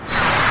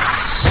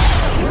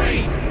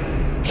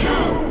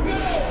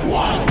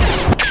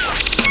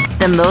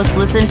the most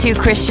listened to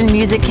Christian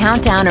music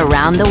countdown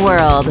around the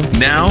world.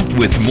 Now,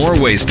 with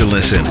more ways to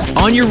listen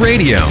on your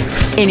radio,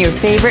 in your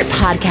favorite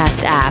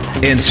podcast app,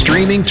 and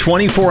streaming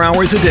 24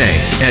 hours a day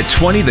at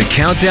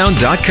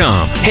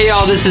 20thecountdown.com. Hey,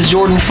 y'all, this is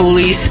Jordan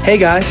Felice. Hey,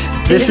 guys,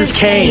 this is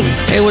Kane.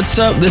 Hey, what's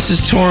up? This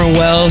is Torrin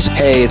Wells.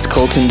 Hey, it's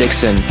Colton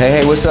Dixon.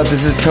 Hey, what's up?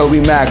 This is Toby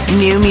Mac.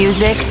 New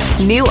music,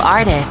 new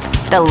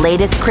artists, the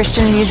latest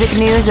Christian music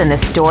news, and the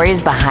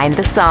stories behind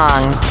the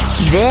songs.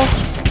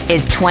 This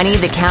is 20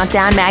 The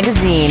Countdown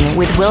Magazine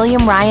with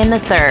William Ryan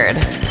III.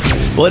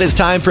 Well, it is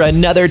time for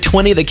another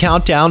 20 The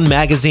Countdown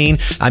Magazine.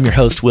 I'm your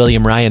host,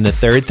 William Ryan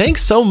III.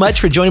 Thanks so much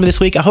for joining me this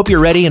week. I hope you're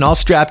ready and all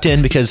strapped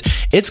in because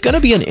it's going to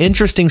be an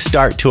interesting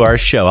start to our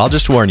show. I'll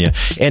just warn you.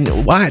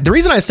 And why? The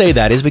reason I say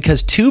that is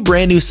because two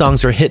brand new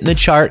songs are hitting the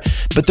chart,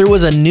 but there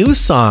was a new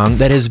song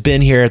that has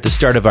been here at the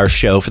start of our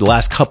show for the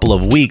last couple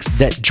of weeks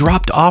that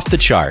dropped off the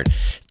chart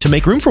to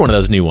make room for one of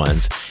those new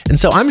ones. And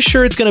so I'm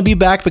sure it's going to be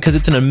back because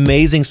it's an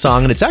amazing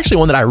song and it's actually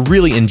one that I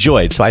really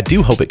enjoyed. So I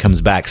do hope it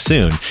comes back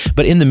soon.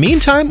 But in the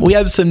meantime, we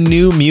have some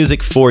new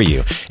music for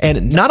you.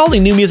 And not only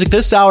new music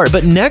this hour,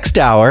 but next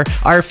hour,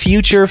 our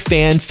future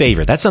fan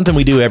favorite. That's something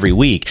we do every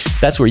week.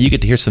 That's where you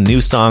get to hear some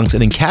new songs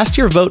and then cast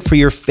your vote for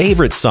your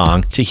favorite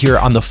song to hear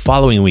on the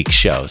following week's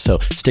show. So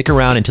stick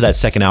around into that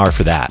second hour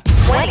for that.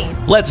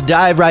 Let's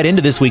dive right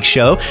into this week's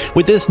show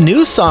with this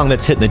new song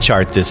that's hitting the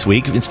chart this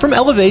week. It's from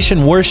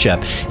Elevation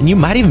Worship. And you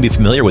might even be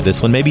familiar with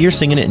this one. Maybe you're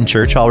singing it in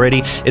church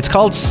already. It's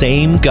called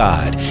Same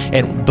God.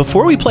 And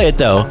before we play it,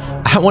 though,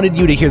 I wanted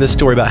you to hear the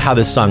story about how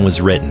this song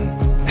was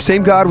written.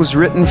 Same God was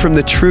written from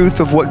the truth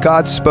of what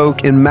God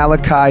spoke in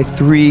Malachi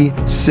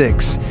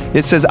 3:6.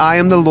 It says, I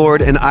am the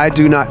Lord and I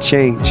do not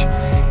change.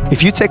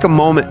 If you take a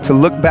moment to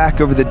look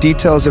back over the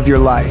details of your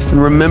life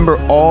and remember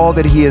all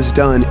that He has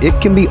done, it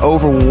can be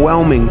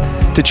overwhelming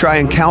to try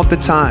and count the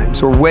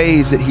times or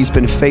ways that He's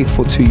been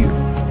faithful to you.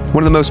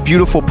 One of the most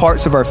beautiful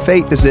parts of our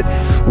faith is that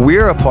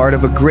we're a part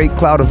of a great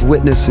cloud of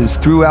witnesses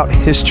throughout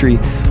history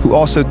who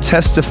also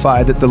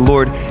testify that the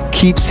Lord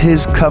keeps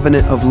His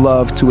covenant of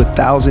love to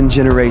 1,000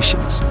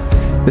 generations.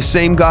 The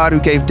same God who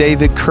gave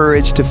David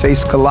courage to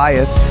face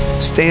Goliath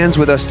stands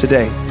with us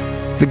today.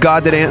 The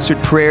God that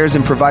answered prayers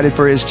and provided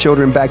for His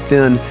children back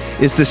then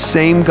is the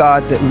same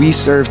God that we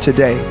serve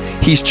today.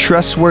 He's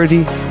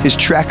trustworthy. His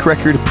track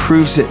record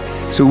proves it.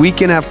 So we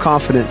can have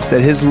confidence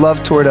that His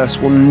love toward us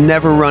will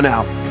never run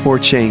out or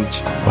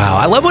change. Wow,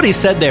 I love what he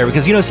said there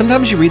because,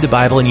 sometimes you read the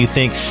Bible and you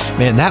think,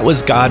 man, that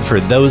was God for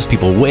those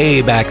people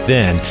way back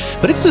then.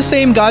 But it's the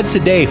same God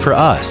today for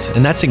us,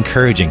 and that's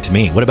encouraging to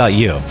me. What about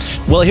you?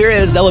 Well, here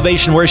is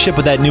Elevation Worship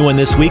with that new one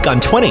this week on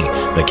 20,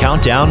 The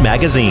Countdown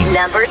Magazine.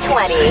 Number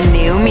 20,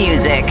 new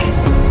music.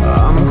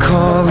 I'm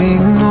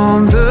calling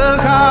on the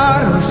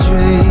God of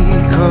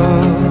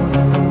Jacob,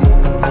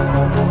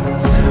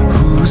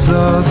 whose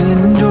love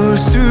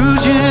endures through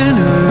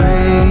generations.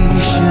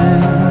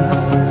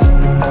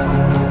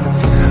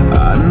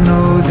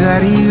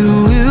 That you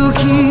will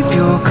keep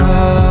your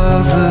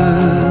covenant.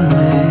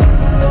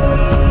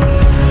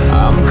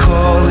 I'm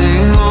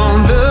calling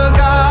on the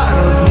God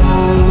of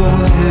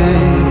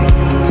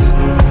Moses,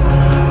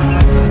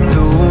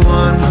 the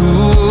one who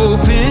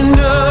opened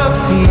up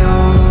the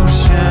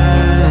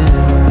ocean.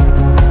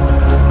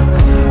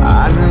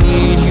 I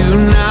need you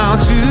now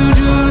to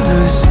do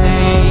the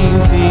same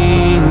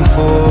thing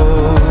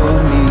for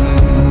me.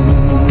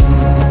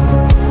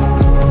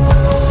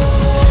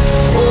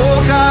 Oh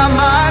God,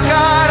 my God,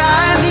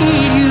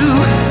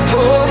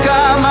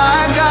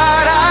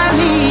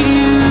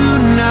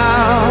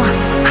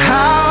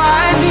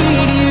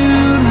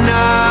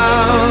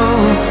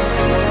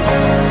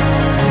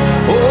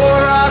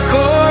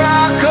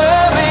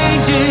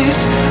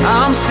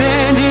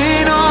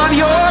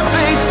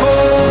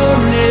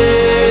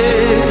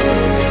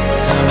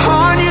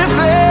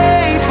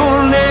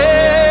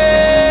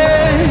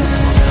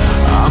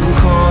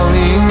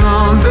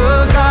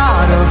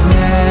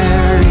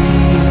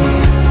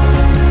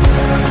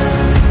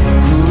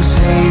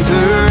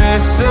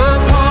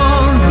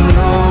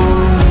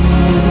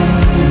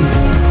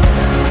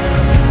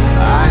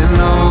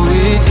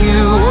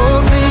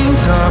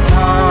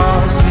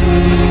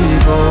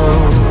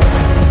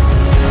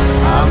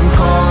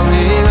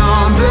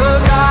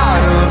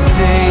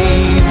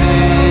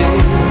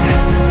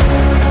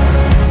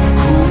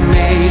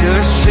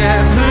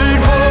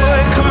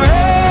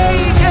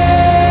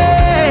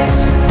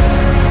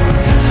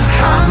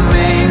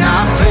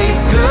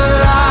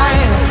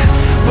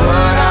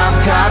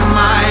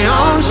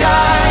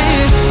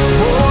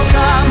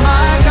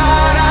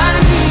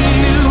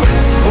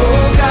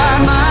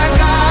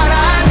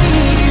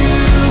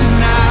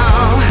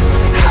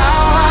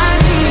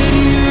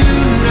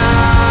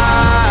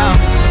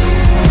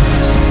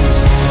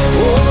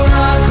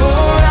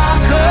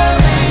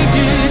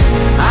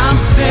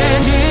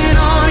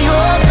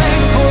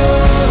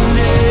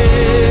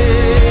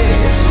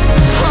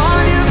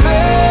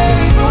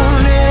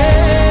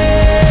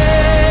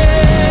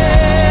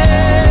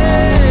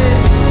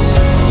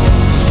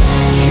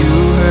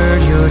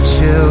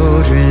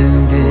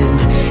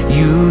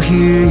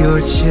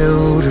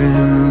 children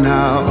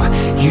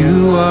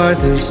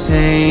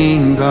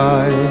same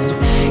God.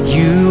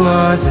 You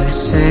are the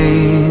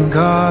same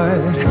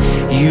God.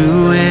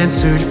 You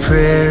answered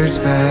prayers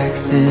back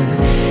then,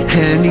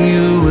 and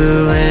you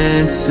will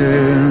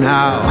answer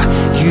now.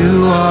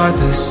 You are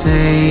the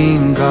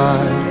same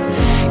God.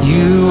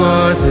 You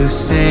are the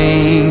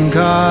same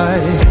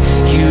God.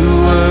 You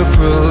were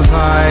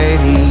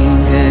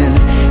providing then,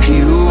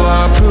 you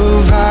are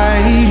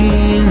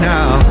providing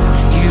now.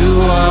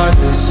 You are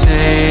the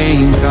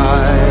same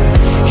God.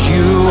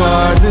 You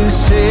are the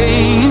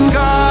same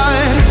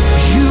God.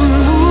 You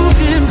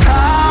moved in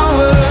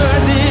power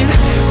then,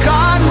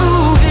 God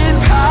moved in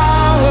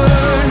power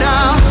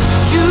now.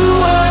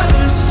 You are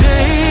the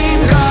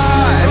same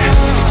God.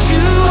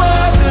 You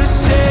are the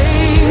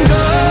same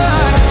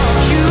God.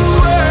 You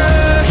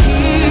were a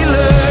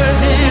healer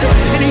then,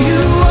 and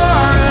you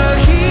are a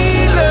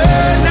healer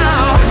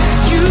now.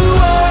 You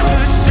are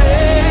the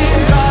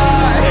same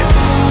God.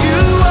 You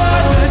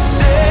are the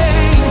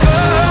same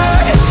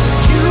God.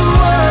 You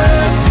are a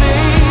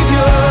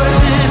Savior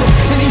then,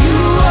 and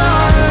you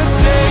are a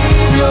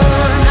Savior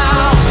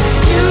now.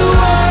 You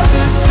are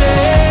the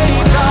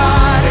same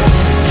God.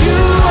 You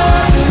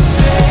are the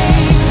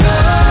same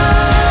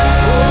God.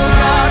 Oh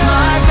God,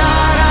 my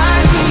God, I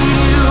need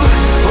you.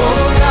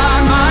 Oh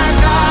God, my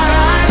God, I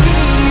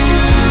need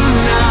you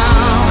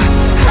now.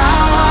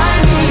 How I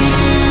need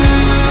you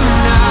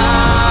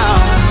now.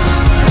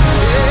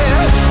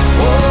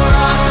 Yeah. Oh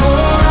rock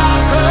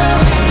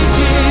of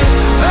ages,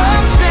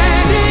 I'm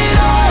standing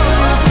on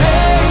your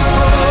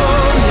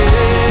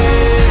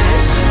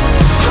faithfulness,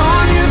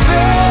 on your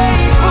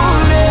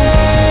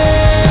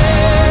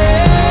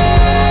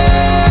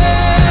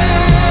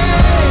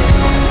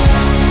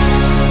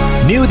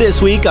faithfulness. New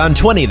this week on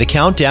 20, The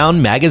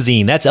Countdown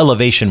Magazine. That's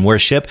Elevation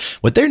Worship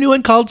with their new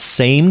one called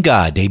Same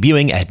God,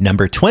 debuting at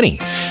number 20.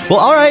 Well,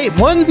 all right,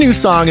 one new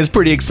song is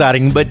pretty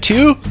exciting, but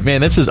two,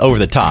 man, this is over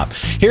the top.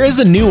 Here is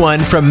the new one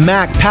from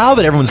Mac Powell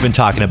that everyone's been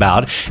talking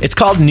about. It's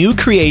called New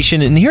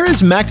Creation, and here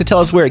is Mac to tell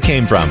us where it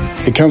came from.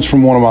 It comes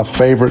from one of my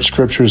favorite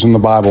scriptures in the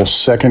Bible,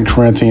 2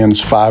 Corinthians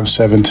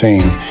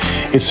 5:17.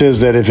 It says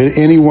that if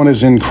anyone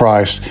is in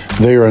Christ,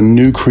 they are a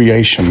new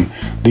creation.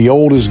 The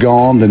old is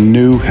gone, the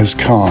new has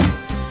come.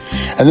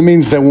 And that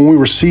means that when we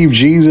receive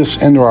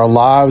Jesus into our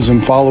lives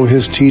and follow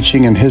His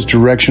teaching and His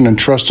direction and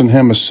trust in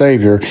Him as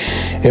Savior,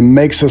 it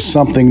makes us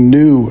something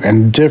new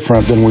and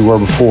different than we were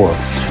before.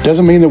 It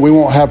doesn't mean that we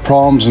won't have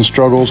problems and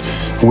struggles.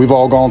 We've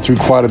all gone through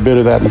quite a bit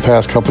of that in the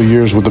past couple of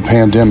years with the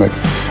pandemic.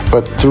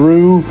 But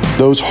through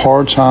those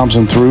hard times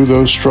and through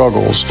those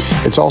struggles,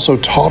 it's also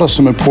taught us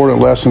some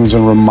important lessons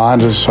and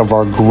reminded us of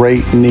our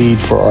great need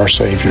for our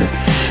Savior.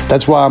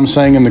 That's why I'm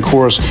saying in the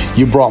chorus,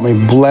 you brought me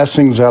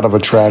blessings out of a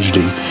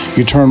tragedy.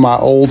 You turned my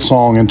old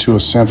song into a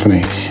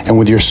symphony. And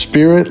with your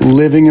Spirit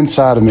living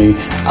inside of me,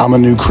 I'm a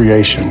new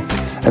creation.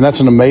 And that's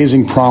an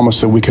amazing promise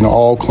that we can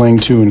all cling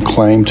to and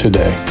claim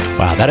today.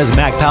 Wow, that is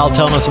Mac Powell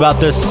telling us about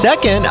the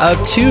second of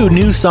two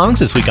new songs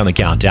this week on The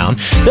Countdown.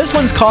 This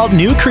one's called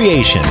New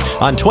Creation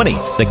on 20,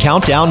 The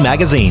Countdown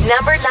Magazine.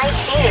 Number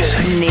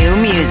 19, new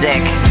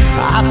music.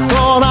 I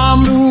thought I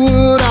knew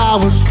what I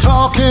was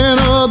talking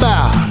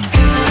about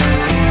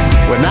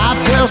when I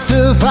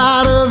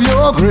testified of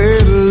your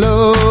great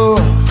love.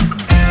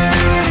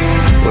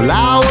 Well,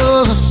 I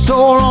was a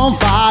soul on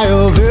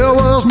fire, there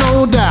was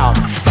no doubt.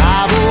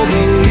 Bible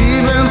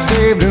believing,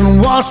 saved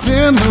and washed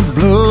in the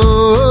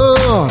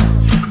blood.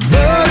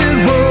 But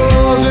it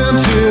was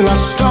until I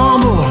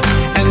stumbled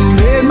and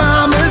made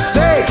my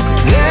mistakes,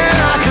 then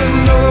I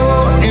could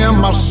know in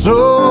my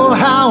soul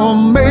how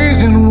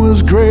amazing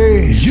was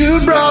grace. You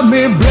brought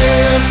me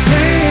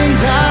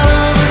blessings out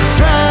of a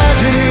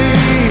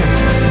tragedy.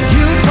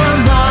 You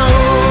turned my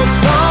old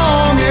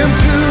song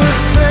into a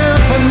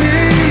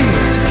symphony.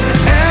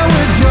 And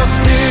with your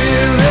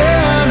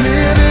Spirit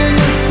living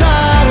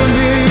inside of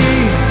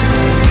me,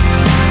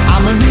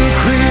 I'm a new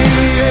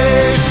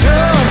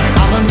creation.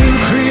 I'm a new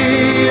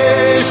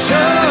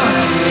creation.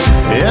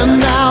 And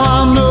now I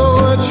know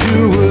what you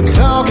were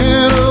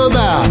talking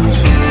about.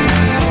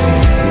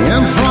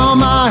 Went from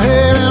my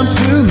head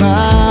into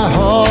my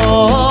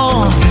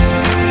heart.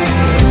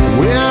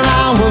 When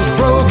I was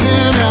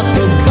broken at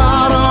the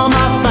bottom, I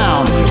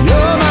found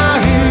you're my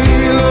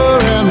healer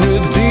and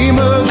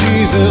redeemer,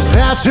 Jesus.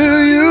 That's who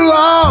you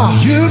are.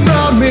 You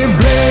brought me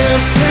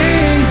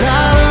blessings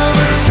out of a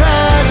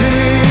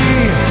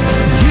tragedy.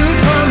 You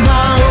turned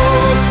my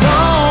old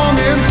song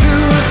into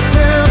a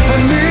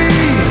symphony.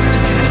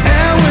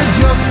 And with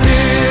your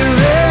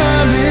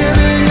Spirit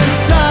living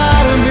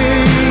inside of me,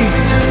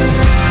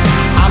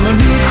 I'm a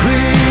new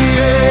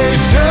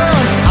creation.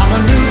 I'm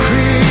a new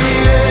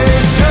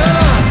creation.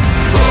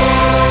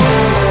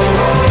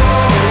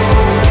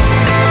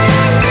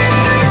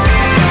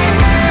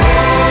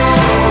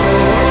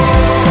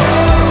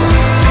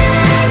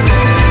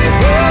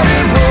 But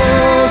it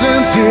was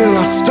until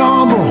I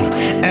stumbled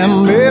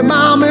and made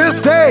my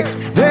mistakes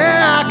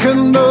that I could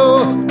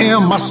know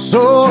in my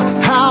soul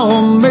how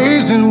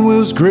amazing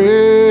was grace.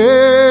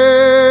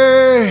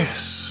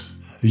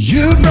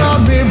 You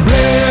brought me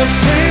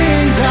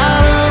blessings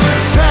out of a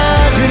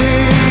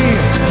tragedy.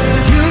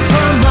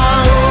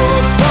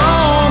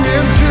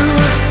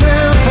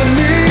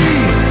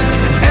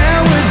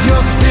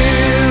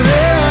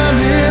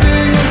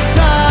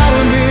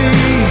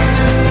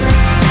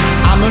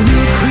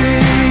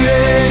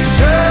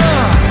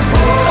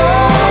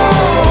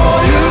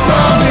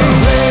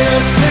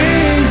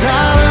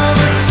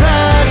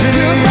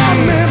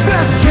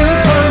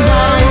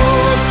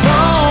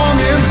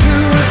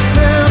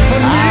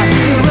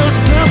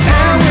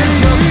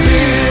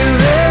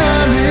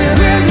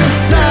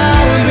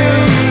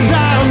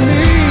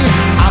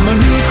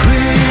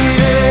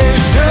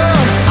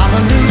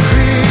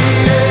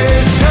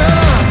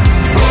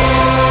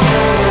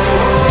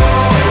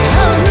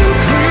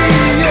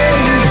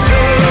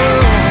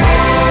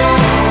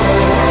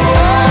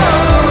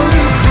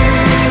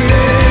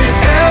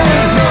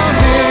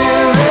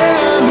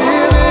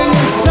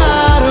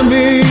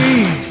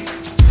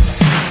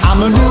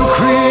 I'm a new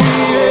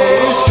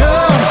creation.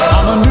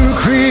 I'm a new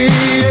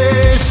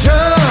creation.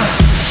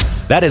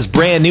 That is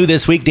brand new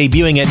this week,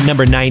 debuting at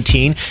number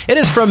 19. It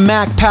is from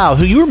Mac Powell,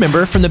 who you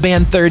remember from the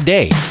band Third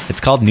Day.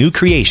 It's called New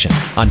Creation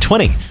on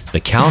 20,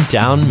 The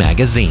Countdown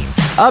Magazine.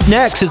 Up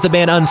next is the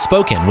band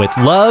Unspoken with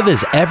Love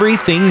Is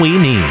Everything We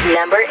Need.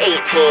 Number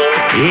 18.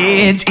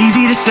 It's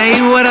easy to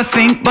say what I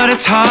think, but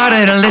it's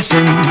harder to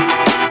listen.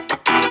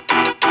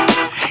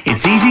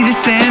 It's easy to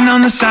stand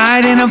on the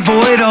side and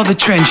avoid all the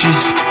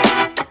trenches.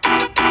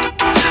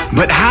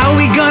 But how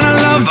we gonna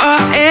love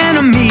our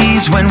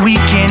enemies when we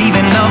can't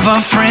even love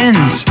our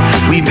friends?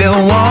 We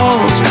build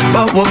walls,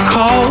 but we're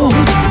called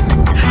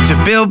to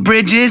build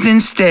bridges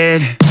instead.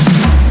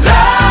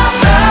 Love,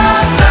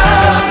 love,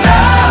 love,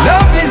 love.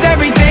 Love is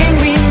everything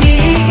we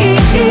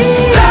need.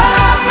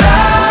 Love,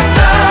 love,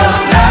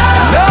 love,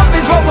 love. Love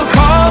is what we're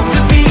called to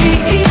be.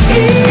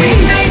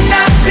 We may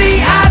not see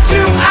eye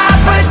to eye,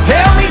 but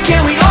tell me,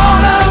 can we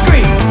all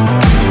agree?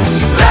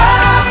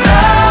 Love,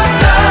 love,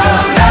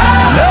 love,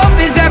 love. Love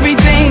is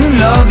everything.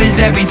 Love is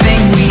everything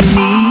we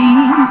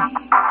need.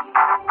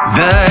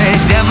 The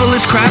devil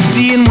is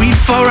crafty and we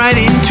fall right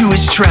into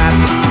his trap.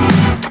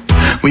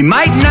 We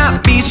might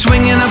not be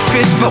swinging a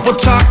fist, but we'll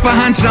talk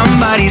behind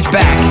somebody's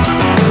back.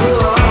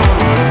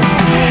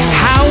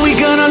 How we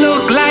gonna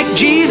look like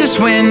Jesus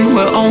when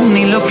we're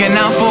only looking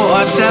out for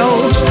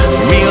ourselves?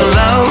 Real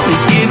love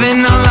is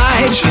giving our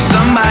lives for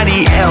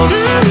somebody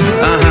else.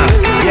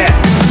 Yeah.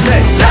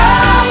 Say,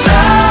 love,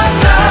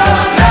 love,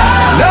 love,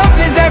 love. Love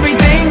is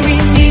everything we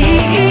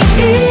need.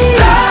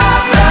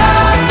 Love,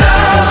 love,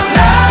 love,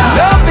 love.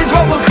 Love is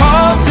what we're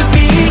called to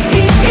be.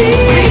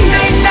 We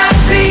may not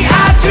see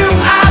eye to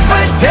eye,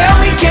 but tell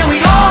me, can we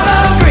all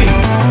agree?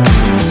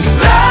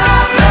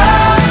 Love,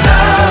 love,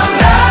 love,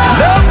 love.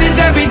 Love is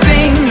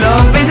everything.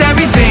 Love is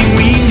everything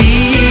we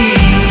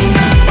need.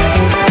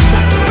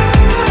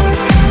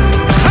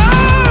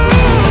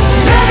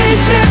 Love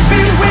is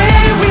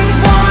everywhere we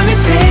wanna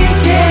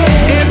take it.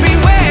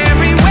 Everywhere,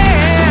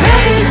 everywhere.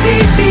 Love is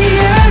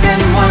easier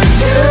than 1,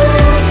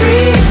 2,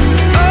 3.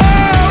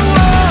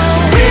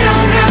 We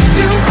don't have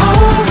to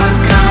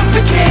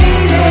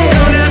overcomplicate it.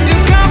 Don't have to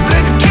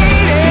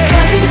complicate it.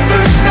 Because he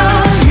first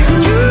loved you.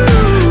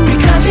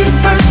 Because he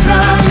first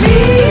loved me.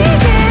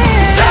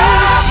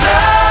 Love,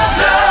 love,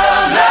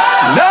 love,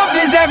 love. Love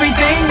is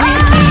everything we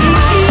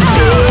need.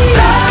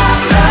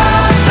 Love,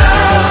 love,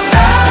 love,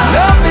 love.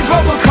 Love is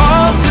what we're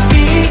called to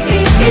be.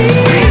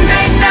 We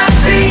may not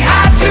see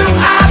eye to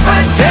eye,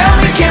 but tell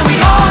me, can we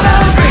all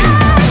agree?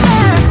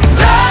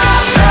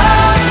 Love,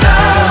 love,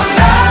 love,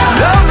 love.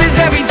 Love is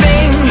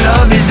everything.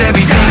 Love is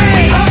everything we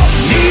need.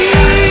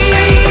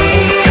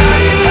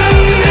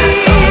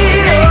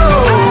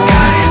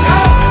 God is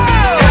hope.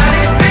 God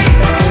is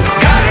peace.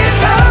 God is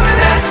love, and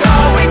that's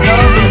all we need.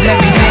 Love is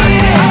everything we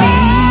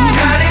need.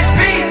 God is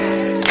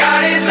peace.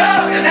 God is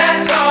love, and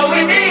that's all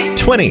we need.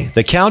 20,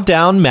 The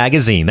Countdown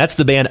Magazine. That's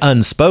the band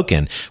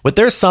Unspoken with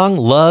their song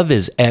Love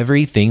Is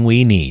Everything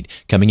We Need,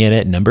 coming in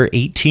at number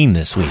 18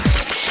 this week.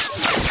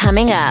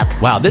 Coming up.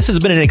 Wow, this has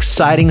been an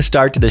exciting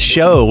start to the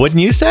show,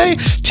 wouldn't you say?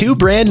 2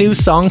 brand new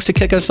songs to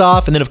kick us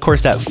off, and then, of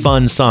course, that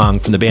fun song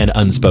from the band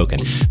Unspoken.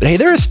 But hey,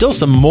 there is still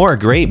some more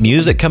great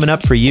music coming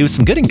up for you,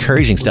 some good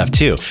encouraging stuff,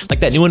 too,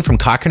 like that new one from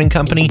Cochran &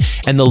 Company,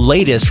 and the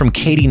latest from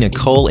Katie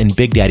Nicole and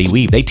Big Daddy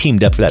Weave. They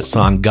teamed up for that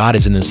song, God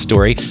Is in This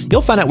Story.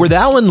 You'll find out where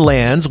that one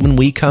lands when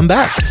we come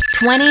back.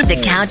 20, The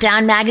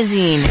Countdown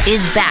Magazine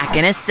is back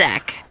in a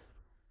sec.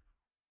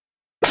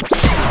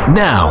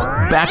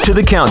 Now, back to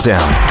the countdown.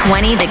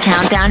 20, The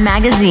Countdown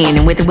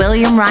Magazine with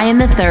William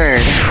Ryan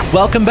III.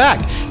 Welcome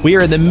back. We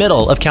are in the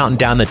middle of counting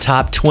down the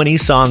top 20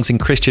 songs in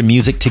Christian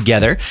music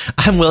together.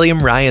 I'm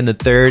William Ryan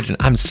III, and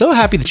I'm so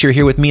happy that you're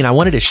here with me, and I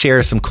wanted to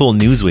share some cool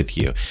news with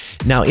you.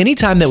 Now,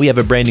 anytime that we have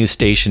a brand new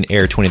station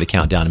air 20, The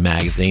Countdown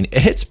Magazine,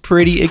 it's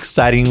pretty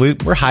exciting.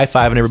 We're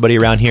high-fiving everybody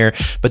around here,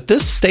 but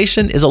this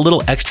station is a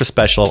little extra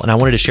special, and I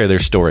wanted to share their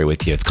story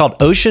with you. It's called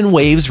Ocean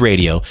Waves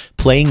Radio,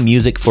 playing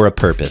music for a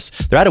purpose.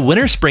 They're out of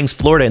Winter Springs,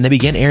 Florida, and they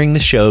began airing the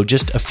show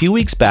just a few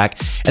weeks back,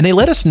 and they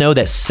let us know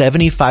that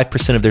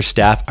 75% of their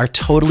staff are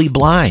totally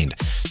blind.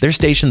 Their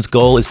station's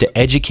goal is to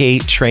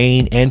educate,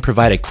 train, and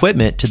provide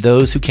equipment to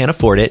those who can't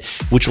afford it,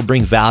 which will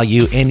bring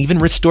value and even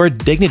restore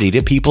dignity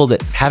to people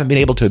that haven't been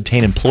able to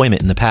obtain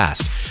employment in the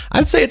past.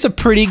 I'd say it's a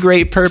pretty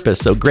great purpose,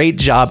 so great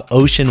job,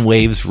 Ocean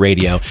Waves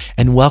Radio,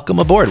 and welcome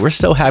aboard. We're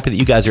so happy that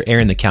you guys are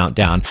airing the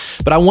countdown.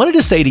 But I wanted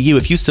to say to you,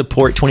 if you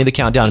support 20 The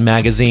Countdown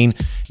Magazine,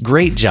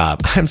 great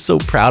job. I'm so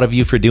proud of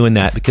you for doing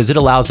that because it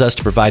allows us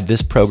to provide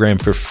this program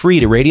for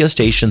free to radio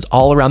stations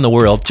all around the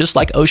world, just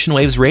like Ocean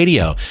Waves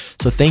Radio.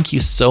 So thank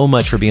you so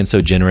much for being so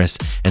generous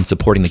and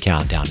supporting the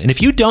countdown. And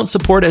if you don't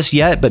support us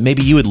yet, but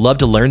maybe you would love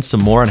to learn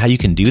some more on how you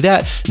can do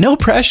that, no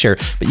pressure,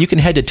 but you can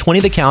head to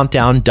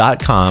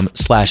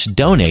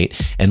 20thecountdown.com/donate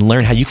and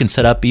learn how you can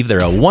set up either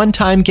a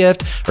one-time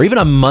gift or even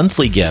a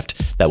monthly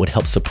gift that would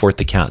help support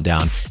the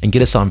countdown and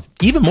get us on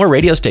even more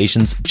radio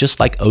stations just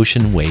like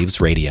Ocean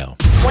Waves Radio.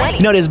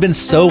 You know, it has been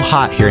so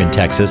hot here in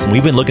Texas, and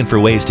we've been looking for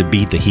ways to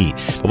beat the heat.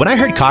 But when I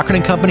heard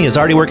Cochran & Company is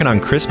already working on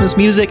Christmas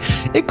music,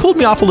 it cooled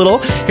me off a little.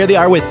 Here they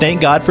are with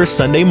Thank God for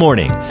Sunday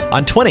Morning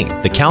on 20,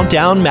 The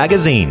Countdown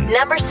Magazine.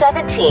 Number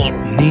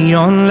 17.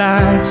 Neon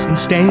lights and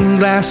stained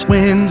glass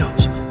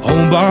windows,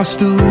 old bar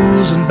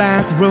stools and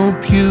back row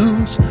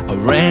pews. I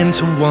ran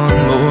to one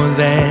more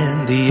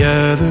than the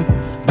other,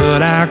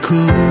 but I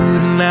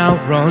couldn't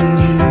outrun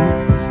you.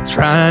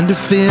 Trying to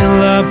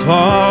fill up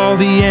all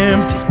the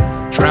empty,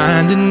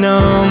 trying to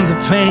numb the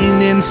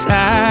pain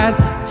inside,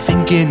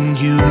 thinking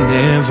you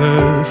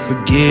never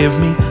forgive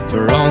me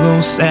for all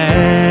those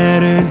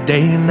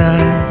Saturday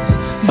nights.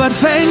 But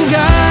thank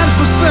God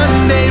for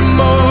Sunday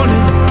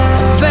morning,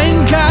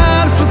 thank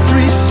God for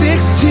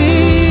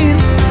 3:16,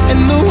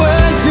 and the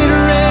words it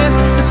read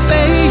that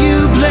say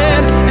you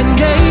bled and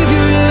gave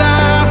your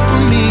life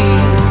for me.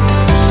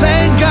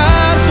 Thank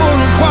God for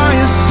a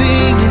choir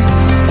singing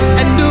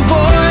and a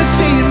voice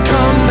saying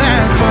come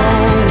back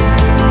home.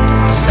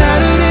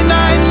 Saturday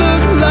night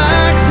looked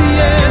like the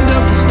end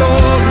of the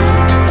story.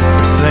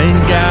 Thank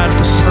God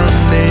for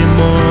Sunday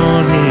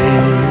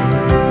morning.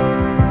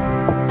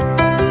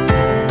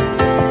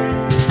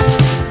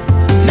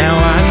 Now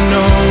I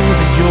know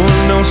that you're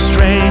no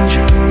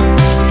stranger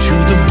to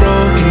the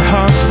broken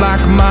hearts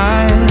like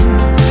mine.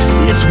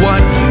 It's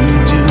what you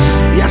do,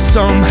 yeah,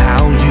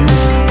 somehow you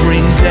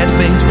bring dead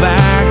things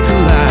back to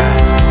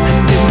life.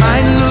 And it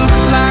might look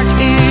like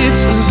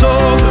it's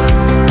over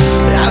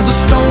as a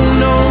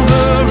stone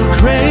over a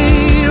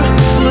grave,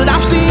 but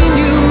I've seen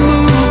you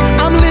move,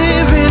 I'm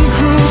living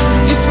proof,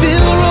 you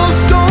still roll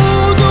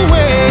stones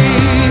away.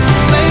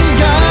 Thank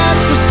God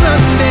for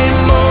Sunday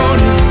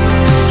morning,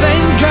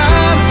 thank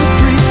God for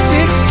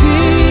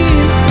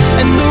 3:16,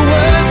 and the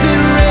words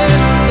it read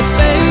that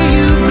say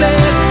you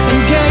bled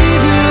and gave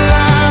your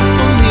life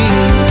for me.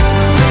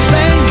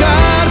 Thank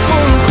God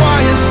for a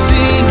choir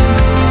singing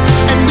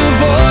and a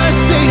voice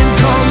saying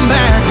come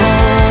back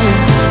home.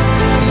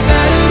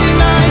 Saturday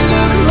night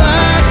looked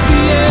like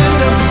the end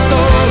of the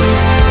story.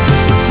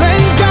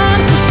 Thank God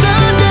for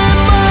Sunday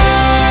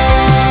morning.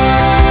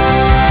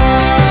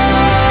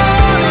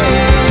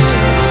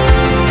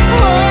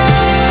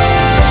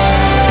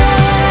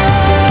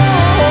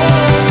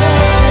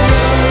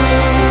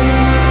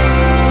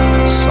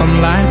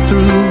 Sunlight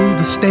through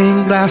the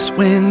stained glass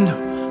window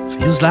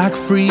feels like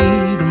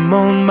freedom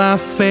on my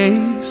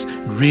face.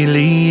 It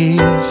really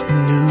is a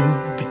new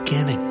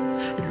beginning.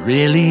 It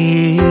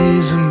really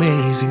is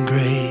amazing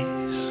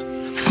grace.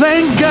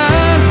 Thank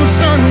God for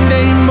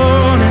Sunday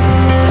morning.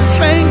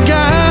 Thank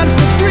God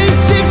for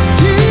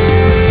 3:16.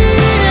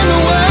 And the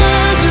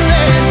words you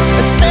read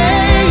that say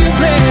you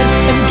bled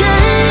and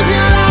gave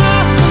your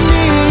life for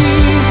me.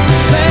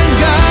 Thank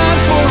God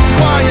for a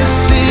choir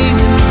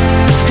singing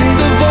and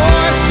the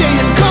voice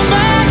saying come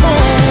back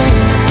home.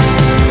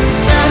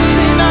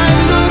 Saturday night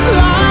looked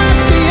like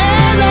the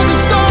end of the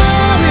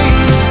story.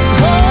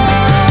 Oh,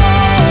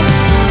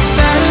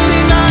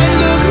 Saturday night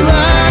looked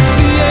like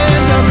the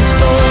end of the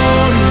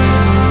story.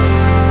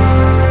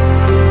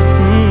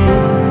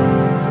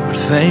 But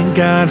thank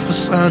God for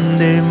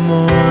Sunday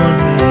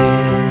morning.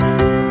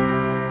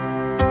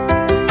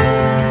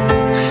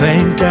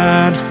 Thank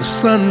God for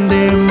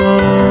Sunday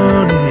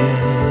morning.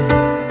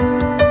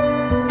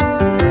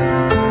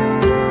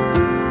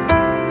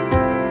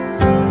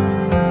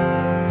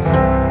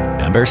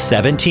 Number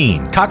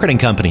 17, Cochran &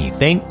 Company,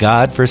 Thank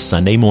God for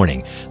Sunday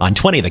Morning on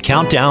 20, The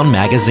Countdown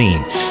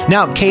Magazine.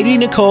 Now, Katie,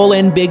 Nicole,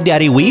 and Big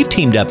Daddy Weave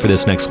teamed up for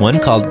this next one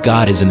called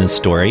God is in This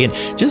Story. And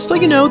just so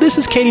you know, this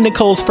is Katie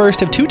Nicole's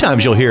first of 2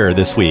 times you'll hear her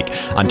this week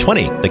on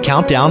 20, The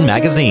Countdown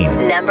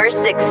Magazine. Number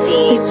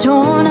 16. These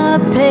torn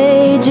up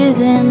pages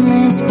in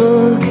this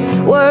book,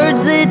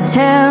 words that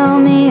tell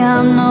me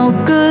I'm no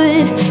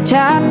good,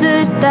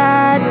 chapters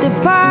that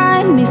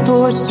define me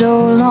for so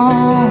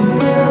long.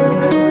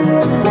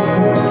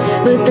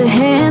 But the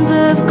hands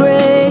of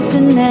grace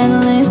and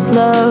endless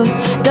love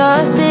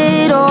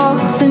dusted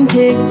off and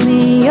picked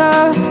me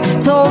up,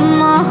 told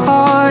my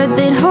heart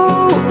that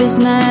hope is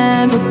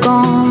never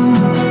gone.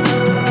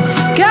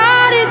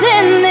 God is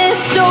in this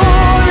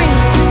story,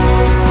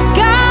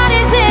 God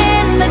is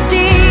in the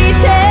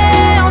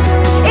details,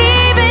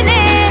 even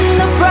in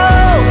the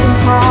broken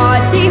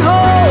parts. He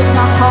holds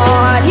my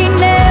heart, He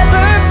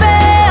never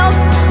fails.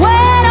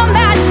 When I'm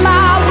at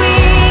my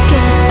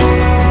weakest,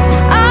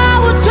 I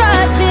will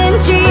trust in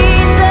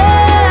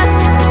Jesus.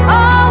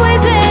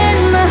 Always in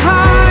the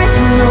highs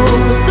and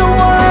lows, the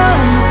one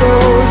who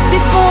goes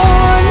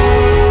before me.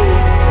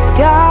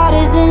 God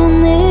is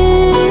in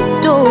this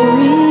story.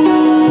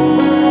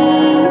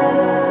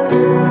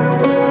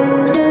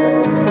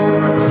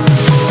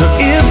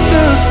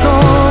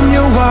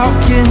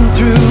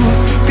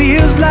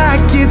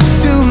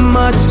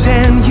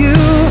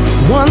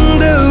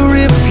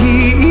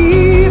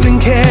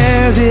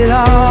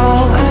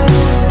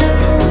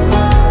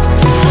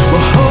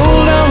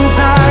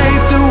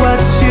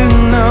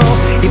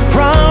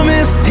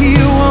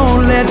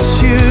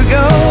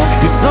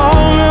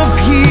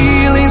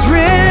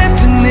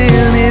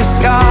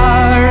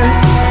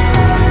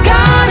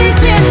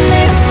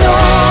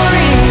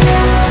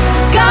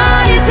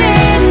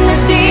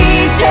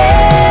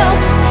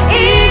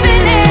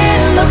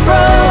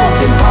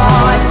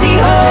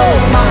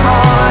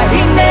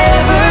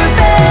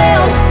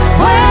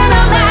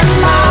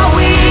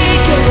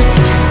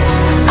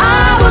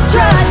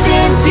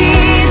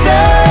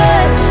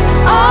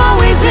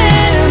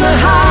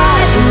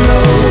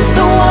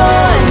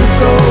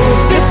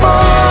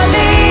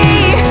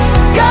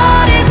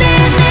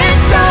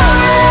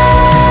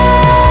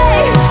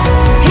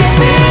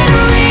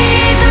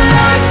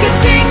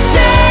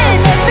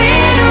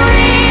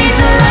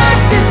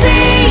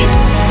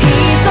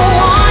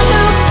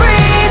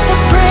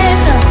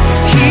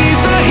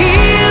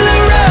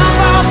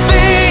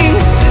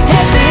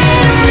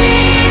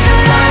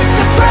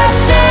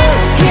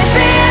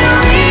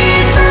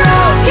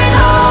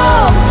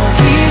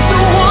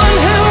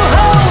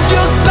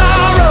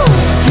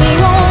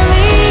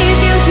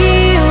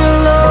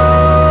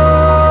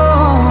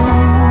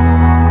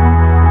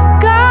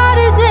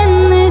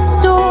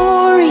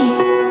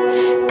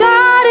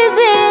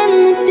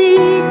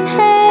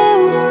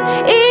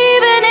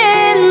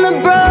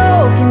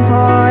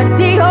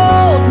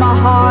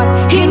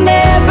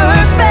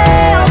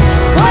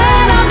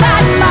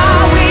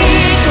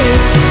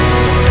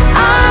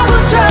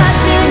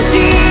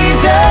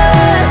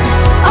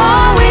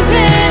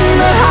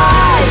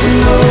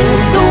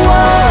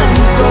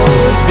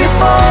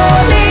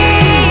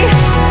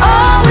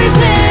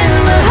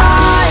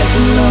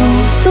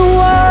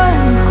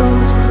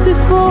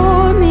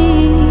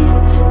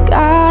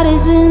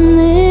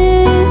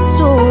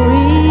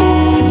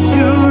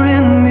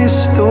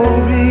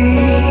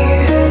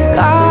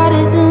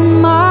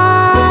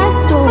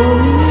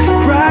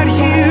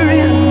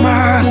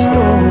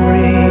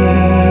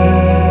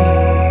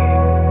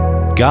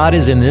 God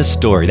is in this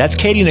story. That's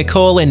Katie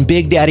Nicole and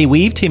Big Daddy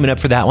Weave teaming up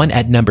for that one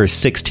at number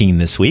 16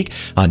 this week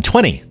on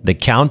 20, The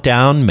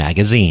Countdown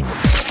Magazine.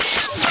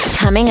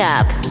 Coming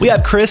up, we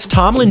have Chris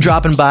Tomlin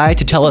dropping by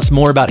to tell us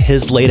more about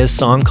his latest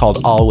song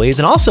called Always.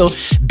 And also,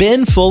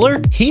 Ben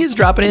Fuller, he's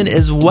dropping in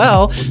as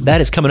well. That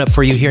is coming up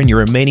for you here in your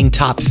remaining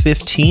top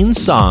 15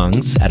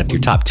 songs out of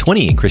your top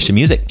 20 in Christian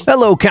music.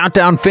 Hello,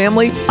 Countdown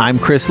family. I'm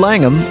Chris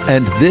Langham,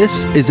 and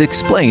this is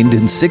Explained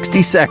in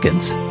 60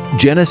 Seconds.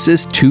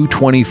 Genesis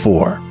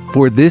 2:24.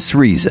 For this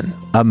reason,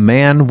 a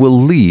man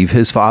will leave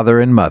his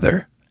father and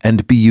mother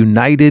and be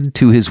united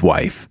to his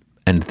wife,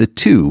 and the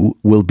two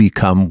will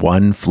become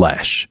one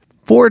flesh.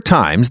 4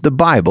 times the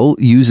Bible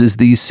uses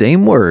these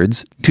same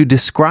words to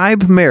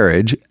describe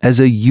marriage as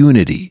a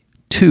unity,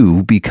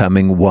 two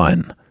becoming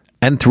one.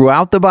 And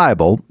throughout the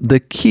Bible, the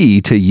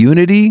key to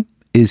unity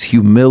is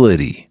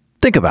humility.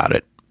 Think about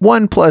it.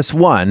 1 +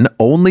 1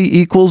 only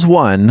equals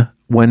 1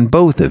 when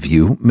both of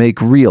you make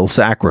real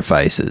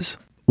sacrifices.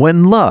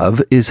 When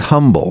love is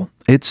humble,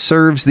 it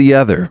serves the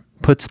other,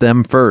 puts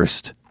them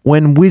first.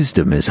 When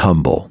wisdom is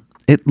humble,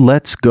 it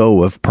lets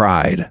go of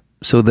pride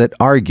so that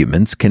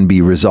arguments can be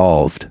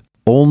resolved.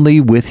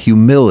 Only with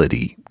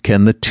humility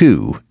can the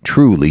two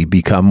truly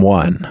become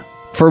one.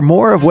 For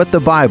more of what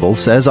the Bible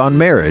says on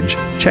marriage,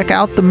 check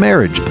out the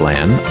Marriage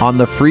Plan on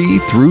the free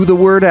Through the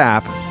Word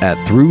app at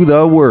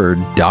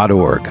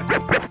throughtheword.org.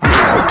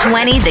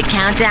 20 The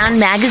Countdown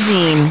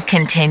Magazine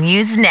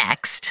continues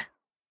next.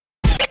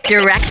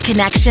 Direct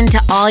connection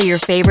to all your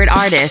favorite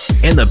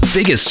artists. And the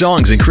biggest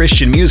songs in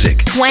Christian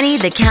music. 20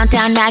 The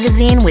Countdown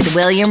Magazine with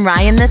William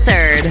Ryan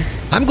III.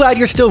 I'm glad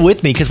you're still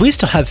with me because we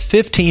still have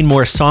 15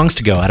 more songs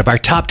to go out of our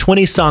top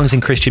 20 songs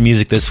in Christian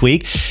music this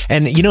week.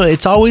 And, you know,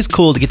 it's always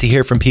cool to get to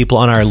hear from people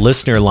on our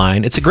listener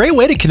line. It's a great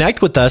way to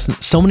connect with us.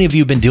 So many of you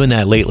have been doing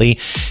that lately.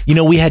 You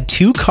know, we had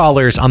 2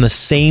 callers on the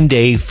same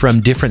day from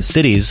different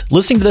cities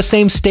listening to the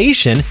same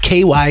station,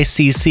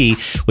 KYCC,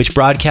 which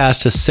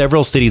broadcasts to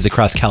several cities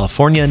across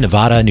California,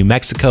 Nevada, New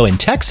Mexico, and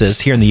Texas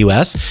here in the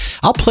U.S.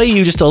 I'll play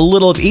you just a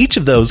little of each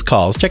of those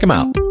calls. Check them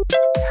out.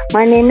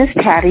 My name is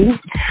Patty.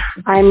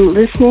 I'm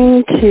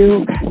listening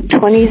to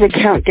 20 The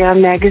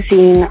Countdown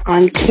Magazine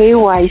on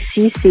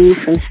KYCC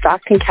from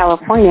Stockton,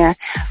 California,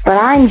 but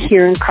I'm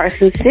here in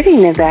Carson City,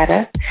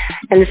 Nevada,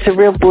 and it's a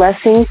real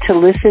blessing to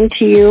listen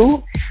to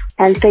you,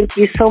 and thank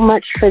you so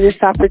much for this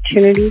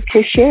opportunity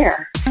to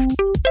share.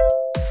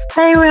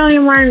 Hey,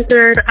 William Ryan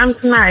III. I'm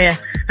Tanaya.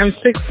 I'm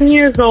 16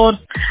 years old.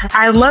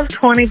 I love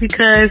 20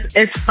 because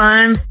it's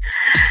fun,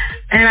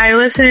 and I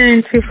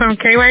listen to from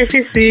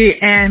KYCC,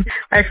 and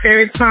my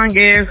favorite song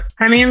is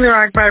Honey in the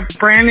Rock by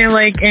Brandon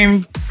Lake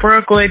and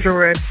Brooke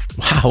Lidgerwood.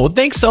 Wow. Well,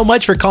 thanks so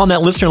much for calling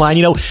that listener line.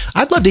 You know,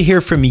 I'd love to hear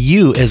from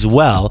you as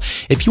well.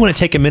 If you want to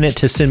take a minute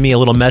to send me a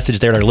little message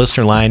there at our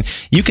listener line,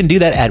 you can do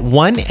that at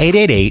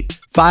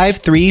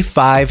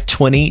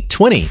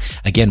 1-888-535-2020.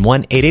 Again,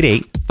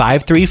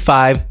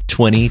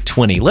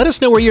 1-888-535-2020. Let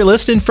us know where you're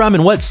listening from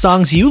and what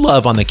songs you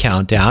love on The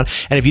Countdown.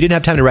 And if you didn't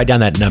have time to write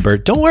down that number,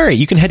 don't worry.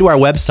 You can head to our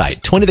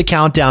website,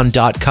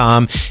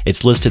 20thecountdown.com.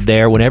 It's listed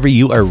there whenever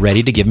you are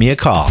ready to give me a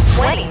call.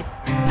 20.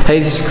 Hey,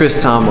 this is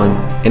Chris Tomlin.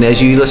 And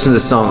as you listen to the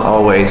song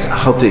Always, I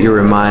hope that you're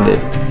reminded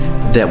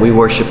that we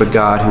worship a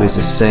God who is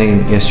the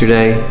same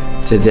yesterday,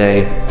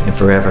 today, and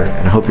forever.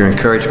 And I hope you're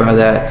encouraged by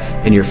that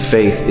and your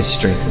faith is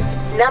strengthened.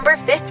 Number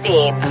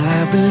 15.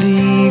 I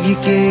believe you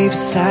gave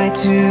sight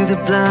to the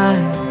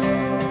blind.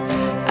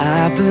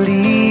 I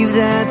believe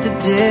that the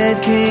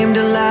dead came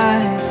to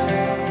life.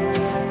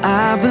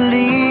 I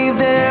believe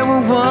there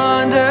were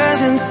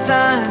wonders and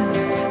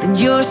signs, and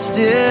you're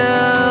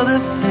still the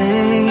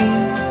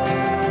same.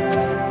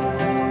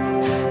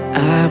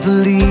 I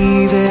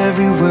believe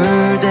every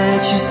word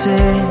that you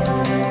said.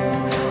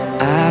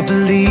 I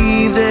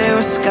believe there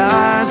were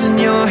scars in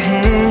your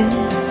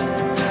hands,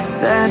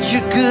 that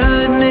your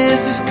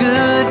goodness is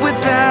good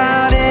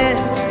without it,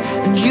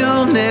 and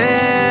you'll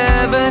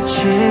never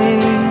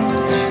change.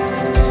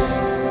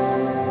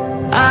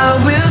 I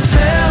will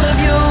tell of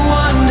your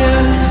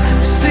wonders,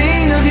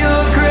 sing of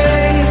your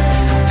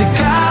grace. The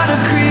God of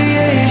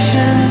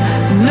creation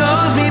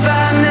knows me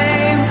by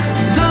name.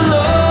 The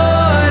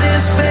Lord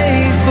is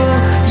faithful,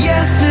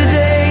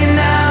 yesterday,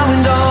 now,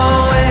 and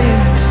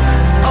always,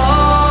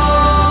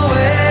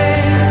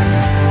 always.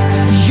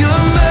 Your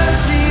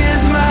mercy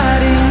is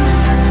mighty,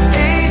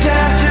 age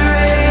after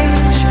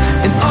age,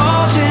 and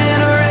all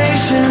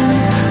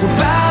generations will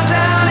bow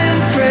down and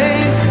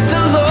praise.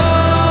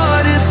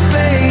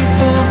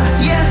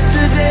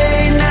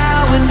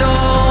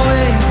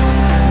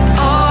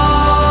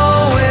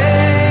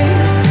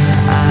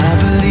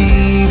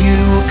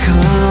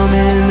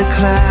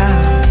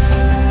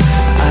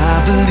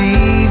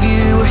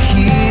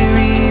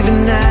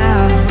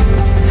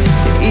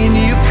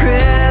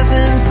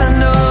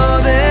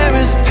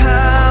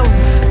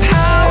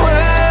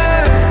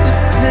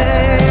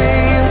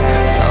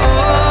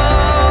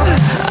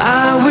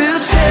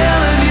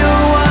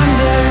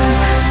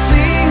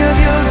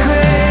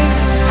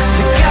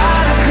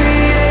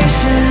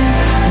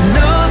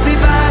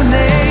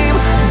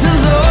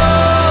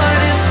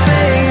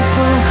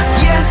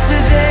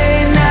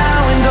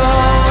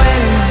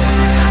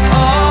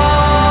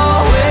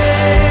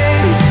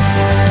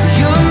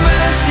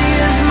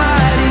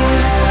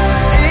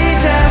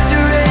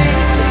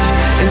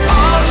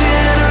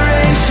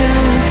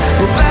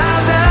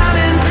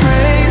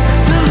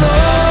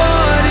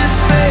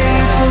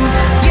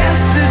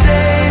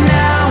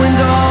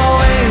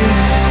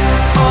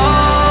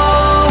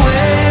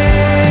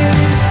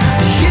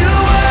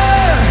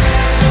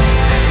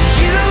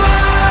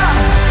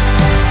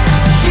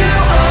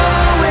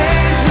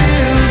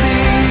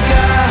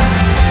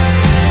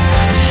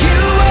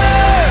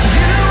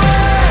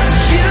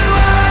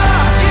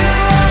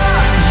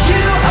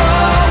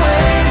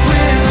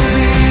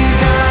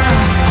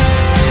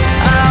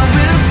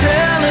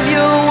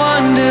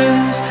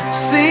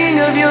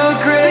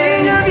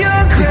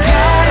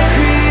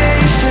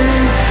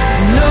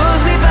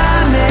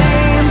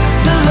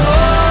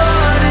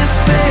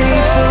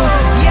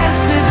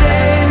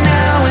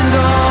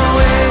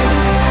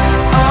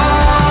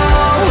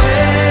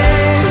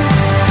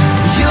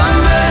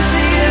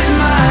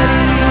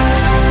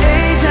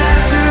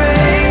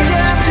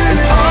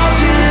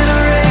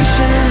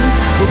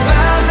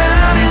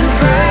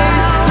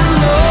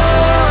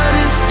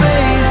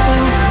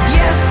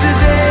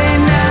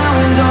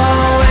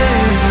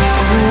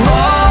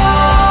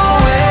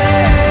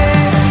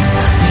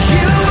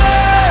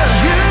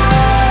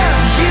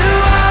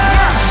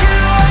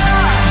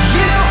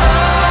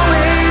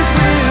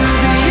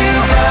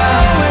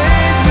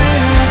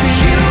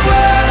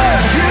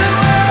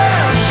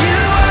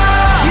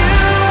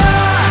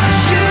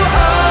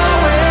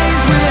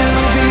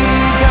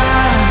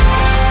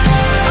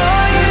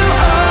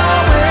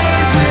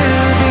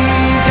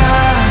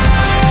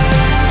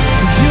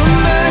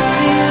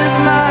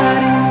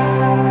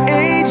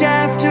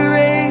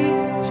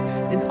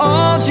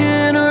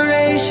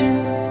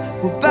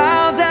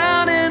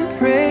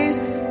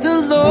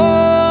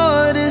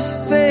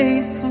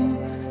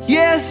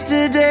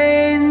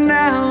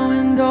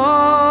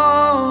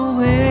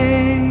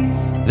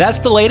 That's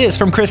the latest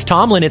from Chris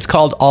Tomlin. It's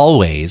called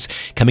Always,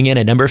 coming in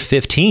at number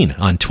 15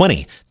 on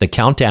 20, the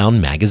Countdown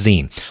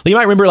Magazine. Well, you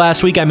might remember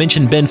last week I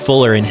mentioned Ben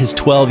Fuller and his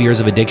 12 years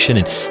of addiction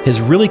and his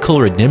really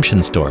cool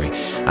redemption story.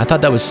 I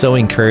thought that was so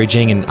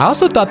encouraging, and I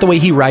also thought the way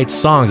he writes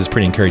songs is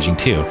pretty encouraging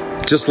too.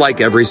 Just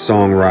like every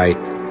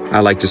songwriter,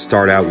 I like to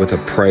start out with a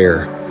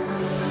prayer,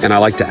 and I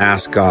like to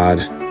ask God,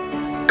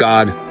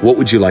 what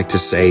would you like to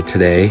say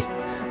today?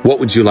 What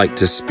would you like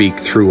to speak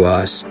through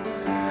us?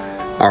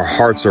 Our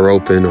hearts are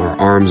open, our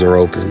arms are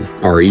open,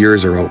 our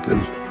ears are open.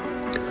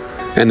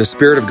 And the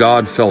Spirit of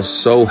God fell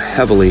so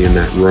heavily in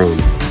that room.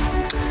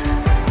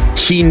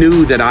 He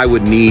knew that I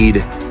would need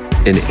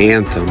an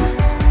anthem.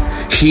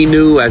 He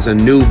knew as a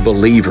new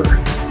believer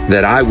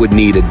that I would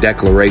need a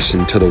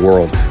declaration to the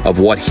world of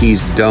what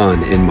He's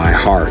done in my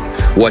heart,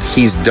 what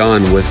He's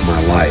done with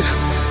my life.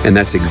 And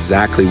that's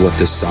exactly what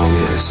this song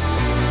is.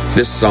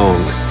 This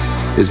song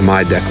is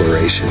my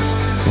declaration.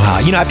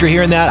 Wow. After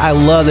hearing that, I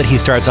love that he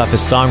starts off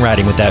his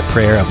songwriting with that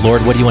prayer of,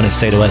 Lord, what do you want to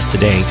say to us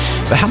today?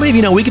 But how many of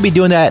you know we could be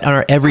doing that in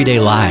our everyday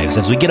lives?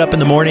 As we get up in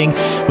the morning,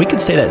 we could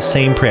say that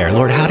same prayer.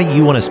 Lord, how do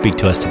you want to speak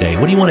to us today?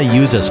 What do you want to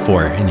use us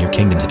for in your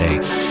kingdom today?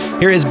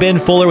 Here is Ben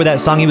Fuller with that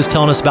song he was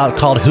telling us about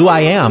called Who I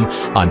Am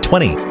on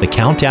 20, the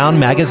Countdown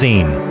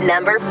Magazine.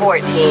 Number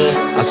 14.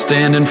 I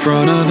stand in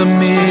front of the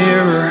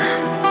mirror,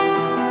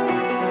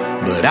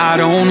 but I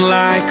don't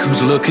like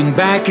who's looking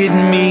back at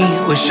me.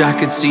 Wish I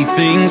could see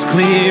things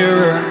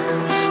clearer.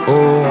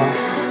 Oh,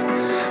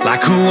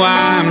 like who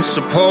I'm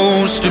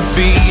supposed to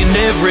be. In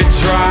every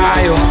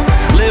trial,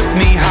 lift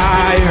me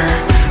higher.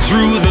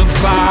 Through the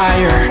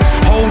fire,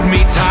 hold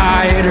me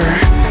tighter.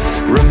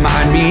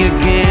 Remind me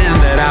again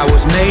that I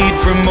was made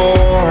for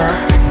more.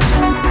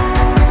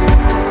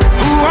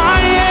 Who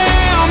I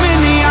am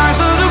in the eyes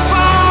of the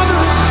Father.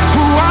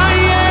 Who I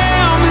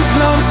am is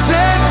love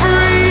set free.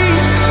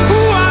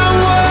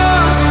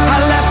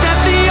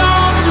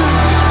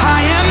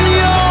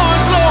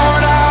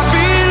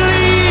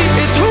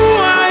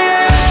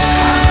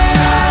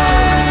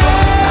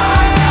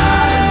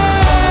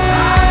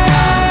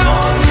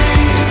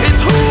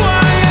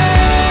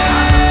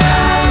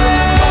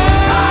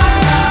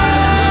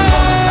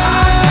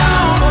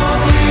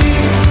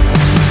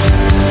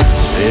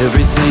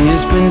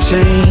 Has been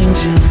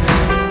changing.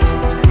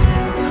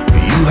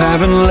 You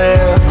haven't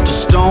left a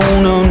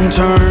stone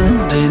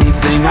unturned.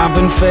 Anything I've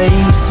been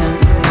facing,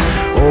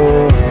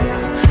 oh,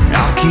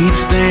 I'll keep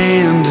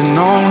standing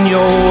on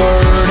your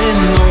word. In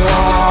the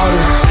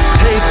water,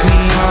 take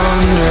me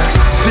under,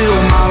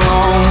 fill my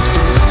lungs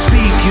to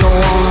speak your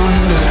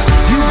wonder.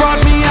 You brought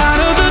me out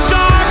of the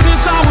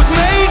darkness, I was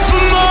made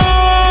for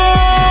more.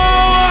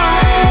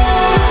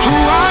 Who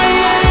I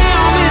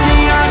am in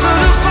the eyes of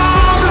the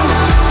Father.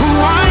 Who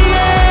I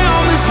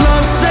am is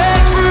love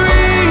set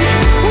free.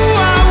 Who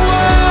I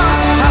was,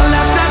 I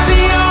left at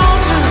the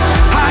altar.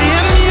 I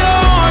am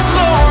yours,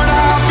 Lord,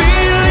 I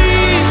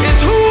believe.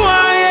 It's who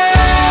I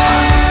am.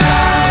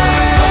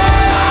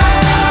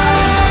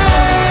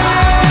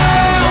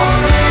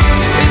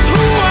 It's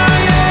who I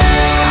am.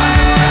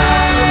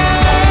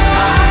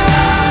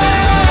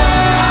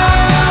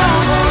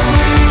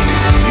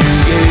 You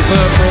gave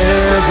up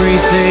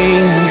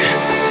everything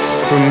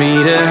for me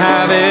to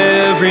have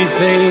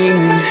everything.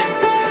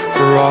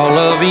 For all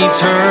of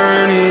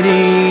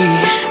eternity,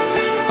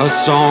 a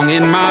song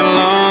in my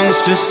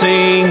lungs to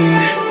sing.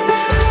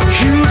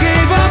 You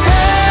gave up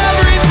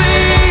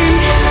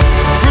everything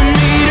for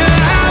me to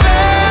have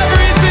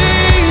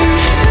everything.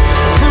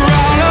 For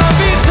all of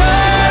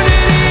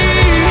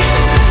eternity,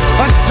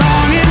 a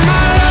song in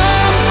my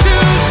lungs to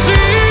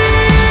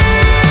sing.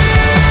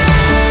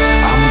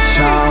 I'm a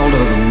child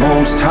of the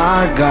Most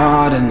High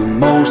God, and the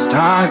Most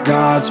High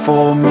God's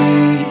for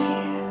me.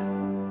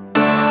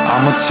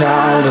 I'm a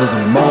child of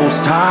the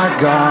Most High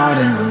God,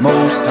 and the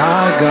Most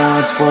High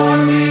God's for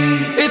me.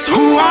 It's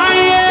who I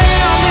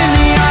am in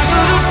the eyes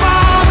of the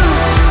Father.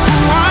 Who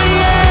I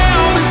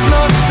am is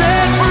love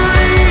set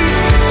free.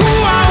 Who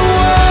I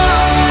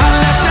was, I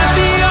left at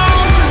the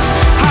altar.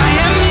 I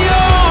am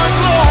yours,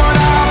 Lord,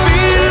 I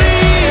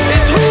believe.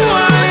 It's who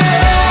I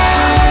am.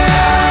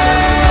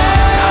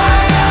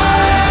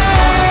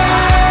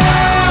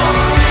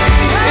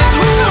 It's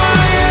who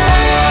I am.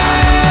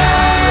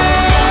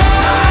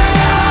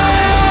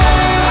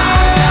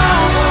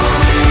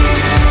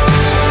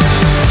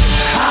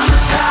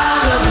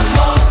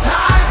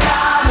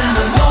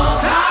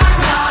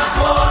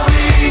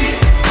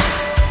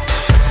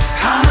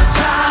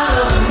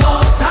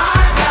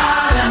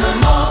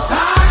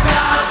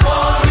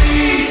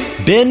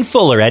 Ben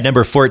Fuller at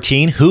number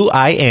 14, Who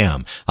I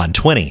Am, on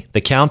 20,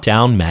 the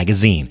Countdown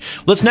Magazine.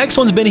 Well, this next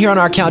one's been here on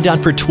our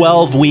countdown for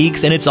 12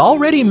 weeks, and it's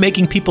already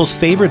making people's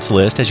favorites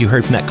list, as you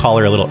heard from that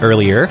caller a little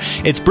earlier.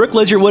 It's Brooke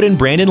Lizardwood and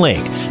Brandon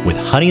Lake with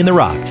Honey in the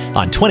Rock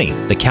on 20,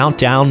 the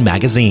Countdown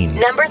Magazine.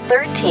 Number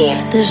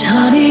 13. There's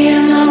honey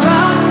in the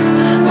rock,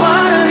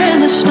 water in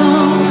the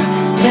snow,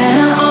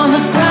 better on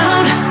the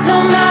ground,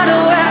 no matter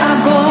where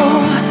I go.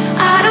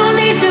 I don't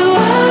need to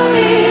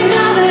worry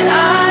now that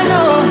I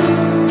know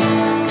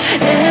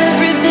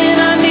everything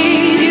I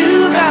need,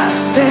 you got.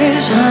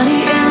 There's honey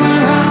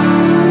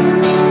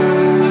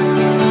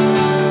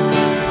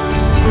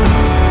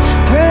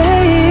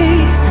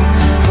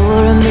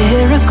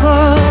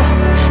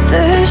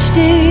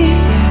thirsty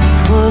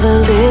for the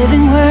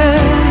living word.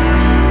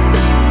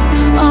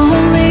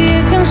 Only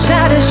you can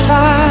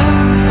satisfy.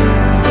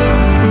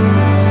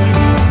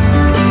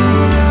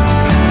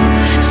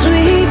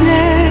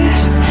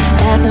 Sweetness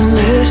at the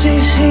mercy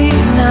seat,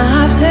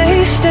 now I've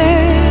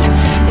tasted.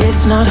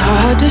 It's not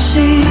hard to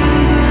see.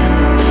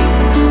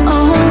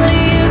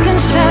 Only you can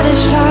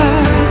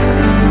satisfy.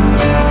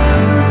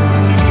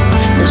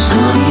 There's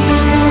honey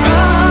in the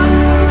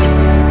rock.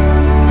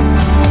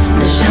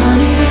 There's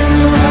honey in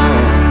the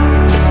rock.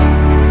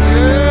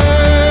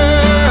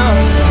 Yeah.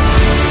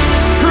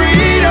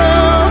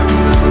 Freedom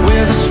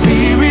where the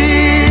spirit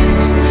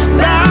is,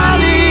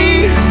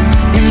 valley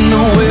in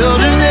the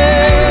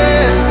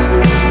wilderness.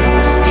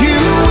 You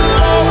will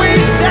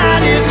always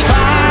satisfy.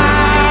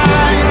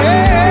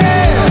 Yeah.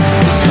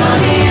 There's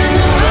honey in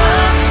the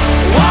rock,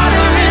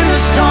 water in the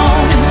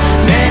stone,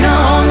 manna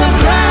on the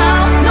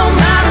ground. No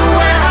matter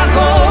where I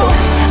go,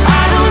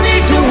 I don't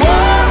need to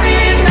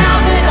worry now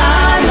that I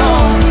know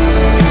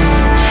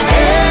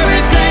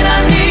everything I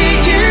need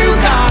you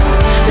got.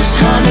 There's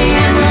honey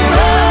in the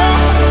rock,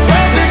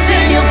 purpose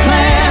in your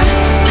plan,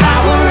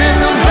 power in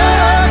the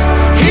blood,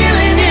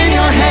 healing in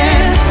your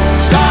hands.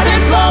 Started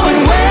flowing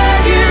where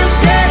you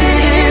said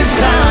it is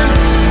done.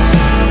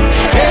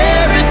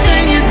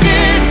 Everything you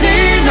did's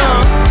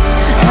enough.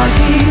 I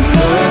keep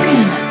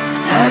looking,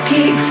 I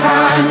keep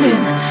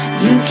finding,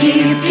 you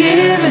keep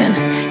giving,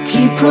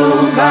 keep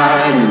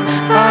providing.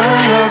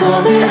 I have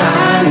all that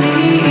I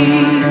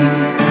need.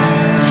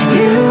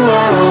 You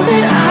are all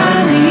that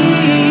I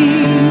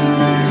need.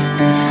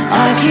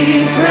 I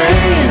keep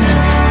praying,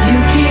 you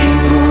keep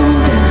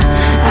moving.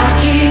 I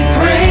keep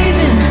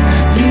praising,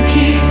 you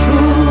keep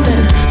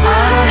proving. I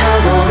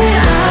have all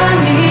that I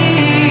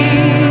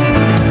need.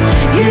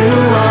 You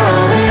are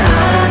all that I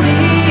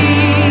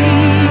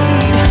need.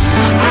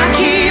 I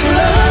keep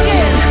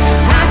looking,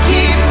 I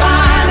keep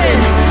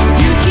finding,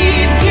 you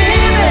keep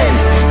giving,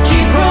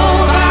 keep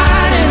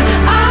providing.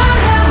 I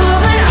have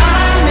all that I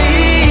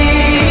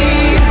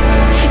need.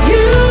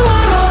 You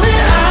are all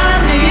that I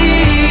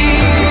need.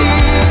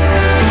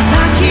 I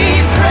keep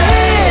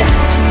praying,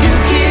 you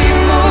keep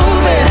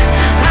moving.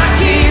 I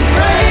keep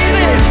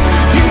praising,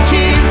 you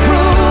keep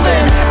proving.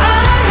 I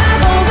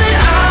have all that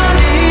I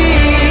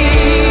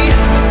need.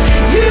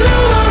 You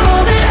are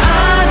all that I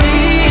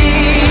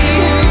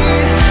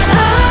need. I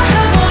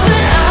have all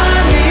that I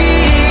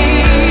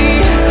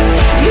need.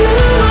 You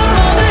are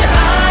all that I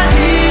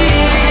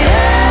need.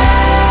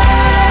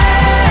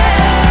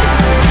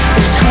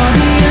 There's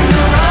honey in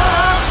the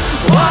rock,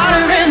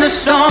 water in the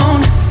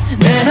stone,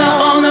 manna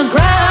on the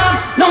ground.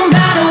 No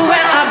matter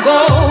where I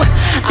go,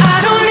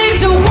 I don't need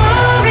to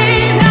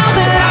worry now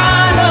that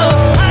I know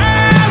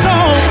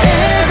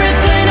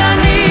everything I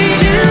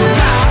need you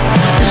got.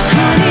 There's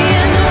honey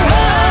in the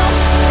rock,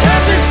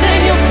 purpose in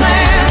your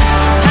plan,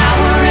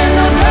 power in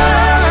the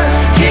blood,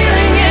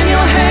 healing in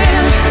your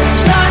hands.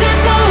 Started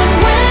flowing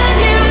when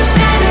you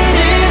said it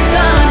is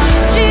done.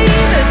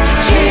 Jesus,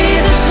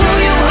 Jesus, who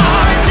you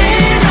are is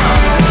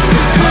enough.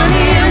 There's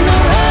honey in the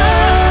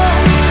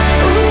rock.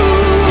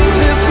 Ooh,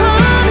 there's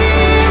honey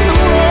in the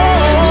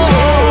rock.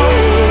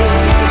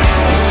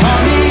 There's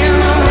honey in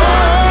the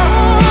rock.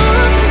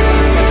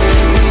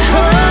 There's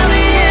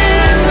honey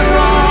in the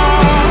rock.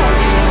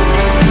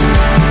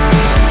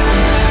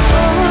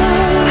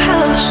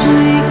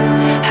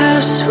 Oh, how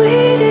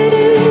sweet it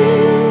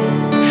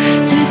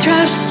is to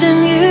trust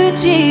in you,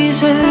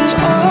 Jesus.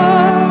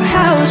 Oh,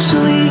 how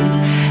sweet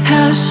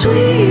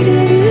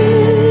it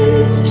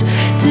is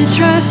to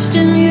trust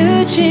in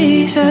you,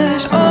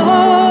 Jesus.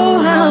 Oh,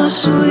 how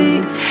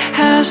sweet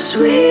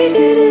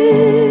it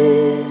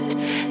is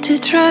to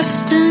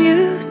trust in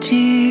you,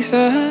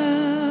 Jesus.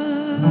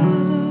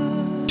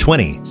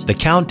 20, The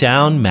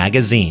Countdown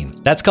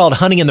Magazine. That's called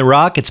Honey in the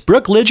Rock. It's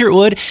Brooke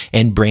Lidgertwood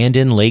and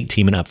Brandon Lake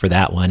teaming up for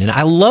that one. And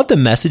I love the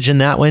message in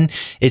that one.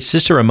 It's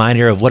just a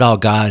reminder of what all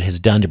God has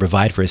done to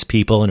provide for his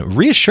people and a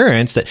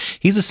reassurance that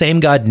he's the same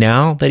God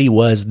now that he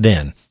was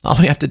then. All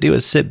we have to do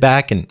is sit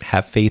back and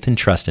have faith and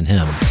trust in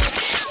him.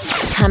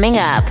 Coming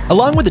up.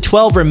 Along with the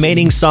 12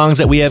 remaining songs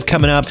that we have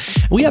coming up,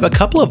 we have a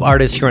couple of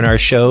artists here on our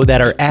show that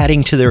are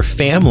adding to their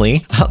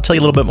family. I'll tell you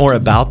a little bit more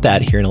about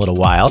that here in a little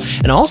while.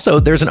 And also,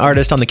 there's an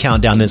artist on the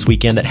countdown this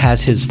weekend that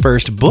has his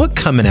first book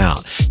coming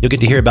out. You'll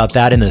get to hear about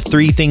that in the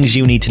 3 Things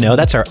You Need to Know.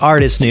 That's our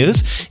artist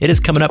news. It is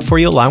coming up for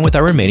you along with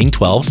our remaining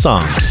 12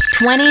 songs.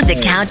 20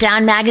 The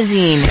Countdown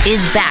Magazine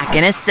is back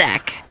in a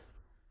sec.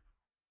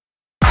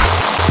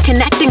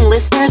 Connecting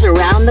listeners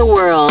around the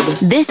world.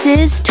 This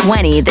is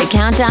 20 The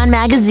Countdown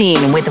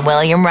Magazine with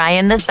William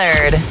Ryan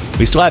III.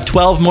 We still have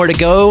 12 more to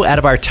go out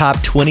of our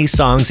top 20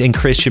 songs in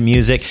Christian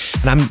music,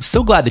 and I'm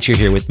so glad that you're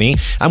here with me.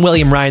 I'm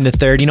William Ryan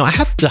III. You know, I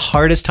have the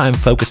hardest time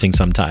focusing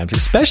sometimes,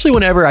 especially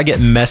whenever I get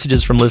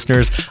messages from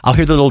listeners. I'll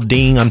hear the little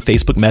ding on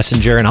Facebook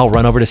Messenger, and I'll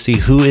run over to see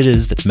who it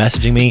is that's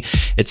messaging me.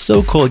 It's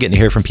so cool getting to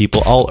hear from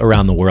people all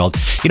around the world.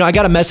 You know, I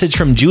got a message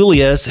from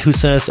Julius who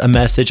sent us a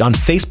message on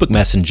Facebook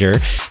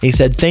Messenger. He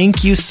said,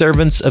 "Thank you so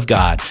servants of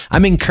God.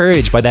 I'm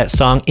encouraged by that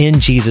song,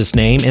 In Jesus'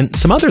 Name, and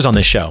some others on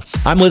this show.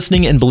 I'm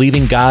listening and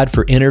believing God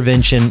for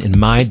intervention in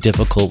my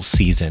difficult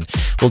season.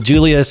 Well,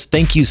 Julius,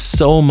 thank you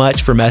so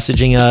much for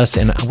messaging us,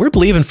 and we're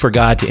believing for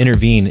God to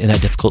intervene in that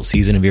difficult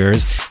season of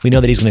yours. We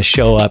know that He's going to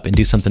show up and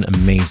do something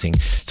amazing.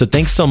 So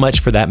thanks so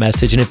much for that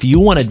message. And if you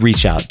want to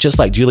reach out, just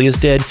like Julius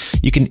did,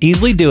 you can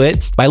easily do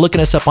it by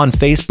looking us up on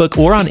Facebook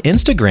or on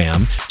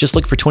Instagram. Just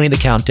look for 20 The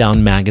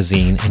Countdown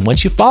Magazine. And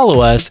once you follow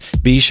us,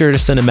 be sure to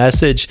send a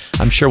message.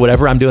 I'm sure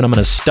whatever I'm doing, I'm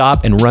going to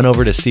stop and run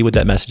over to see what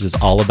that message is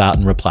all about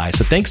and reply.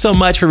 So thanks so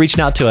much for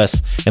reaching out to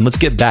us. And let's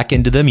get back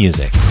into the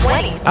music.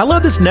 I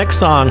love this next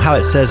song, how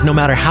it says, no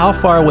matter how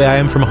far away I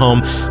am from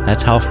home,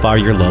 that's how far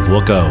your love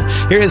will go.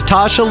 Here is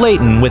Tasha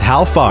Layton with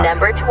How Far.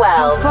 Number 12.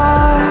 How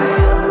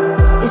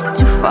far is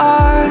too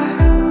far?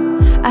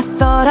 I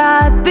thought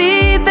I'd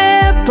be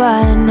there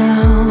by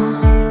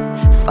now.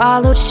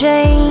 Followed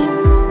shame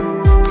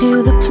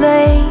to the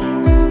place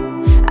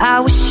I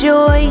was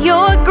sure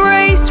your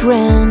grace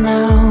ran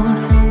out.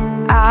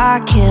 I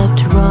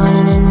kept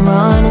running and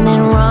running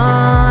and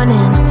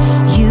running.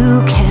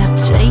 You kept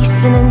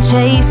chasing and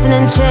chasing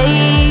and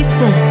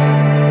chasing.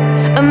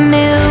 A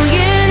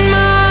million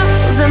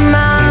miles of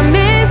my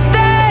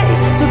mistakes,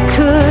 so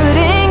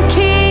couldn't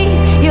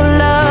keep your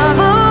love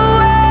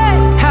away.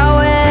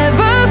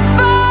 However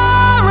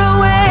far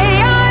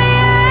away I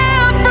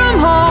am from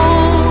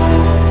home,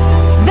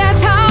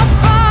 that's how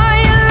far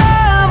your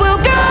love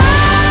will go.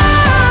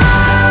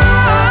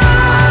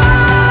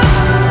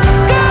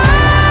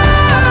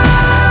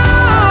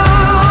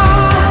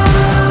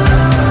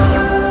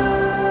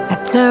 I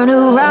turn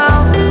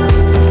around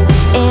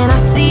and I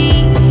see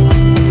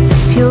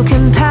pure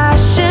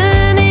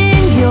compassion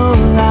in your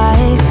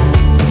eyes.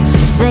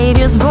 The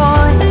Savior's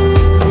voice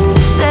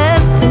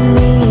says to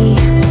me,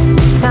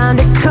 time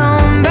to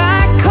come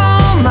back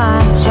home,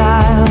 my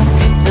child.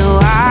 So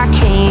I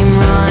came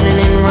running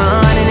and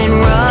running and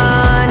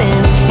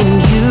running, and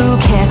you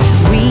kept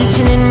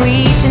reaching and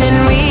reaching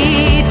and reaching.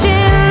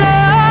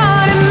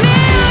 Lord, a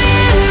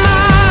million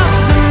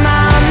miles of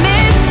my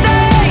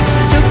mistakes,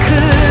 so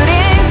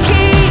couldn't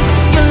keep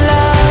your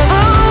love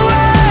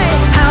away.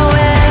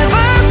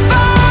 However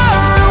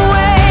far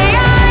away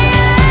I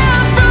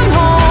am from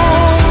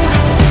home,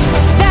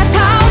 that's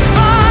how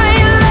far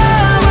your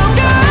love will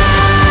go.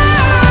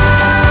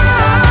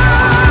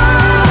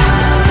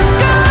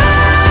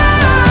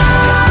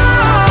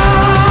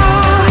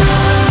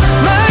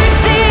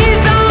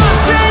 Mercy's arms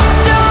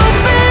stretched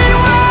open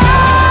wide.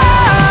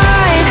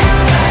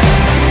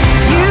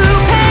 You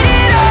paid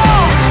it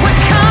all. What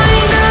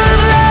kind of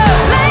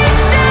love lays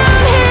down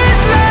His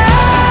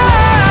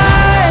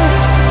life?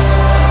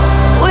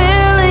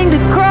 Willing to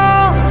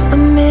cross a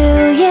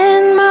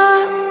million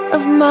miles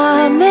of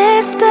my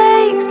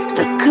mistakes,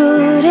 still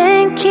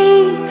couldn't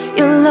keep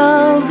your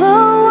love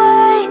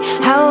away.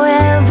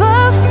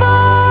 However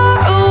far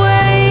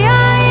away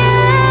I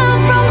am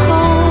from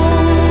home,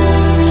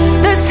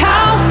 that's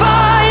how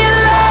far your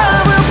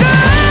love will go.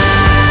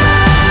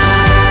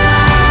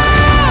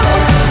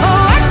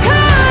 Oh, I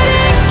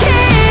couldn't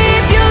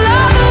keep your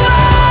love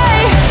away.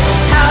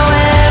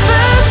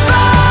 However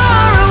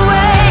far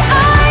away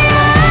I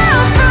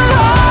am from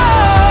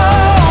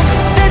home,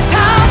 that's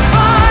how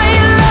far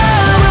your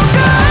love will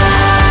go.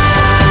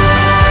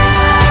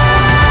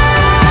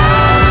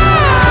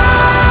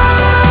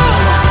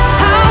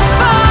 How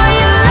far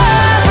your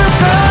love will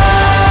go.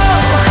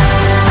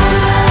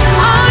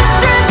 Arms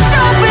stretched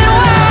open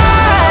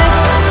wide.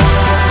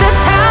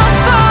 That's how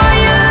far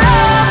your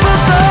love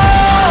will go.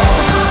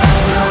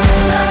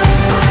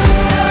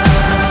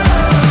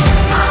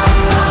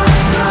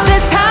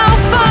 That's how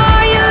far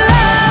your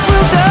love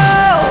will go.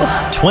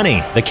 20,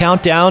 The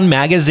Countdown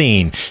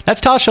Magazine.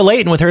 That's Tasha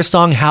Layton with her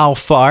song How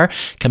Far,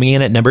 coming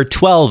in at number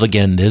 12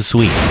 again this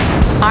week.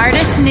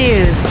 Artist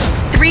News.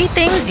 3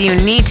 things you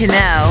need to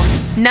know.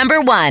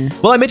 Number 1.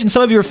 Well, I mentioned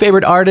some of your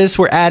favorite artists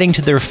were adding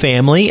to their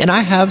family, and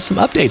I have some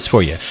updates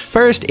for you.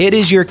 First, it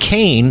is your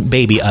Kane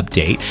baby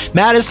update.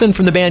 Madison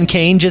from the band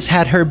Kane just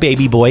had her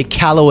baby boy,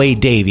 Callaway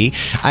Davy.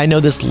 I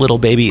know this little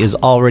baby is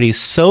already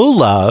so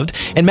loved,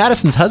 and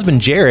Madison's husband,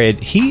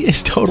 Jared, he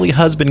is totally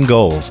husband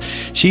goals.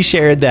 She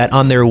shared that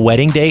on their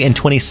wedding day in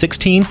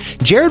 2016,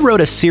 Jared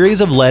wrote a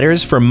series of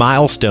letters for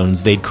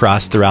milestones they'd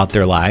crossed throughout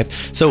their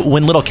life. So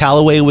when little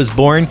Callaway was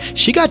born,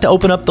 she got to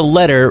open up the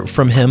letter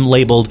from him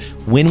labeled,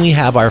 "When we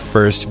have our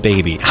first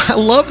baby." I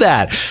love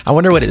that. I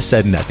wonder what it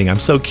said in that thing. I'm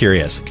so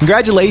curious.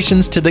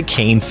 Congratulations to the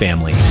Kane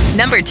family.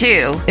 Number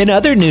 2. In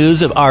other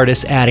news of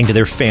artists adding to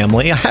their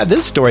family, I have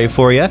this story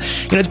for you.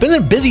 It's been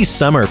a busy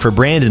summer for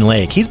Brandon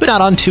Lake. He's been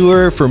out on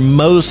tour for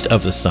most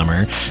of the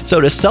summer.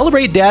 So to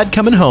celebrate Dad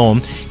coming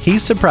home, he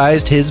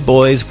surprised his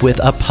boys with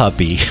a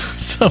puppy.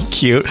 So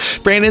cute.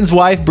 Brandon's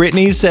wife,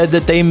 Brittany, said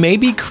that they may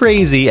be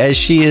crazy as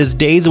she is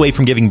days away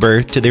from giving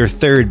birth to their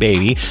third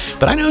baby,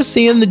 but I know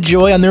seeing the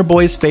joy on their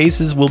boys'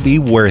 faces will be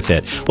worth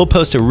it. We'll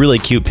post a really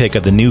cute pic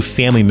of the new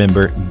family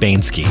member,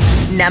 Bansky.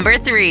 Number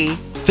 3.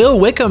 Phil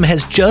Wickham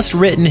has just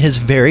written his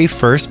very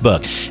first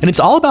book, and it's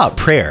all about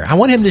prayer. I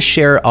want him to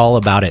share all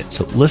about it,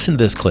 so listen to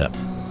this clip.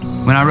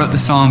 When I wrote the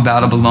song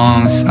Battle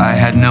Belongs, I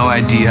had no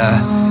idea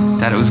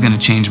that it was going to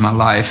change my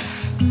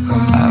life,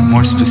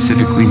 more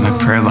specifically my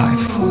prayer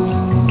life.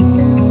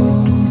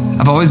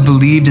 I've always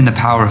believed in the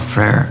power of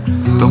prayer,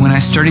 but when I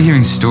started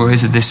hearing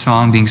stories of this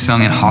song being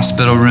sung in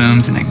hospital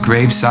rooms and at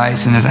grave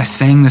sites, and as I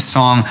sang this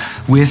song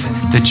with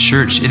the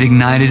church, it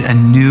ignited a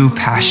new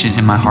passion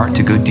in my heart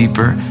to go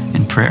deeper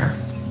in prayer.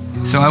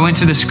 So I went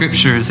to the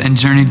scriptures and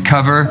journeyed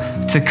cover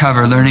to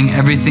cover, learning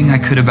everything I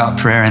could about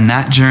prayer, and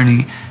that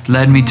journey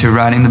led me to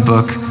writing the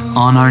book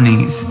On Our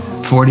Knees,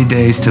 40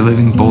 Days to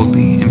Living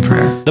Boldly in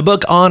Prayer. The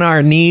book On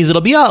Our Knees,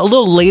 it'll be out a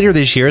little later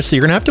this year, so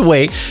you're going to have to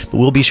wait, but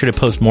we'll be sure to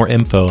post more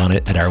info on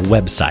it at our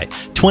website,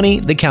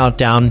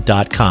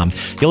 20thecountdown.com.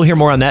 You'll hear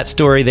more on that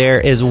story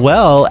there, as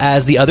well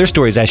as the other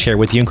stories I share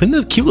with you, including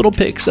the cute little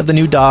pics of the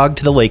new dog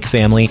to the Lake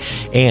family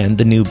and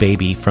the new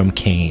baby from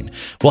Cain.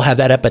 We'll have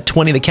that up at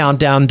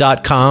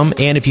 20thecountdown.com,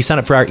 and if you sign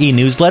up for our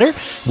e-newsletter,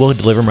 we'll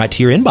deliver them right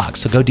to your inbox,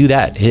 so go do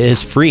that. It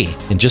is free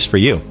and just for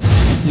you.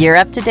 You're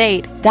up to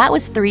date. That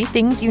was 3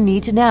 things you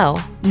need to know.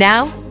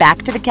 Now,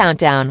 back to the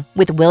countdown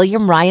with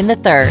William Ryan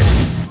III.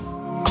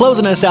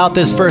 Closing us out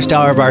this first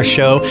hour of our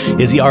show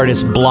is the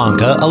artist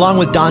Blanca, along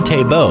with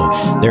Dante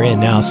Bowe. They're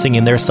in now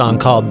singing their song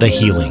called The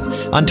Healing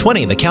on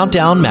 20, the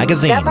Countdown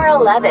magazine. Number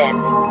 11.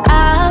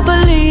 I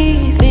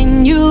believe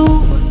in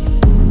you,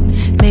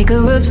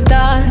 maker of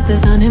stars, the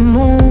sun and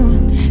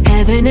moon,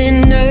 heaven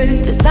and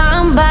earth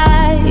designed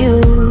by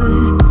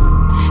you.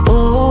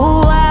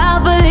 Oh,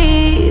 I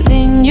believe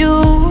in you.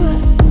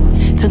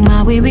 Took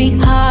my weary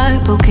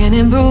heart, broken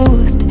and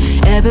bruised,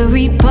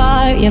 every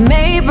part you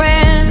made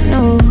brand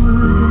new.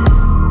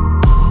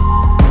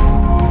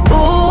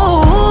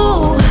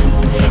 Ooh,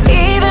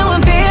 even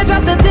when fear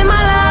tries to dim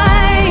my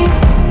light,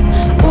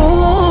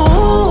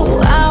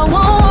 ooh, I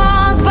won't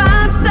walk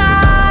by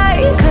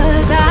side,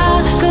 'cause I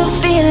could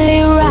feel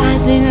it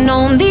rising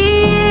on the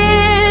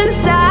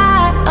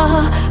inside, a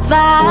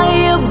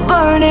fire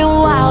burning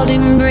wild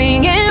and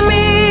bringing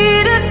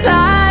me to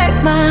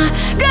life. My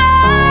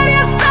God,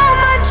 you're so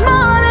much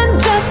more than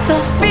just a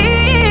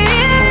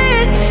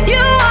feeling.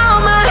 You are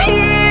my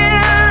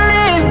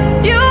healing.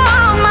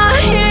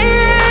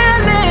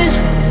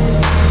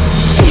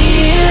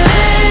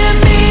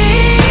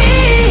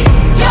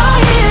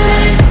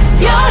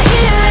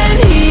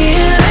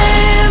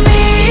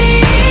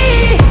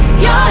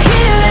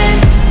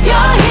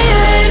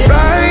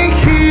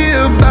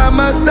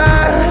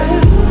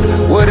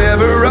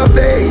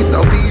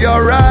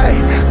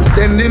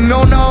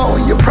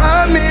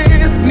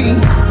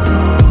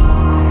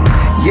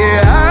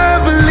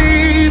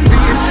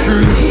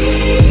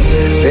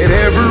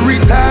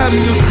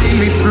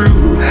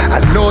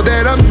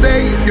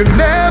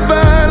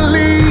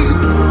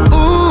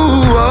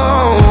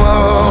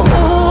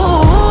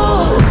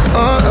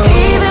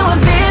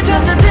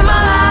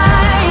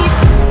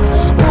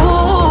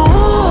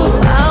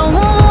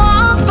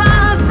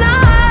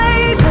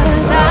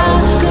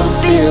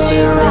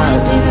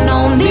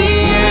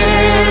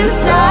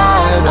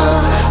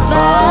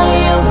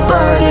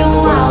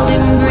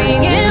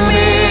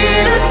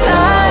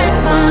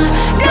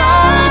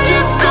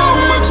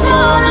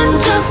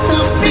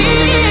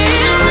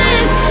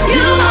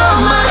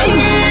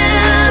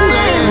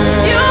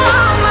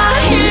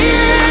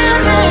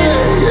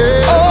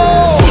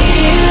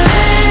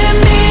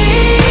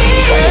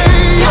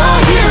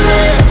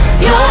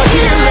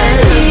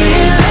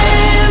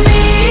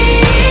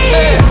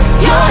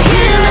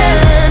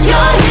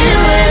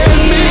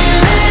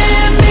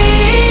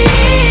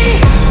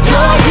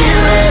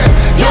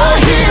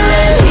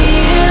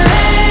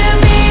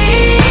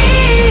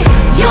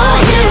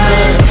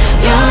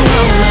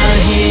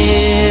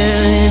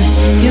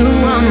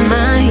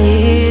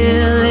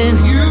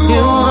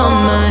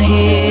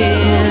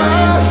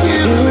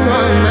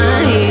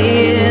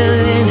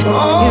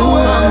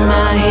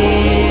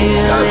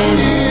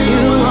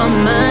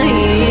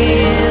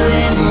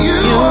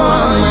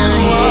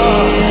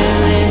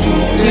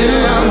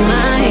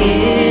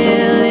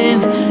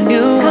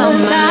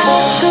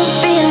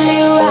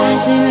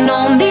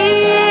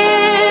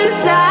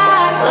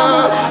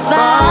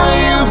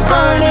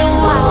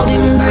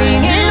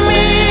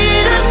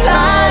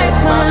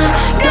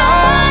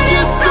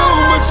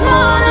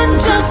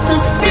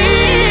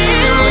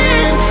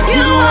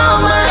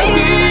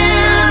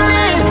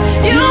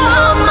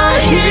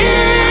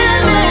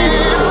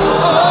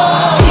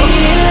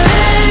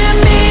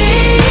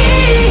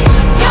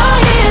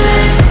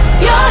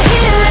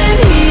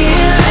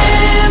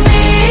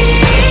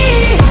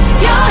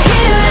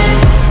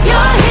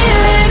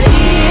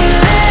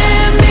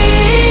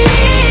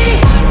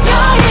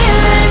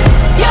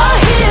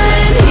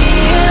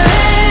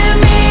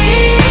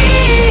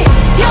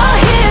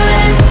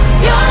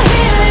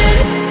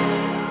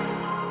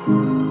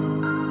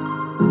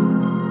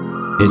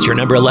 It's your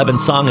number 11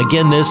 song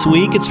again this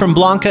week. It's from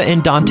Blanca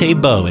and Dante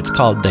Bowe. It's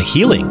called The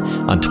Healing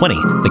on 20,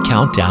 the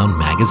Countdown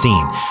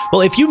Magazine.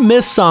 Well, if you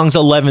missed songs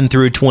 11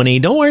 through 20,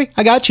 don't worry,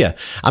 I got you.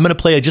 I'm going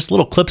to play just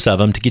little clips of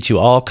them to get you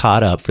all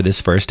caught up for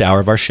this first hour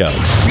of our show.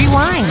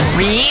 Rewind.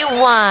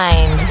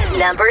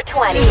 Number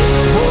 20.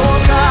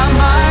 Oh God,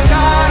 my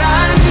God,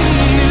 I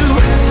need you.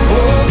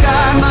 Oh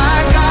God,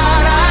 my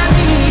God, I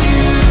need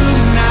you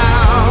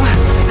now.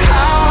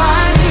 How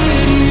I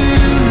need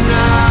you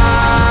now.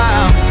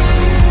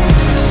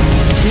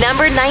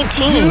 Number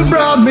 19. You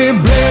brought me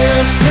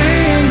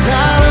blessings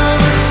out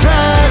of a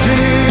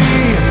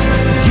tragedy.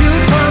 You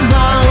turned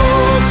my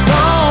old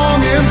song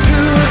into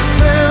a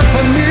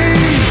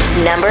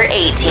symphony. Number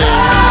 18.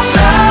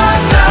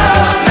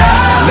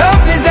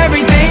 Love is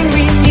everything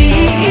we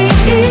need.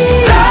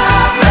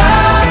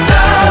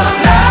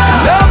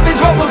 Love is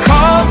what we're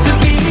called to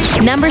be.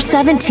 Number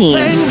 17.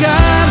 Thank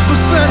God for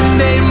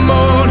Sunday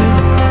morning.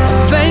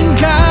 Thank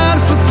God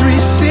for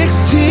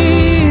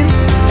 316.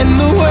 And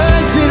the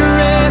words it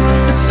read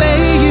that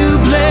say you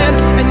bled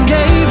and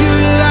gave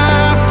your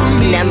life for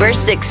me. Number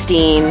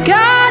 16.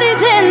 God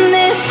is in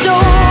this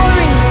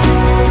story.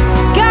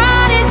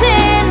 God is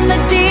in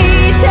the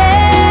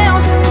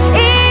details.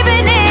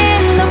 Even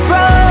in the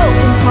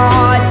broken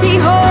parts, He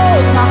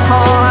holds my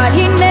heart.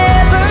 He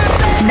never.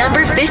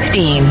 Number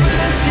 15.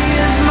 Yes, He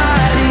is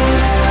mighty,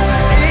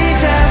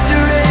 age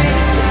after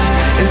age,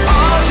 and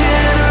all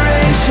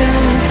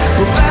generations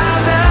will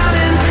bow down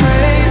and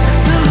praise.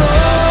 The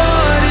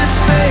Lord is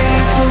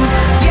faithful,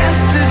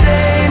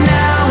 yesterday,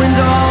 now, and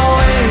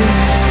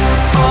always,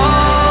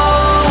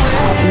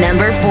 always.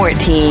 Number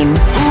 14.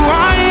 Who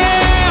I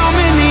am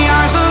in the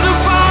eyes of the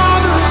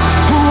Father,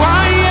 who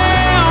I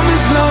am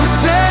is love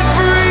set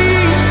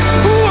free.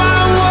 Who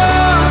I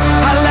was,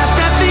 I left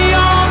at the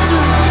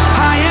altar.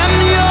 I am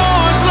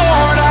yours,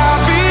 Lord,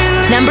 I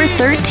believe. Number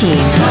 13.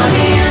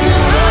 Honey in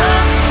the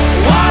rock,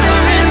 water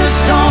in the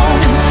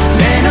stone,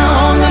 manna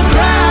on the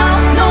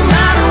ground, no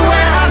matter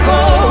where I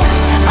go.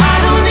 I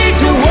don't need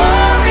to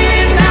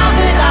worry now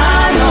that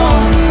I know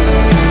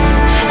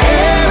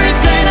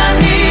everything I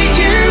need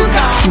you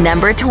got.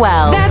 Number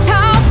 12. That's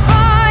how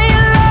far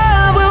your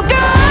love will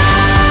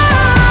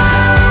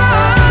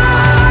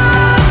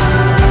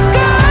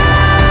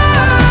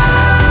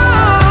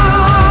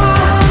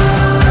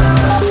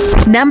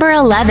go. Number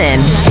 11.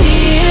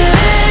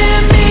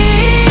 Healing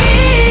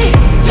me,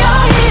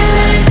 you're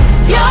healing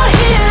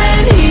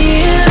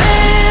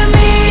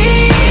me,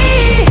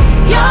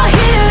 you're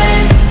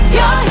healing.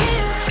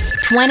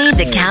 20,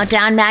 the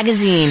Countdown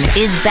Magazine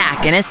is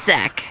back in a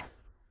sec.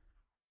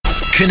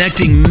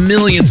 Connecting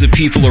millions of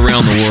people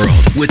around the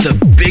world with the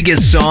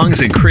biggest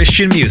songs in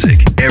Christian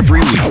music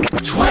every week.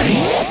 20,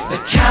 the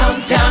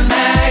Countdown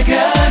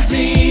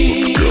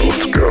Magazine.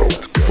 Go.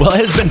 Well,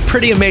 it has been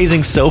pretty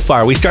amazing so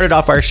far. We started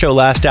off our show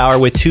last hour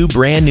with 2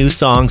 brand new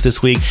songs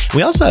this week.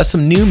 We also have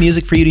some new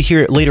music for you to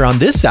hear later on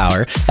this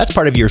hour. That's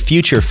part of your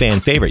future fan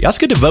favorite. You also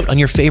get to vote on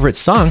your favorite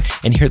song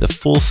and hear the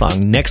full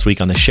song next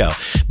week on the show.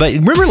 But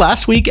remember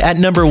last week at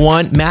number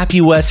 1,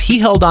 Matthew West, he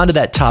held on to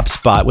that top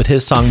spot with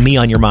his song Me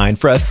on Your Mind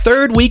for a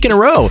 3rd week in a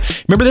row.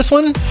 Remember this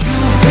one? You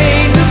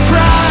paid the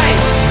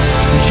price,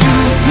 you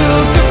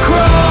took the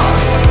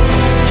cross,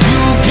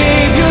 you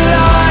gave your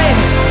life,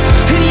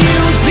 and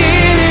you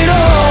did it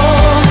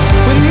all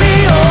with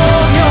me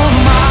on your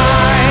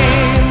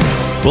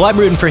mind. Well, I'm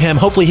rooting for him.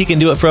 Hopefully he can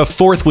do it for a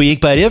 4th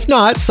week, but if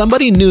not,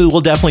 somebody new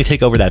will definitely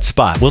take over that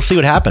spot. We'll see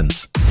what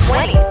happens.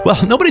 20.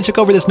 Well, nobody took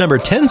over this number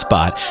 10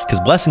 spot because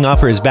Blessing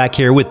Offer is back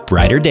here with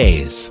Brighter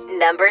Days.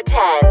 Number 10.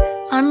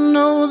 I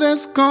know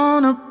there's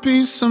gonna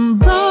be some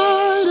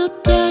brighter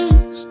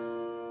days.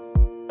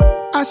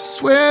 I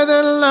swear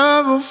that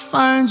love will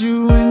find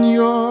you in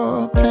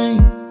your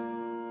pain.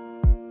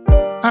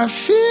 I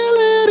feel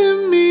it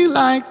in me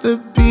like the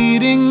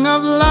beating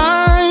of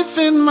life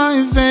in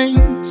my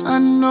veins. I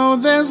know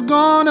there's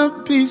gonna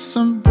be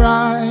some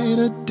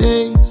brighter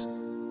days.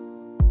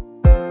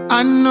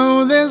 I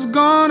know there's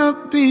gonna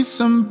be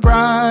some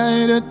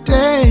brighter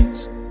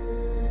days.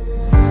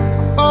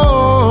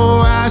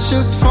 Oh,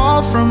 ashes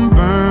fall from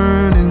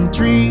burning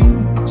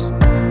dreams.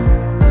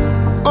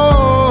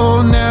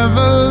 Oh,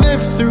 never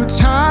lived through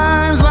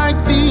times like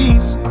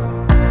these.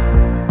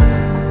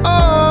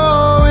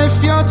 Oh,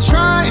 if you're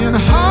trying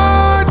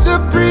hard to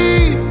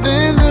breathe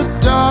in the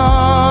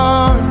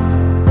dark,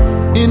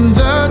 in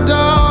the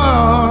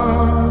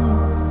dark,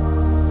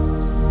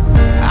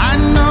 I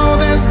know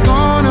there's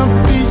gonna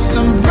be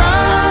some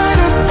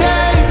brighter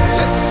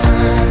days.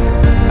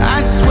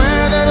 I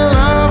swear that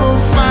love will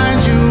find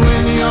you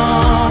in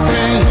your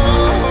pain.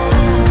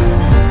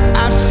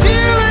 I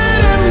feel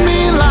it in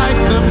me like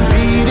the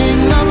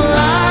beating of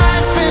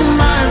life in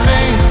my veins.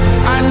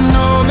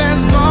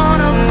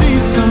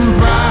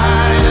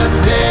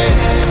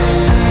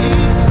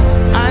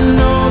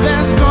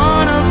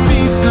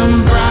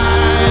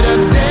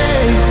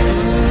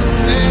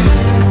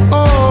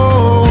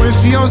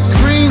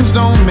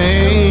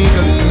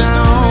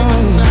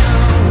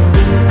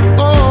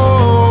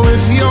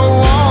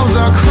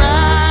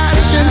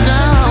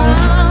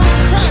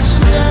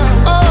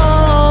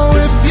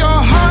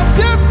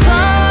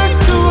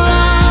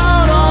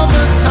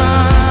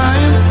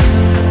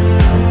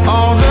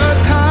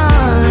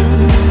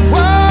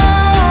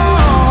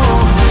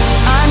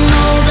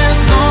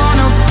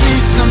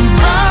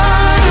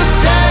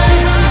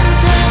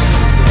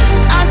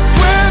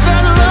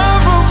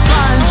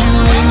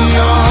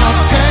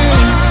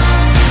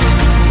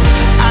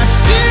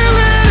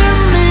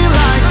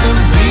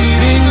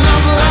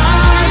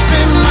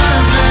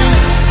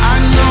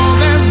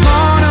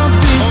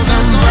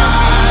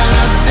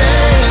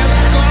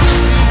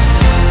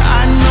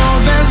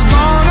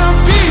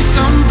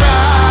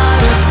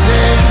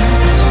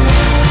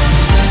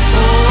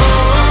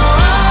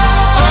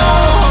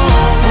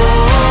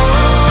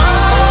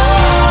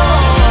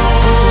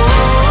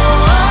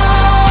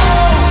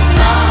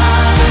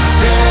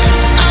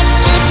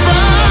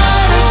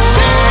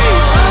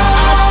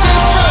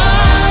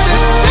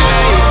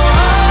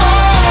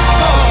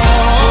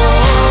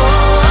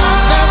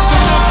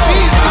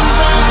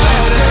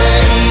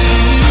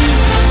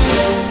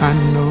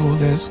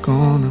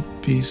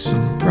 gonna be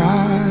some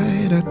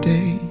brighter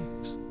days.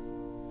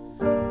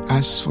 I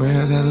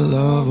swear that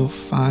love will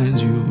find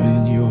you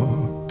in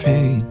your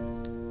pain.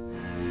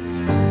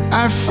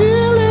 I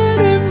feel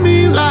it in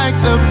me like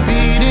the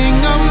beating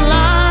of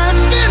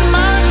life in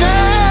my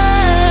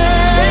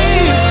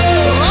veins.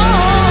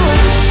 Oh,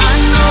 I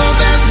know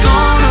there's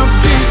gonna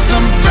be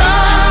some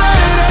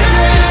brighter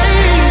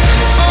days.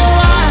 Oh,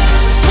 I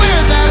swear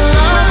that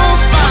love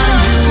will find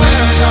you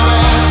in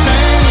your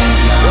pain.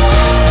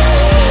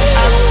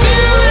 I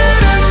feel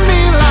it in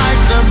me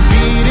like the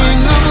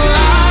beating of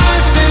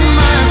life in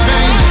my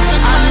veins.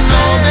 I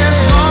know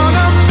there's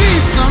gonna be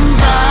some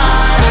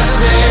brighter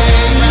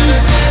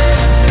days.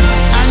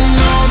 I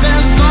know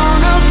there's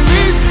gonna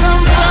be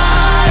some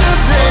brighter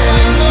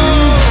days.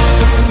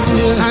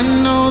 I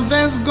know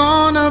there's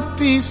gonna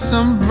be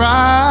some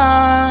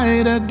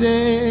brighter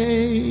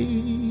days.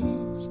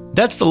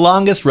 That's the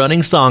longest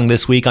running song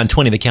this week on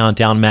 20 The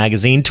Countdown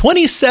magazine.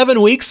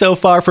 27 weeks so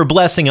far for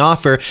Blessing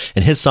Offer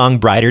and his song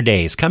Brighter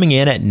Days, coming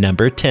in at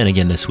number 10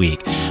 again this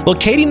week. Well,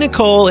 Katie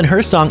Nicole and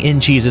her song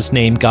In Jesus'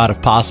 Name, God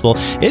If Possible,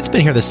 it's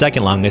been here the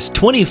second longest,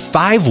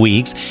 25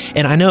 weeks.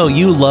 And I know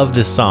you love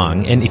this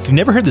song. And if you've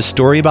never heard the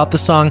story about the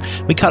song,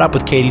 we caught up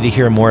with Katie to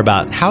hear more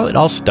about how it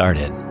all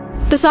started.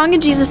 The song In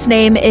Jesus'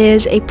 Name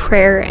is a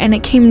prayer, and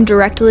it came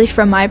directly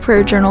from my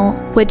prayer journal,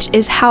 which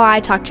is how I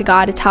talk to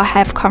God. It's how I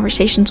have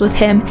conversations with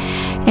Him,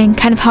 and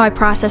kind of how I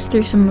process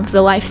through some of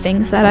the life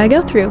things that I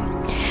go through.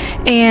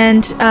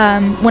 And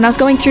when I was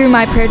going through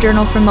my prayer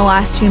journal from the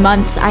last few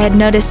months, I had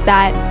noticed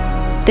that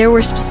there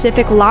were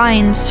specific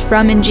lines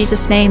from In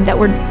Jesus' Name that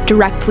were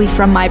directly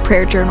from my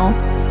prayer journal.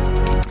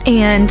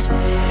 And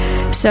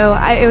so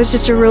it was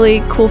just a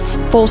really cool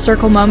full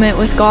circle moment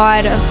with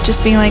God of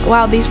just being like,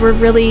 wow, these were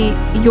really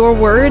your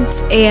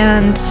words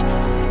and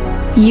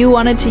you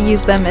wanted to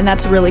use them, and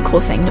that's a really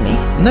cool thing to me.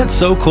 And that's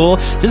so cool.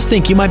 Just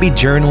think, you might be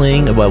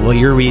journaling about what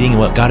you're reading and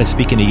what God is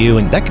speaking to you,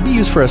 and that could be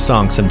used for a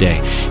song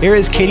someday. Here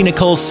is Katie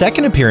Nicole's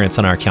second appearance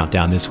on our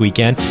countdown this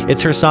weekend.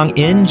 It's her song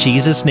In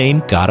Jesus'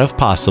 Name, God If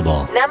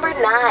Possible. Number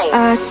 9.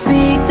 I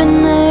speak the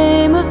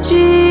name of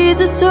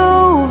Jesus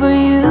over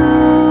you.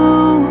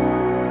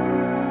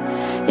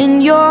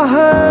 In your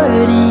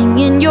hurting,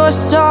 in your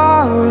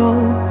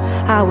sorrow,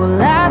 I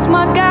will ask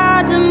my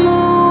God to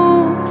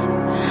move.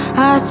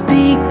 I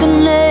speak the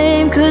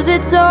name 'cause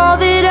it's all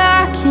that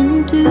I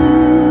can do.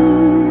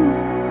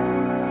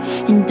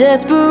 In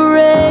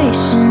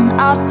desperation,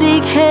 I'll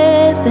seek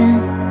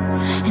heaven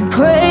and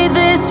pray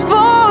this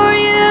for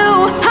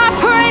you. I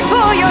pray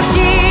for your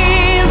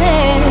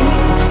healing,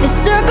 the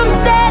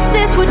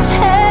circumstances would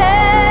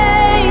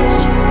change.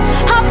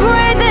 I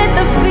pray that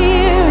the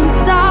fear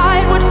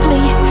inside would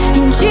flee.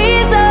 In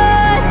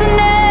Jesus'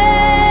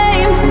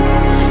 name,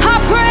 I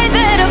pray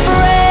that a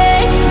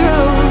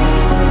breakthrough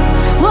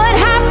would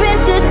happen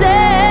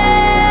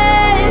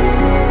today.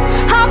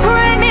 I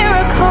pray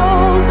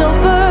miracles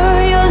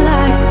over your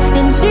life.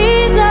 In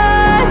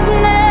Jesus'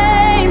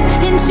 name,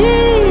 in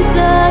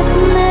Jesus'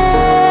 name.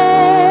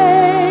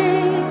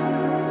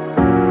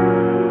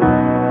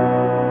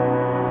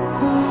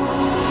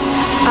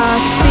 I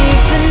speak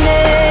the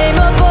name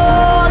of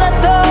all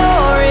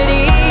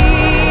authority,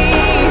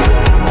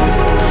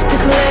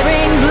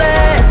 declaring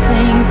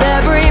blessings,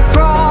 every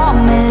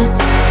promise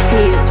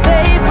He is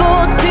faithful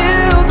to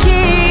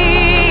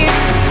keep.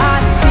 I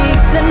speak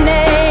the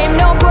name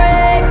no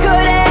grave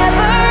could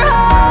ever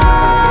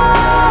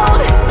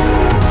hold.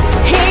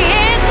 He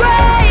is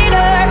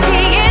greater, He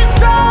is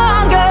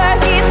stronger,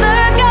 He's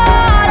the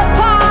God of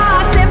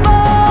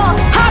possible.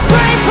 I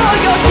pray for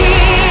your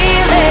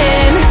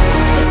healing,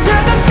 the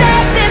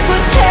circumstances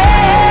would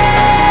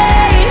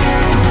change.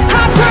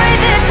 I pray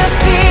that the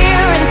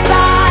fear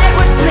inside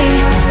would flee.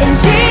 In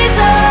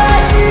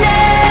Jesus'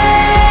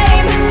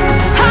 name,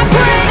 I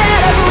pray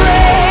that a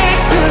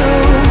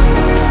breakthrough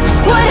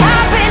would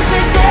happen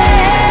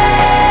today.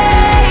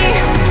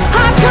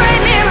 I pray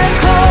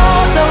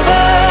miracles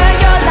over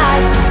your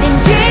life. In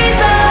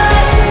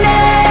Jesus'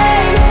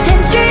 name, in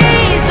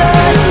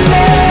Jesus'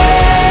 name.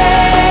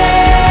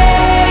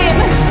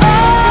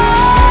 Oh,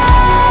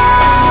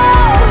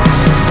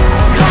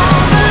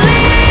 come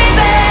believe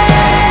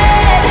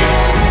it,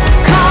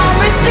 come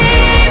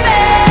receive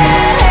it.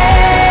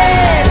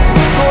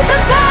 Oh, the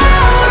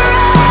power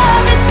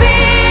of His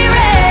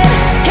Spirit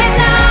is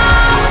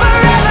now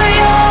forever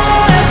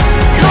yours.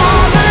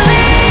 Come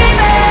believe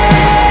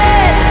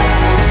it,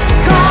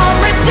 come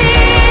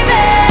receive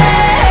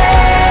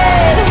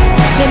it.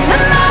 In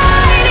the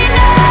mighty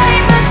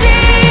name of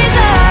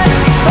Jesus,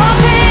 all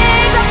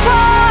things are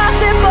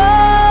possible.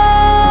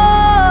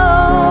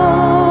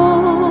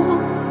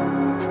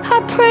 I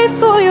pray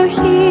for your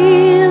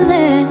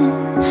healing,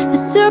 the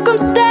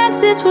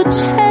circumstances will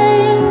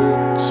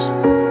change.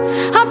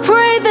 I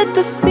pray that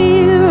the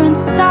fear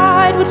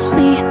inside would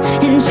flee.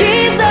 In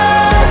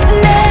Jesus'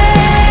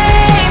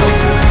 name,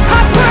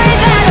 I pray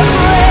that a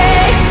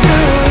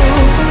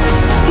breakthrough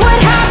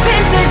would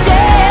happen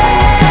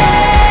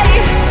today.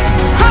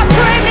 I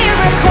pray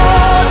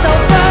miracles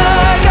over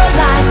your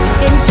life.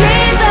 In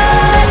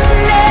Jesus'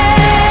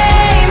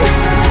 name,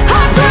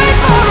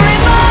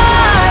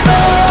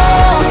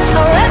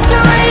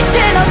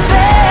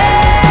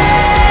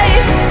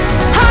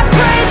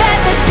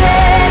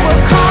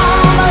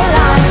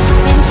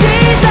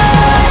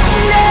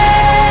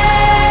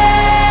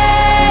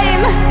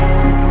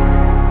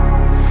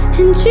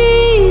 in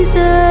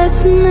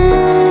Jesus'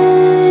 name.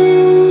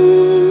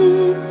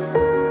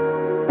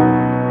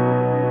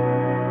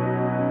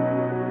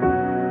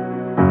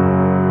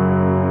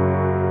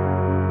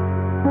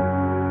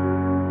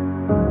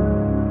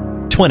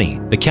 20,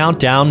 The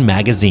Countdown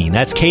Magazine.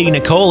 That's Katie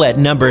Nicole at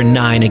number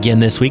 9 again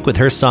this week with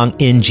her song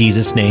In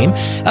Jesus' Name.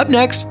 Up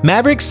next,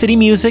 Maverick City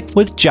Music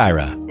with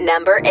Jireh.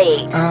 Number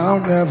 8. I'll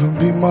never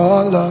be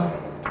more loved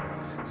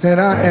than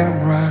I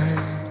am right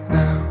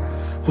now.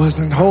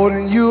 Wasn't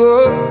holding you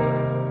up,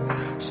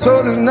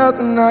 so there's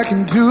nothing I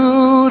can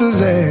do to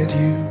let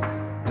you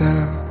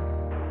down.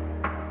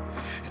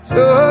 It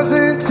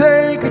doesn't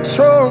take a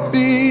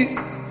trophy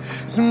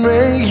to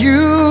make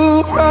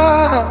you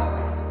proud.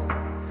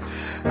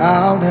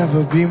 I'll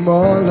never be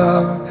more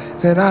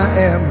loved than I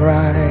am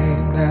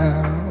right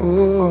now.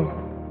 Ooh.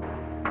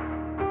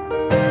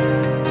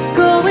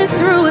 Going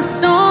through a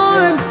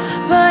storm,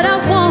 but I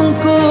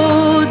won't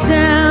go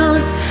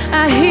down.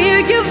 I hear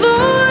your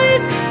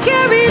voice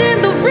carried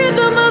in the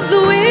rhythm of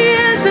the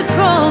wind to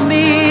call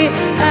me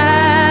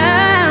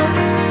out.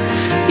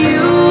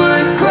 You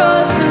would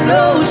cross an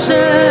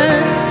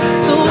ocean,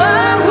 so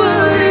I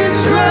wouldn't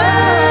drown.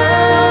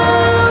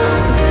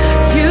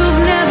 You've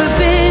never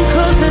been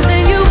closer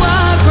than you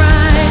are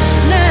right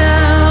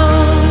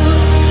now.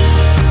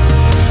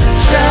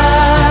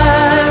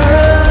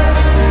 Jireh,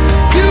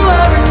 you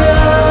are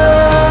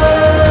enough.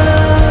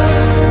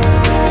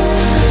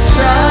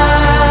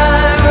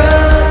 Jireh,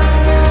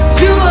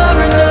 you are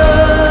enough.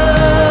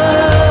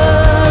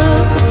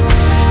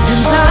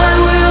 And I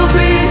will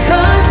be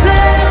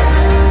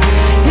content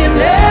in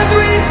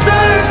every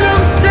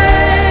circumstance.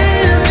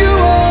 You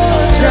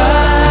are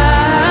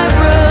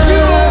Jireh,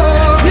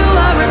 you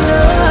are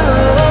enough.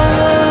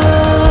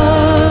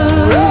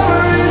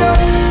 Forever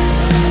enough,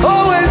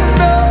 always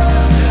enough,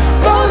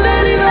 more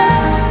than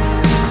enough.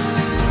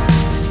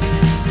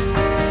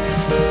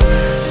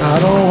 I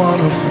don't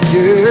wanna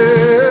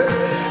forget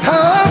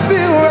how I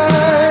feel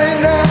right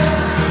now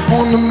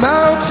on the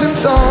mountain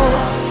top.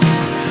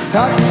 I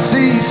can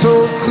see so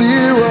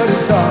clear what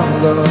it's all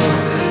about.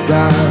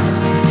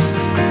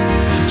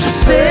 Just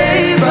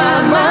stay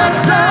by my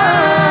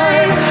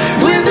side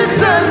when the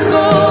sun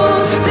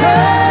goes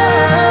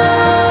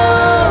down.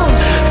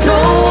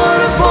 Don't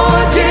wanna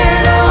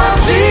forget how I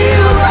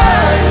feel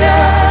right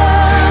now.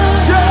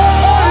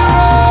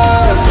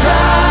 Jireh,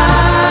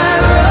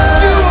 Jireh,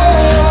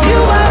 you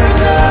are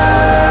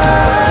enough.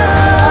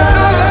 I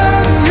know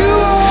that you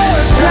are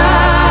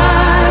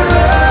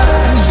Jireh,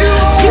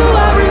 you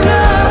are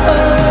enough.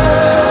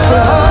 So I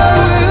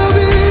will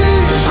be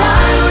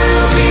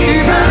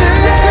even in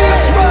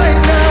this right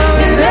now,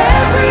 in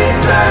every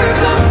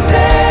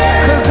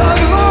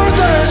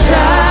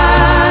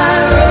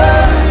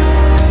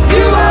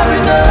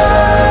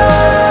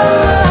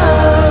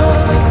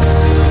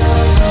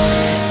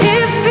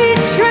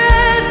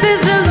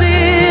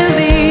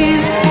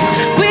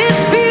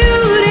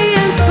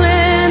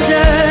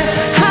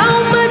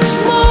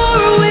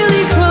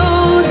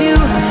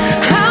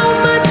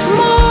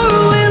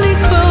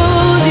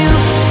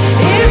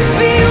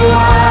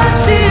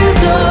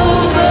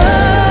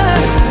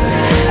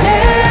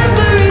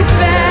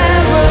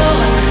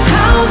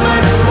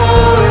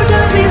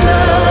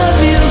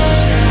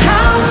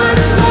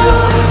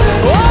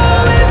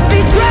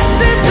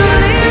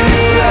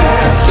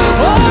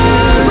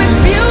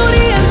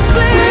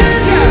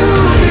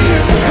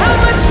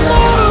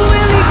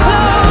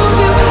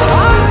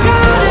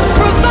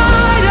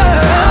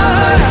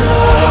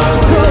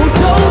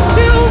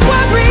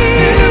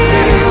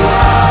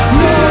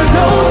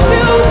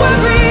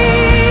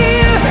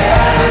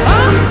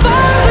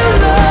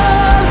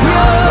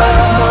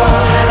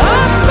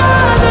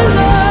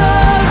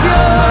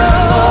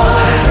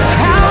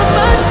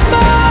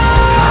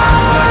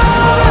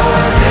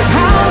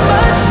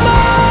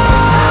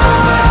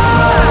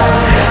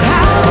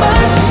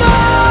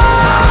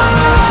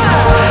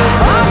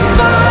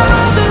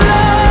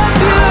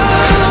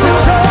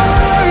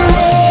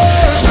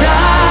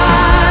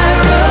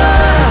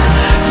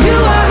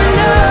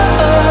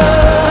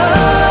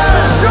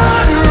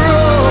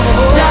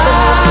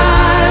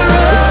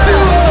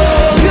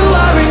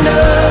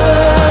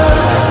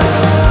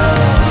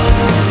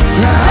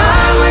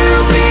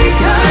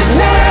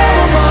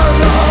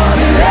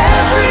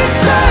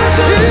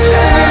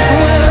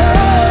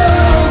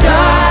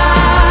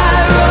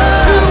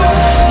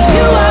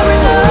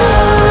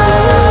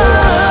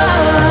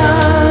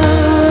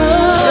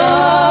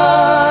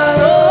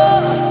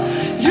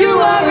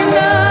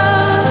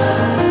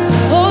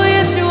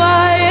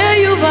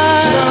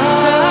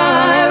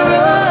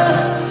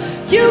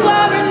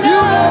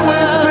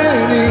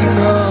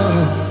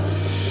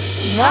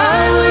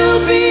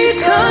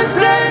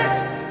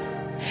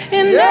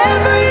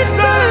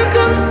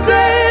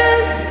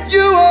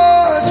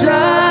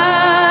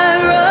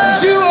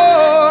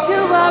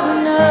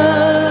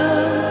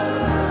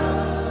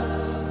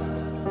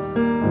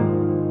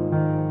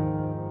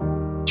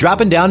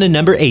Dropping down to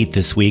number 8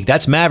 this week,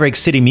 that's Maverick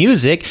City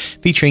Music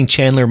featuring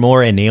Chandler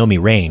Moore and Naomi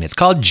Rain. It's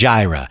called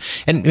Jireh.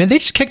 And they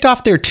just kicked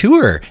off their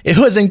tour. It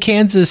was in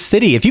Kansas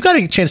City. If you got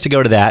a chance to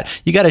go to that,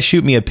 you got to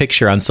shoot me a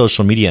picture on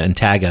social media and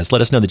tag us.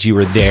 Let us know that you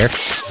were there.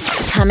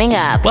 Coming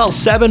up. Well,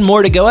 7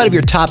 more to go out of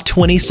your top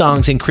 20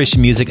 songs in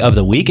Christian music of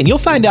the week. And you'll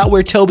find out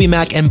where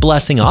TobyMac and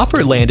Blessing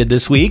Offor landed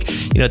this week.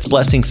 You know, it's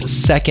Blessing's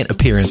second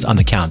appearance on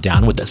the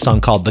countdown with that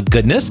song called The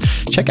Goodness.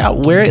 Check out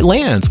where it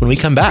lands when we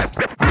come back.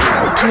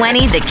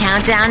 20 The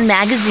Countdown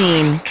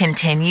Magazine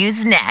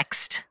continues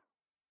next.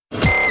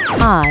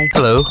 Hi.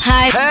 Hello.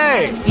 Hi.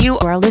 Hey. You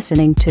are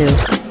listening to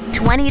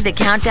 20 The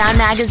Countdown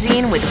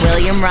Magazine with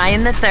William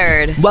Ryan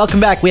III.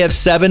 Welcome back. We have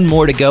 7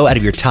 more to go out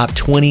of your top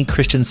 20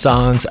 Christian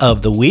songs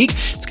of the week.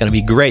 It's going to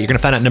be great. You're going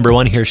to find out number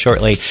 1 here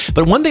shortly.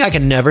 But one thing I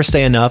can never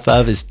say enough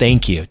of is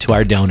thank you to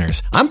our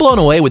donors. I'm blown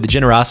away with the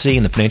generosity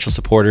and the financial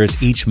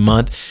supporters each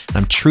month. And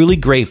I'm truly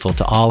grateful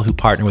to all who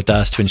partner with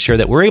us to ensure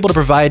that we're able to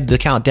provide the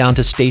countdown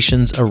to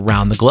stations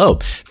around the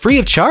globe. Free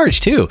of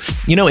charge, too.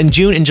 You know, in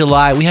June and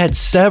July, we had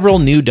several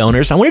new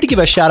donors. I wanted to give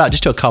a shout out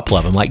just to a couple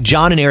of them, like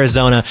John in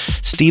Arizona,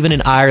 Stephen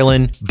in Ireland,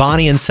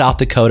 Bonnie in South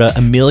Dakota,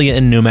 Amelia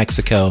in New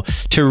Mexico,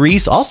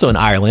 Therese also in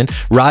Ireland,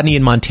 Rodney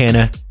in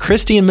Montana,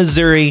 Christy in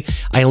Missouri,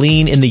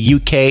 Eileen in the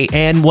UK,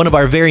 and one of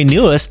our very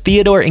newest,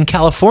 Theodore in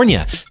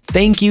California.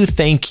 Thank you,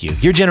 thank you.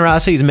 Your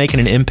generosity is making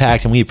an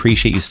impact, and we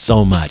appreciate you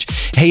so much.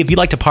 Hey, if you'd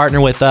like to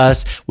partner with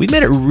us, we've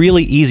made it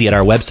really easy at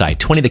our website,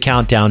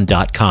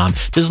 20thecountdown.com.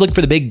 Just look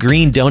for the big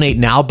green Donate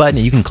Now button,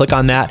 and you can click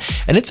on that,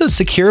 and it's a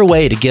secure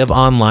way to give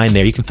online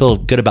there. You can feel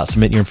good about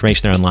submitting your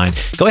information there online.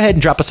 Go ahead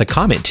and drop us a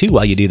comment, too,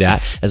 while you do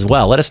that as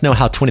well. Let us know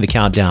how 20 The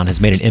Countdown has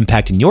made an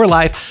impact in your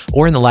life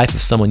or in the life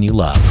of someone you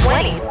love.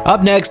 20.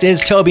 Up next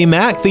is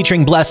TobyMac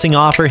featuring Blessing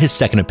Offor, his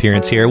second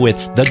appearance here with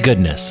The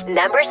Goodness.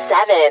 Number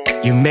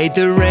 7. You made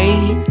the rain,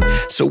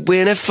 so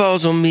when it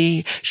falls on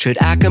me, should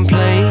I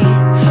complain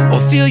or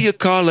feel you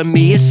calling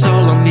me? It's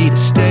all on me to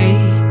stay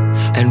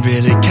and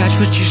really catch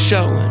what you're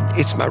showing.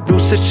 It's my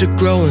roots that you're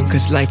growing,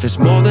 cause life is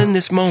more than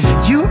this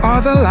moment. You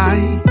are the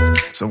light,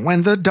 so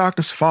when the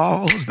darkness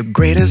falls, the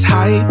greatest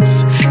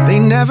heights, they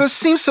never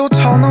seem so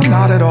tall, no,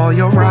 not at all,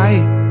 you're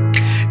right.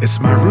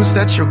 It's my roots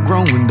that you're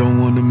growing, don't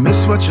wanna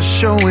miss what you're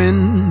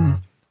showing.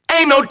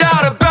 Ain't no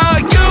doubt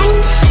about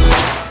you,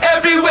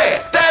 everywhere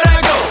that I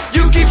go,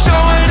 you keep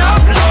showing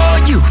up,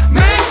 Lord, you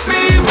make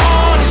me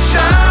wanna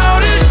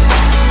shout it.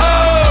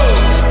 Oh,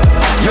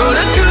 you're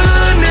the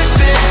goodness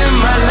in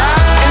my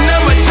life, and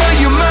I'ma tell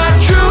you my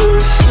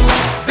truth.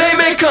 They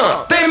may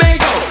come, they may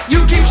go,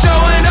 you keep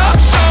showing up,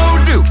 so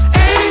do.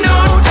 Ain't no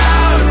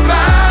doubt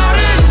about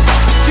it,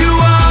 you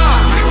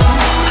are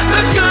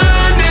the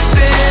goodness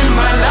in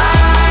my life.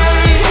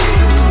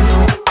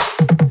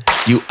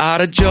 You are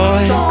the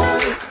joy,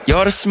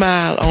 you're the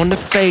smile on the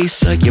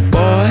face of your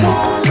boy.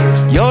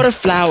 You're the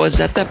flowers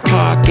at that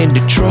park in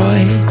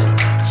Detroit.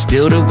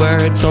 Still the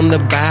words on the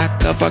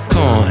back of our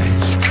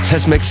coins.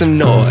 Let's make some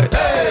noise.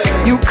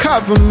 You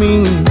cover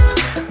me,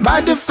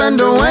 my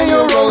defender, when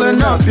you're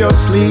rolling up your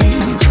sleeve.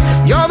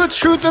 You're the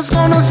truth that's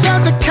gonna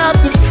set the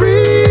captive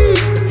free.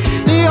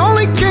 The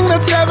only king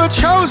that's ever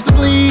chose to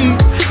bleed.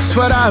 That's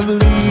what I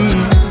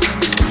believe.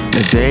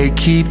 They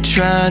keep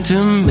trying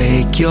to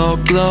make your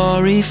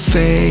glory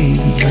fade,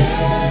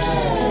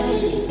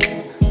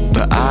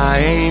 but I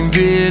ain't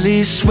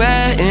really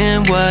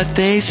sweating what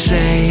they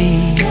say.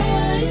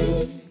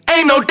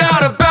 Ain't no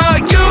doubt about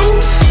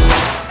you,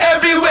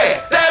 everywhere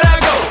that I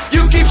go,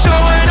 you keep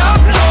showing up,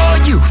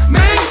 Lord, you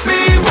make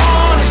me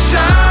wanna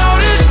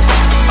shout it.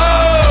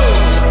 Oh,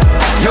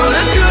 you're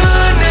the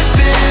goodness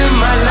in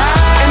my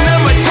life, and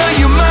I'ma tell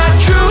you my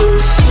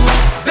truth.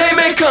 They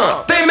may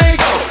come, they may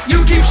go, you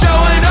keep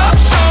showing up,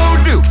 so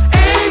do.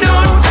 Ain't no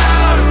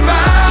doubt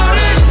about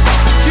it,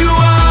 you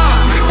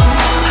are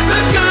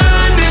the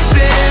goodness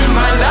in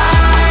my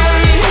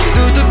life.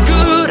 Through the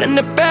good and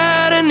the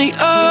bad and the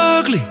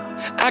ugly,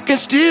 I can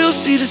still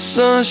see the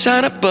sun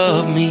shine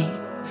above me.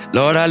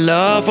 Lord, I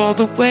love all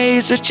the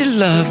ways that you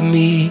love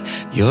me.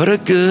 You're the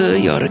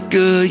good, you're the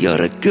good, you're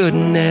the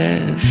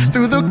goodness.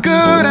 Through the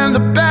good and the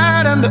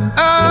bad and the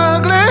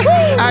ugly,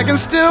 I can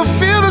still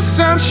feel the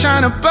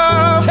sunshine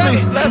above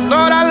me.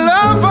 Lord, I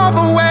love all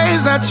the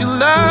ways that you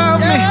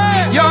love me.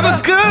 You're the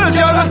good,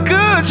 you're the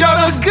good, you're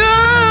the good.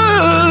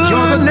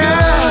 You're the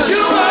good,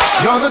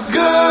 you're the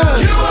good,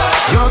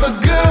 you're the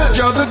good,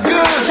 you're the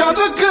good, you're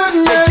the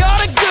goodness.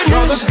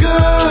 You're the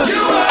good,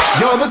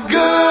 you're the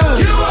good,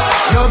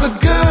 you're the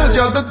good,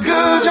 you're the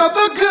good, you're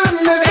the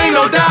goodness. Ain't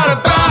no doubt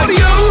about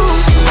you,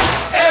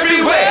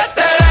 everywhere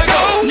that I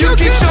go, you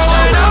keep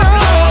showing up,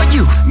 Lord,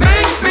 you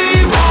make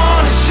me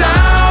wanna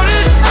shout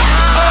it.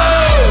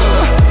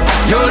 Oh,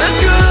 you're the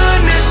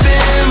goodness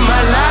in my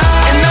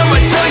life, and I'ma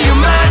tell you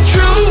my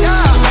truth.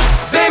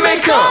 They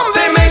may come,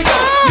 they may go,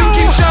 you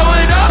keep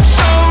showing up,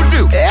 so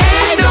do.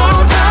 Ain't no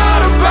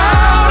doubt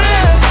about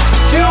it,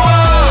 you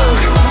are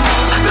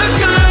the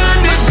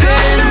goodness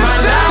in my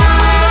life.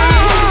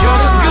 You're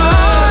the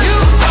good,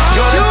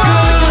 you're the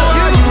good,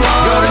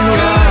 you're the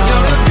good,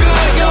 you're the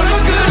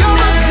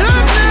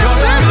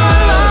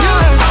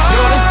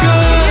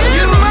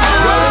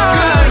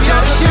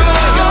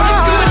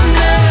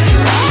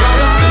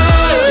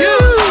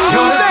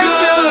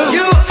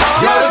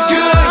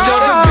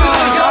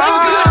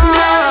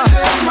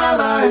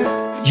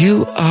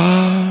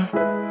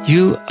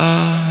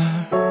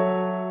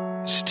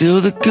still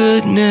the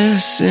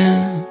goodness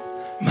in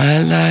my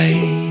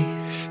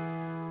life.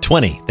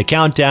 20, The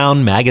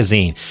Countdown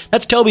Magazine.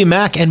 That's Toby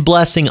Mac and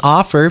Blessing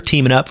Offer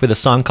teaming up for the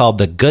song called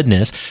The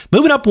Goodness,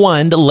 moving up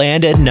 1 to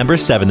land at number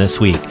 7 this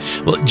week.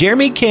 Well,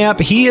 Jeremy Camp,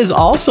 he is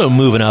also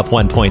moving up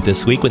 1 point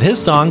this week with his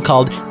song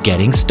called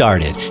Getting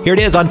Started. Here it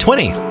is on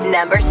 20.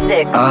 Number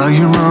 6. Are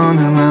you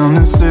running around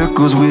in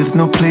circles with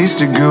no place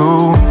to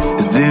go?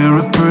 Is there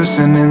a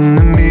person in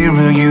the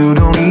mirror you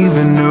don't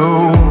even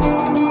know?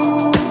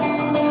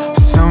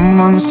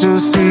 Someone still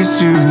sees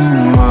who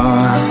you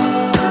are.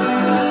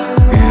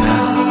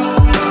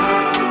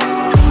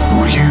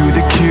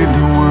 Kid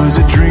that was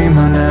a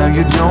dreamer, now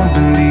you don't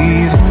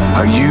believe.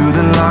 Are you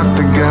the lock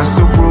that got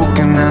so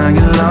broken, now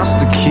you lost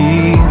the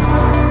key?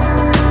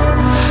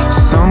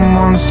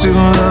 Someone still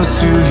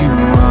loves who you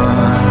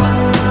are.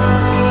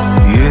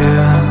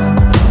 Yeah.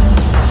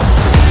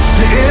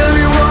 To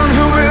everyone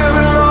who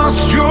ever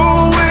lost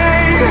your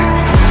way,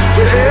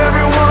 to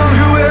everyone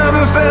who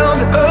ever felt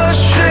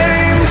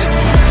ashamed,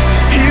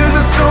 here's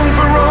a song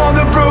for all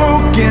the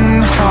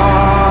broken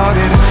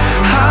hearted.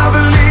 I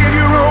believe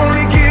you're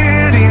only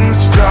getting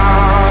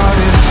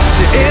started.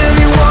 To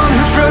anyone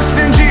who trusts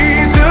in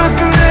Jesus'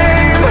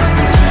 name,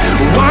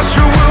 watch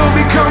your world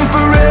become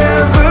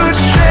forever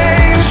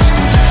changed.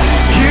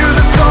 Here's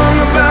a song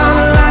about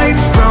light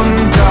from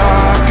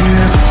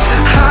darkness.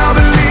 I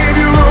believe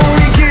you're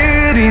only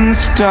getting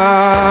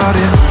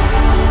started.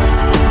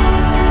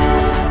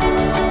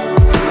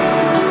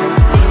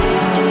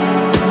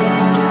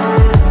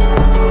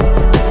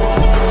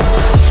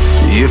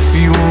 If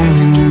you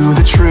only knew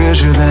the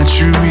treasure that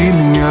you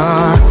really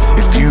are,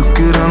 if you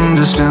could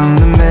understand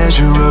the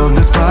measure of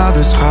the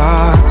Father's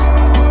heart.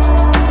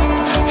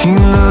 He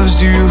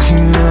loves you, He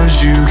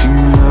loves you, He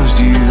loves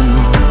you.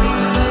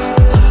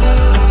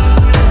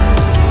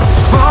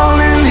 Fall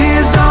in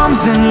His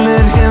arms and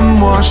let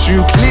Him wash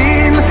you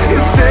clean.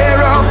 He'll tear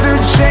off the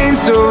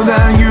chains so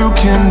that you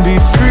can be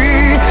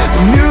free.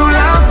 The new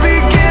life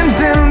begins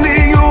and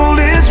the old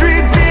is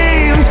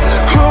redeemed.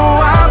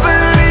 Oh, I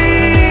believe.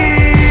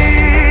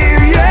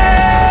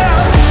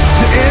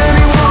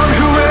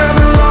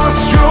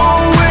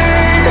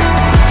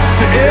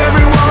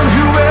 Everyone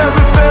who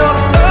ever felt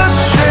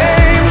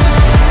ashamed,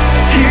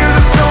 here's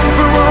a song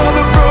for all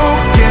the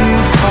broken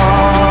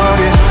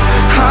hearted.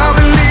 I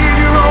believe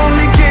you're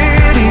only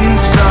getting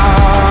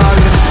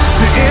started.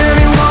 To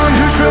anyone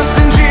who trusts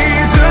in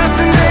Jesus'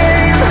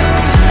 name,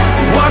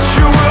 watch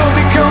your world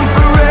become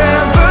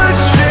forever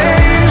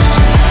changed.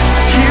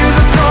 Here's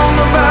a song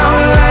about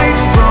light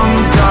from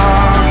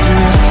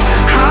darkness.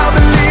 I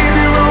believe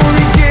you're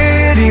only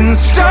getting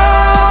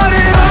started.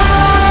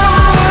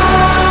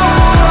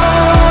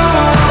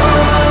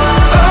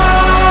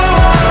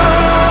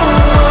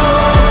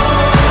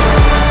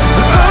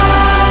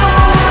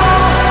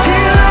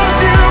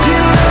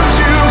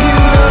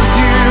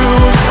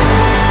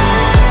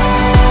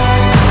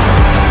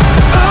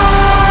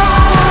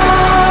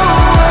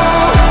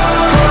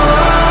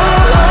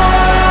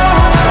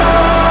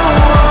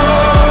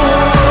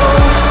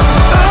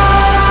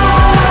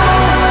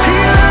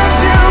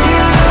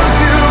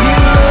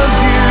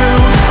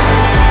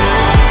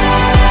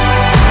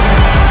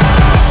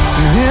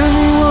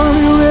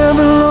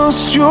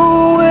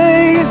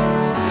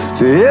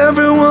 To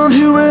everyone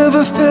who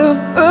ever felt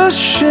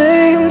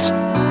ashamed,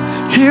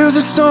 here's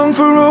a song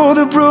for all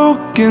the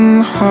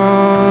broken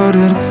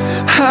hearted.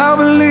 I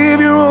believe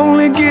you're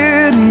only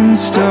getting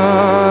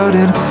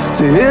started.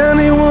 To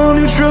anyone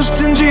who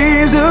trusts in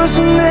Jesus'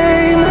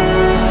 name,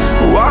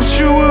 watch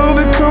your world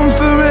become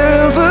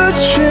forever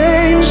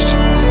changed.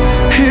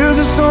 Here's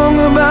a song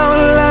about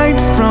light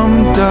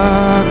from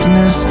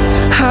darkness.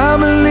 I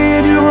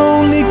believe you're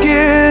only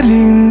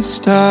getting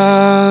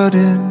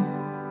started.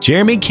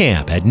 Jeremy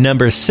Camp at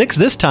number 6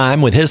 this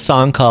time with his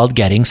song called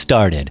Getting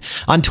Started.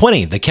 On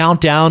 20, The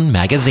Countdown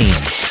Magazine.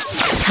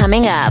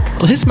 Coming up.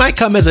 Well, this might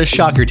come as a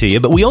shocker to you,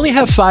 but we only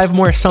have 5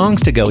 more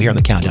songs to go here on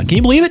the countdown. Can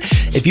you believe it?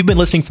 If you've been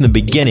listening from the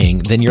beginning,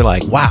 then you're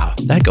like, wow,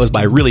 that goes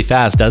by really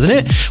fast, doesn't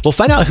it? We'll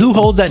find out who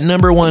holds that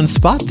number 1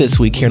 spot this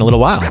week here in a little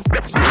while.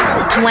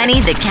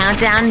 20, The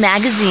Countdown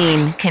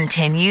Magazine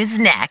continues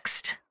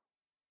next.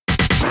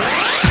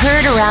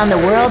 Heard around the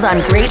world on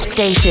great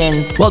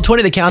stations. Well,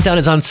 20 The Countdown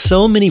is on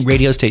so many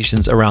radio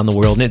stations around the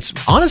world. And it's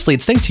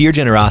thanks to your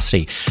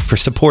generosity for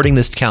supporting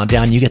this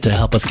countdown. You get to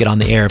help us get on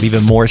the air of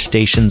even more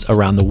stations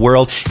around the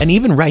world. And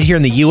even right here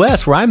in the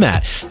U.S. where I'm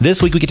at.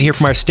 This week, we get to hear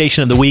from our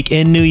station of the week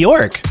in New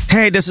York.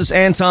 Hey, this is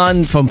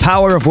Anton from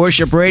Power of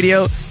Worship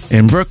Radio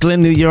in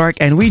Brooklyn, New York.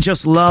 And we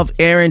just love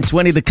airing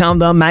 20 The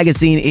Countdown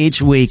Magazine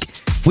each week.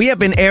 We have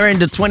been airing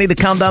the 20 The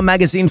Countdown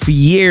Magazine for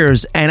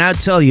years, and I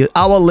tell you,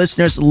 our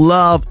listeners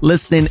love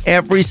listening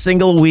every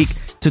single week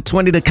to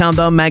 20 The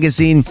Countdown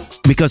magazine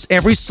because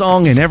every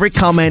song and every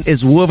comment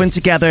is woven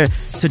together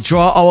to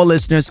draw our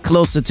listeners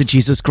closer to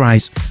Jesus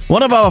Christ.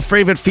 One of our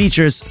favorite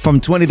features from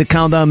 20 The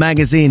Countdown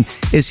magazine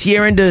is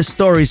hearing the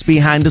stories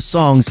behind the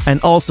songs and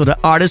also the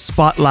artist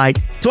spotlight.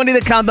 20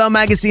 The Countdown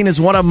magazine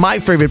is one of my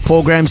favorite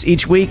programs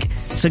each week.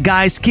 So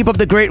guys, keep up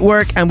the great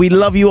work, and we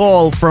love you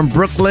all from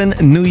Brooklyn,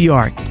 New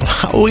York.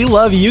 We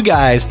love you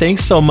guys.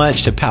 Thanks so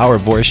much to Power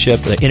of Worship,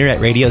 the internet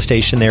radio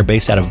station there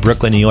based out of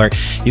Brooklyn, New York.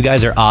 You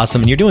guys are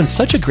awesome, and you're doing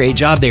such a great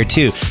job there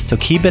too. So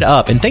keep it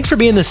up. And thanks for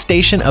being the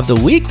station of the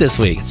week this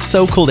week. It's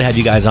so cool to have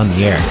you guys on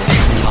the air.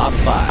 Top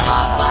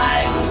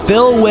 5.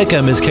 Phil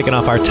Wickham is kicking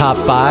off our top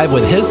 5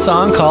 with his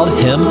song called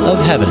Hymn of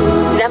Heaven.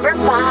 Number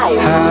 5.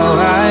 How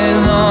I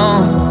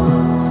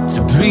long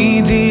to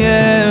breathe the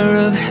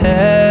air of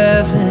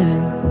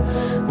heaven,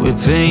 where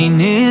pain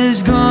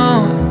is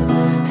gone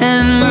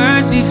and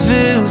mercy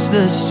fills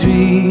the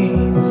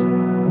streets,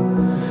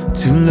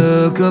 to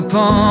look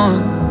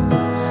upon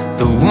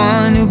the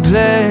one who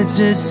bled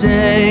to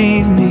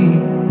save me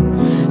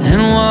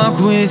and walk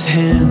with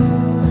him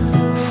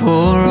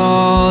for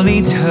all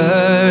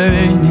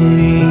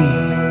eternity.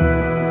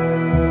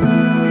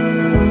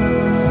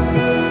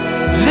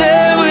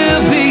 There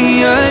will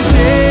be a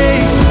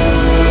day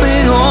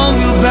when all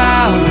will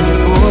bow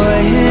before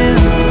him.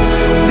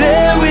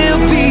 There will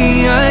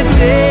be a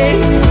day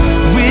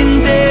when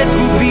death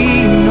will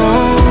be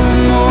no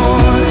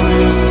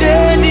more,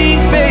 standing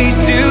face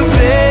to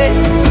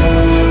face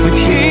with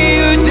he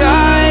who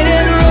died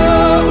and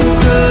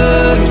rose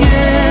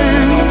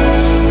again.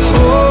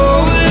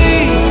 Holy,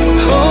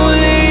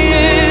 holy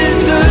is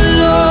the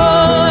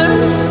Lord.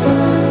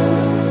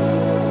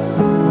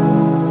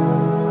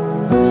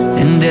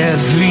 And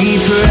every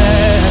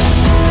prayer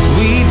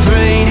we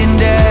prayed in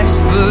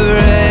desperation,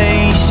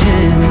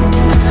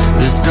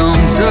 the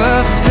songs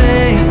of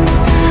faith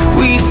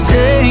we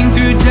sang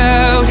through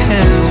doubt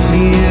and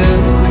fear,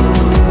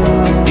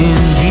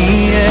 in the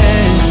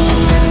end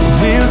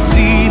we'll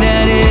see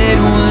that it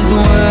was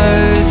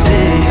worth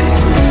it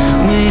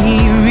when he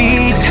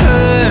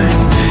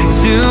returns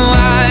to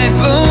wipe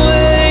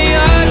away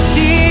our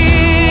tears.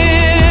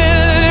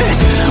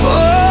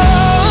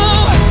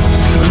 Oh,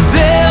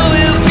 there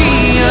will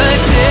be a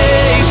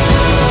day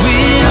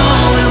when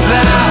all will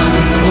bow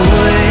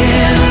before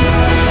him.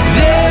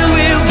 There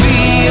will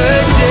be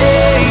a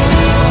day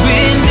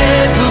when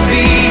death will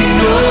be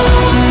no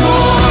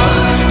more,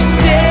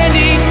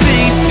 standing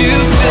face to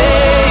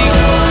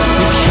face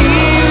with he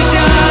who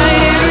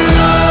died and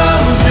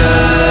rose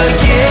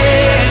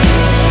again.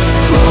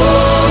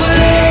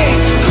 Holy,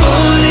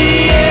 holy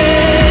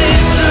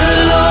is the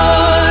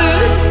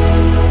Lord.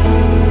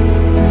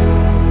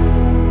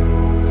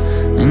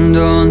 And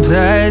on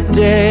that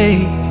day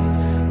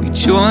we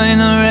join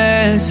the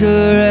resurrection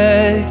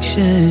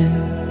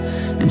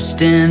and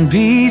stand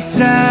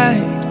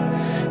beside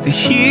the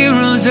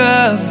heroes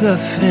of the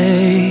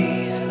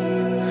faith.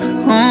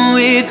 Oh,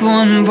 with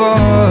one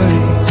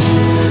voice,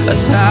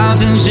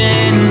 1,000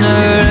 generations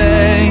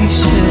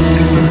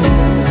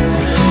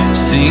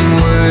sing,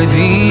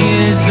 worthy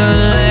is the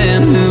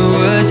Lamb who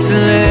was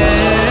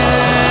slain.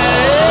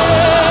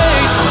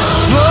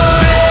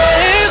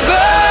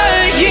 Forever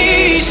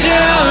he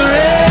shall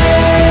reign.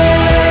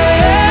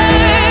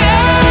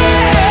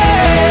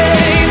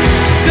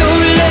 So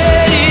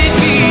let it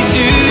be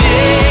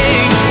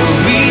today.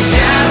 We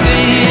shall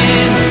be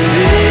in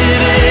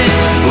heaven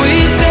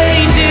with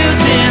angels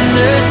and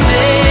the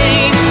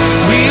saints.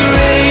 We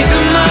raise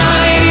a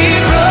mighty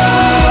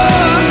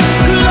roar.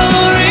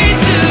 Glory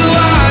to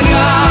our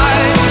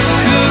God,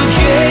 who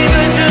gave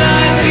us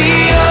life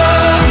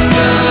beyond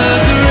the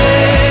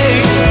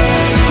grave.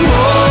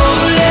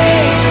 Holy,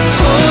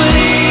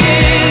 holy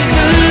is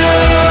the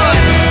Lord.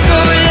 So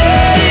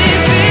let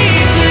it be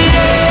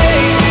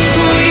today.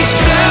 We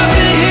shout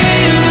the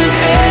hymn of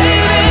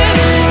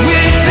heaven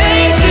with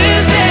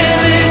angels and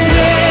the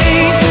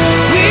saints.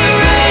 We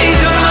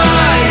raise a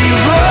mighty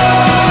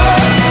roar.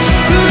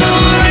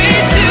 Glory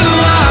to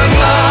our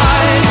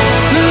God,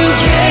 who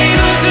gave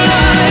us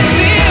life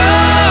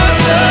beyond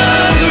the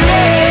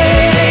grave.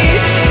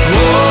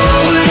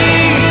 Holy,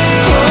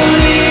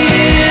 holy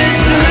is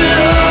the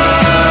Lord.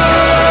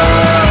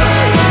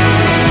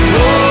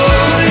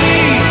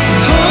 Holy,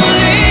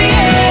 holy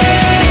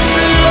is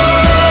the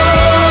Lord.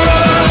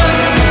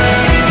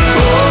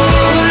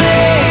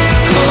 Holy,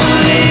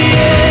 holy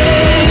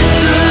is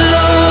the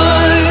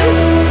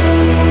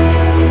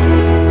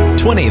Lord.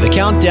 20, The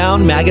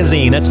Countdown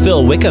magazine. That's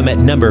Phil Wickham at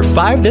number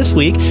 5 this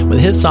week with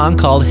his song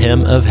called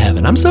Hymn of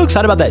Heaven. I'm so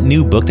excited about that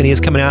new book that he has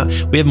coming out.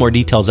 We have more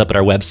details up at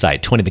our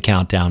website,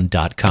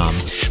 20thecountdown.com.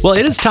 Well,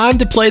 it is time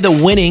to play the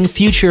winning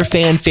future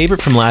fan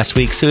favorite from last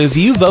week. So if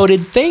you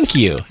voted, thank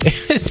you.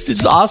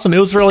 It's awesome. It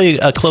was really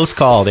a close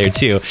call there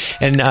too.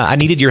 And I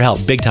needed your help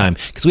big time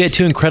because we had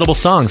 2 incredible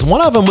songs.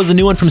 One of them was a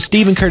new one from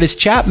Stephen Curtis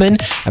Chapman.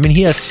 I mean,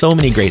 he has so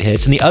many great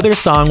hits. And the other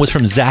song was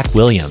from Zach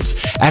Williams.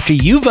 After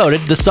you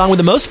voted, the song with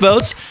the most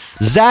votes,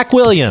 Zach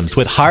Williams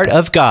with Heart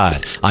of God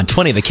on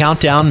 20 The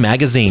Countdown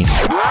magazine.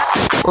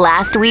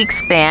 Last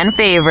week's fan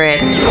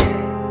favorite.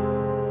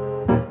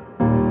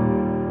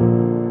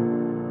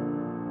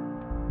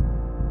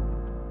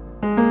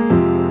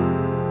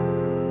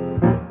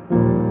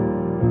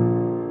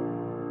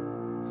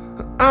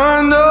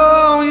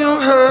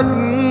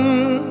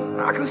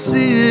 I can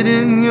see it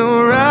in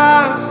your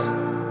eyes.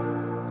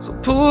 So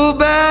pull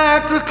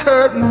back the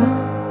curtain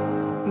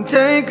and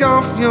take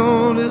off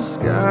your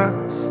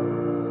disguise.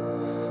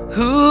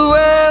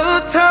 Whoever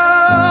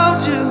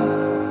told you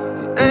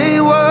you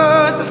ain't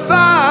worth the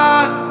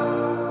fight?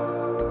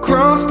 The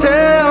cross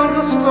tells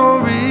a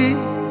story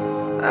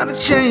how to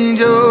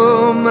change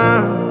your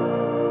mind.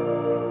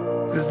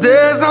 'Cause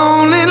there's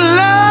only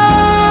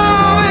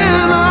love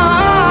in the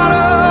heart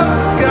of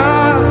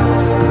God.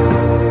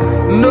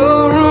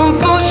 No room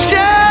for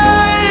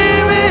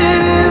shame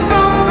in His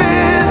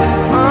open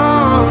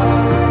arms.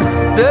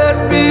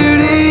 There's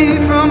beauty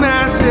from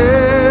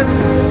ashes,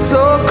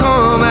 so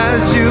come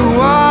as you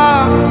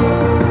are.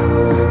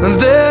 And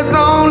there's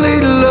only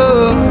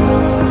love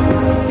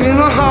in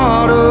the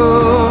heart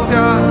of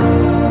God.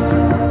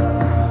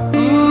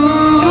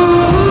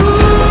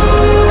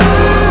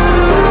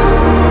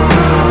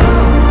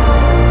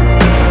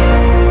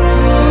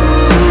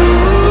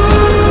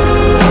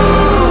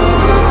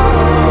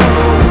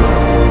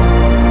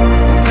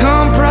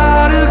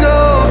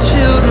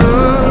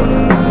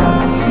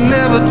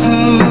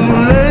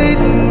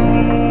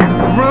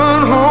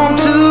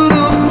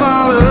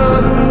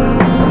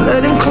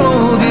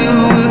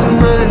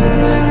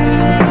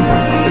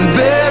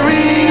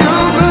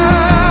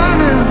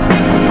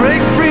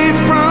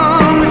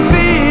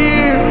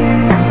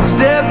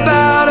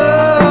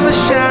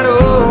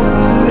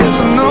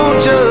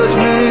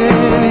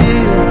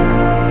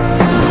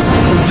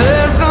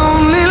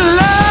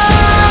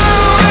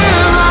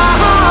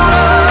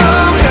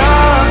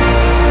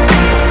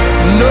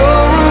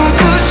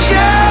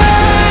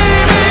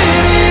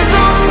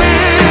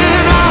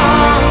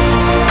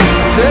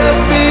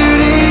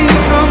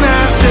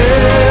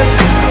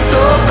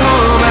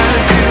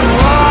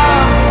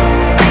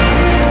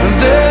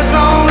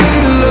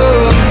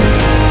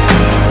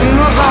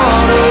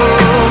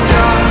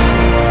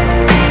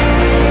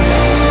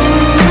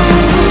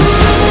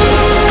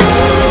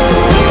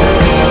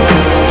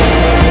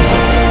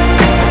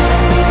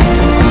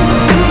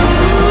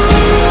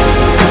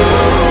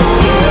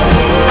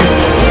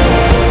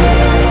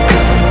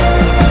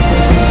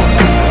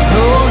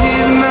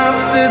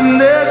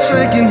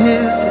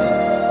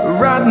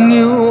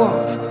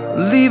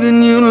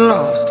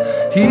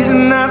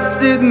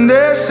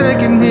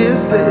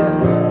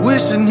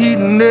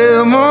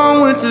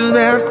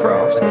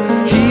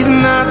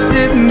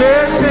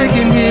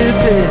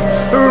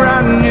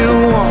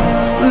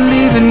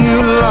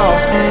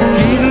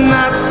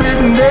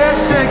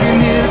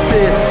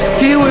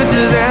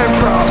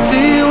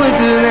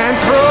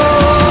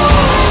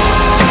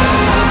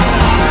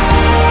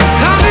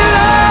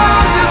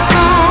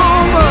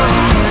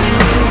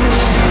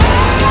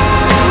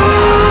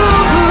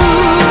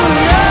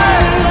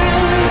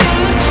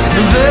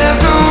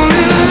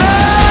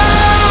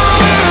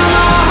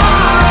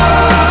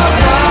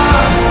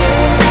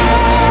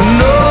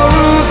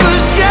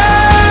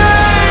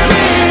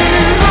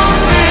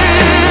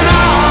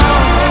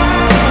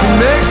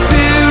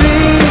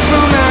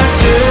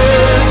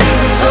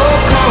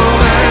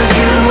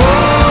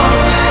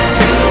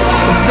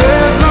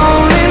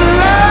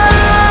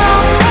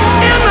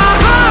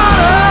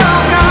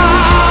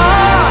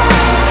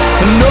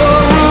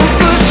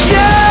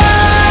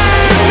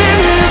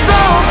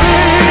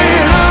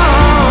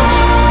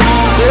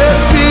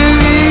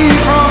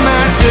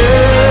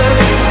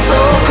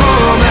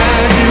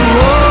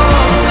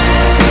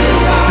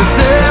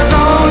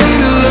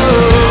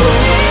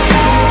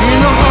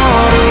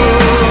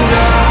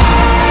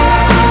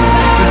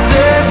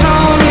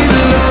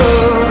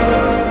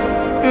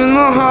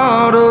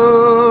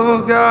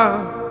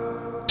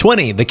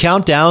 The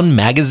Countdown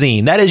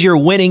Magazine. That is your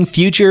winning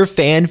future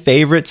fan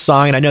favorite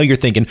song. And I know you're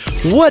thinking,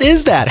 what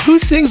is that? Who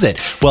sings it?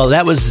 Well,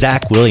 that was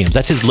Zach Williams.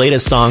 That's his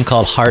latest song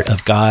called Heart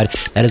of God.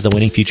 That is the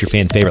winning future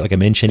fan favorite, like I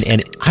mentioned.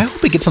 And I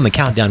hope it gets on the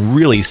countdown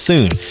really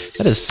soon.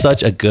 That is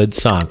such a good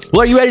song.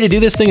 Well, are you ready to do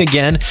this thing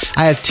again?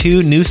 I have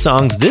 2 new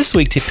songs this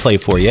week to play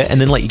for you and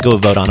then let you go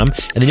vote on them.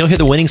 And then you'll hear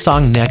the winning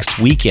song next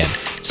weekend.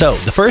 So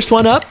the first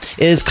one up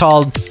is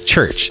called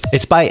Church.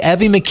 It's by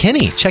Evie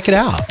McKinney. Check it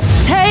out.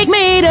 Take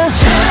me to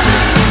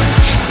church.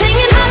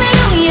 Singing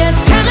hallelujah,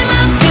 telling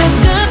my fears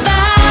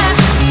goodbye.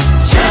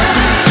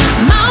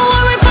 My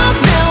worry falls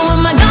down when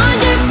my God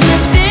gets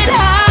lifted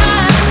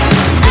high.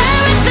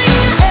 Everything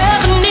I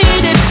ever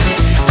needed,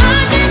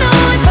 I can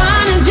only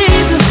find in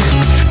Jesus.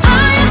 I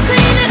have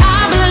seen it, I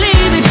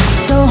believe it.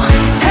 So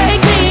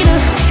take me to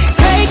church.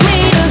 Take me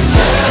to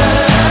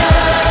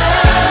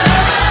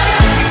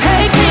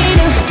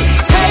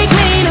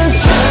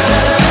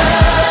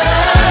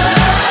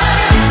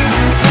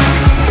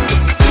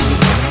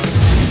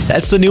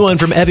That's the new one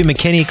from Evie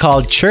McKinney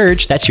called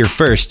Church. That's your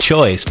first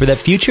choice for that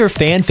future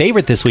fan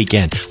favorite this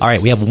weekend. All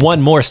right, we have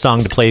one more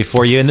song to play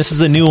for you, and this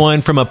is a new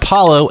one from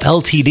Apollo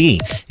Ltd.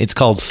 It's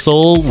called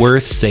Soul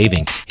Worth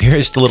Saving.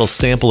 Here's the little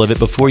sample of it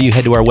before you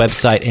head to our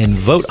website and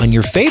vote on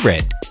your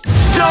favorite.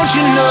 Don't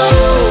you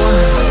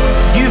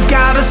know you've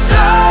got a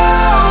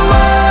soul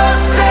worth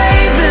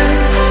saving?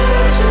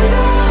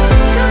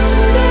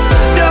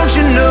 Don't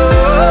you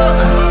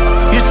know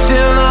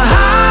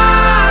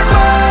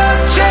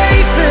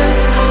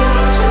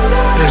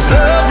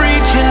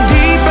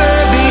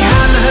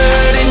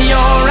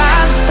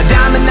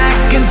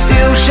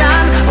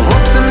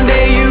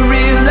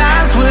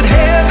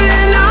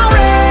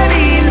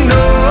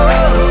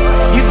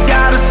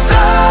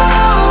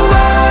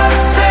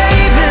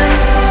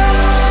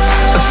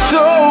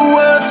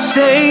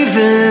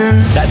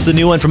That's the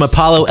new one from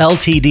Apollo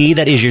LTD.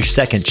 That is your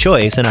second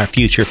choice and our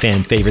future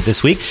fan favorite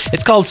this week.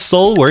 It's called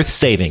Soul Worth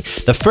Saving.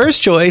 The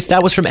first choice,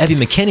 that was from Evie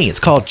McKinney. It's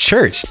called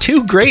Church.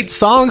 Two great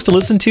songs to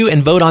listen to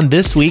and vote on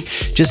this week.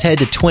 Just head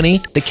to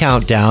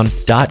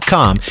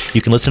 20thecountdown.com.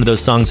 You can listen to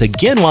those songs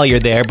again while you're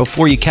there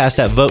before you cast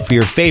that vote for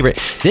your favorite.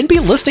 Then be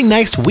listening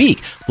next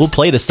week. We'll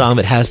play the song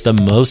that has the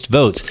most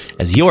votes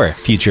as your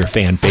future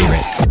fan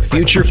favorite.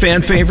 Future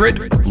fan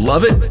favorite?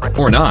 Love it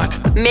or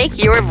not?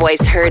 Make your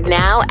voice heard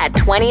now at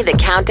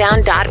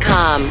 20thecountdown.com.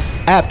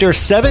 After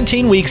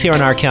 17 weeks here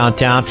on our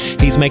countdown,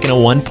 he's making a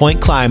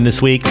 1-point climb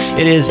this week.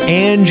 It is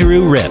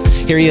Andrew Ripp.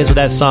 Here he is with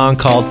that song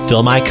called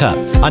Fill My Cup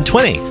on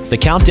 20, The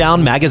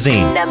Countdown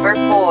Magazine. Number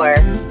 4.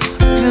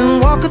 Been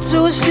walking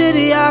to a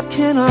city I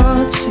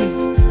cannot see,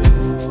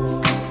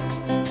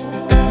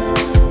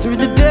 through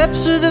the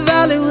depths of the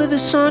valley where the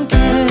sun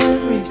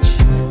can't reach.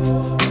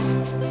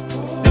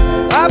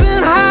 I've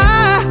been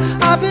high,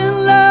 I've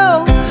been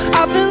low,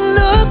 I've been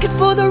looking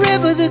for the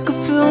river that could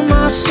fill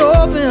my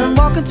soul. Been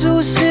walking to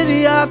a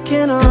city I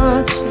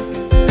cannot see.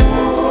 Fill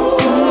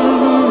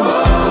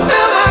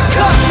my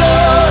cup,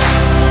 Lord,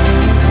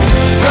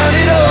 run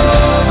it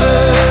over.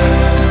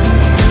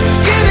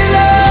 Give me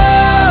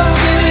love,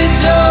 give me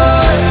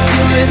joy,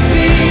 give me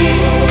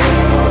peace.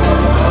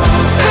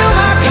 Fill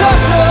my cup,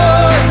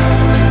 Lord,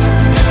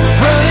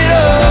 run it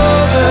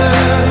over.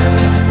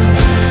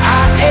 I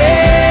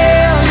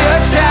am your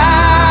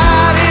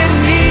child in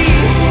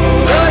need,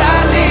 Lord, I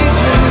need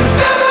you.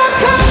 Fill my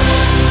cup.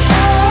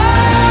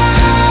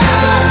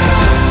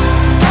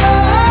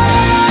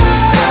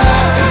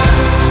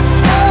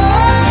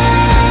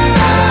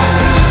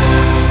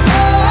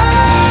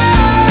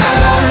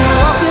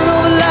 Walking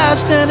over life,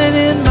 standing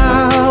in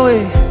my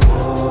way.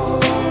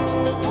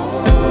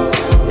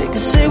 They can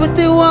say what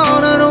they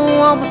want, I don't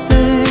want what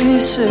they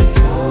say.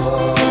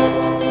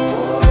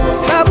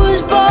 I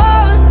was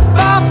born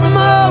far from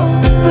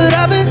home, but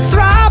I've been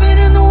thriving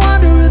in the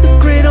wonder of the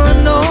great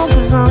unknown.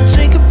 'Cause I'm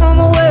drinking from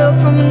a well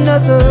from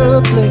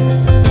another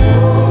place.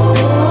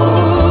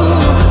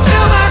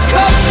 Fill my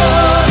cup,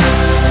 Lord,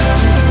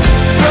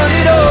 run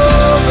it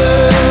over.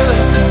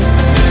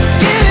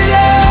 Give me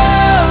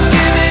love,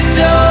 give me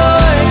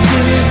joy,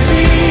 give me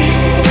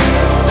peace.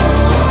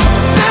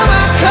 Fill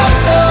my cup,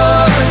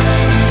 Lord,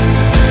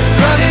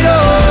 run it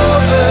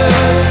over.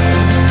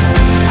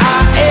 I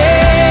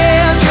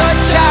am your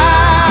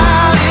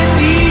child in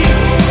need,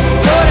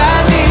 Lord, I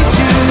need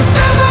you.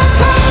 Fill my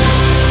cup.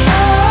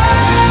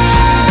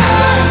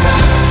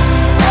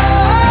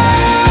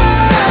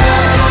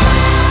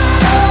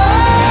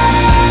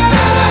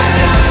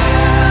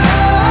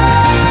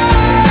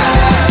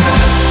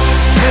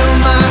 Fill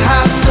my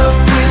house up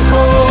with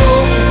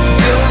hope,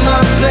 fill my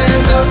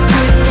plans up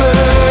with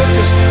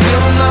purpose,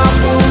 fill my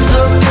wounds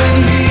up with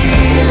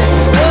healing,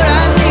 Lord, I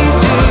need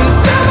you.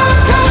 Fill my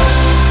cup,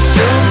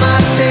 fill my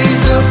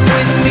days up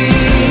with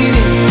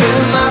meaning,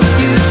 fill my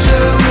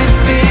future with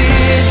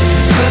vision,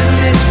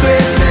 goodness,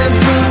 grace, and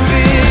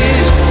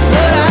provision,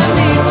 Lord, I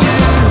need you.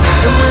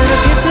 And when I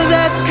get to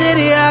that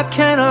city I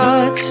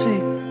cannot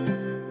see,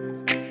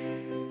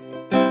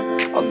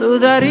 although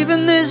that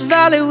even this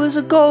valley was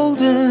a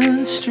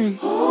golden street.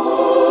 Fill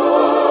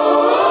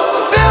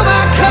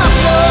my cup,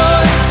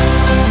 Lord,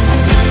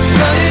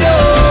 run it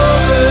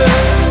over.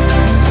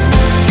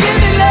 Give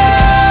me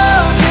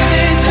love, give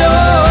me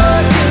joy,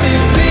 give me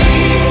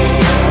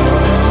peace.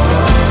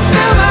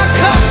 Fill my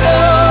cup,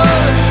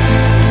 Lord,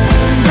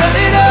 run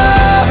it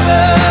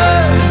over.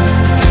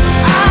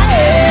 I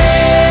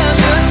am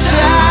your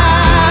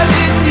child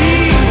in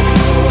need,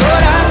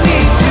 Lord, I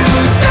need you.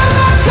 Fill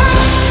my cup,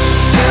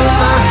 fill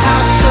my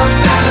house up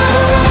with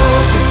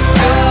hope,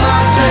 fill my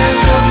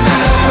plans up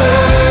with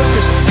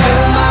purpose,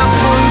 fill my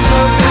wounds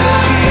up with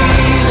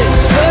healing,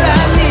 Lord, I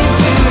need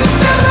you.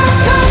 Fill my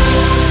cup,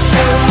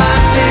 fill my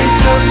days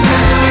up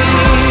with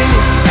meaning,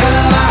 fill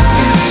my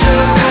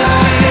future with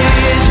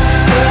vision,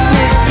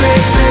 goodness,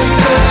 grace, and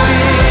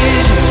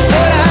provision,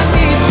 Lord, I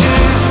need you.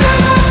 Fill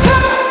my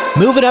cup.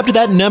 Moving up to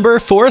that number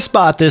 4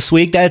 spot this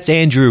week, that's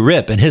Andrew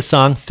Ripp and his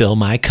song Fill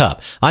My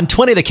Cup on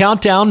 20 The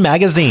Countdown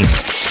Magazine.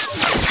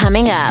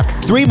 Coming up,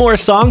 3 more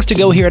songs to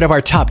go here out of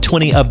our top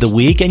 20 of the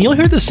week, and you'll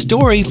hear the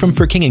story from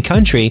For King and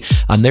Country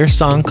on their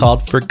song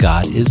called For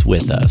God Is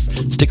With Us.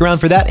 Stick around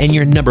for that and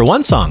your number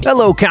 1 song.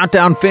 Hello,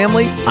 Countdown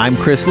family. I'm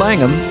Chris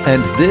Langham,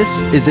 and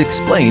this is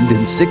Explained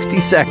in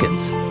 60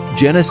 Seconds.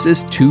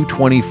 Genesis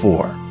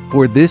 2:24.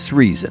 For this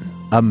reason,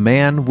 a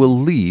man will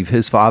leave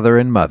his father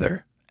and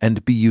mother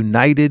and be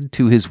united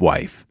to his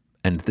wife,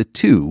 and the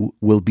two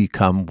will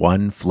become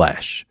one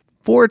flesh.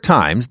 4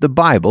 times the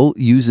Bible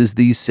uses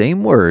these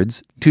same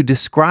words to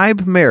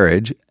describe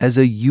marriage as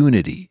a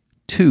unity,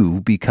 two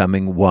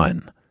becoming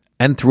one.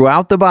 And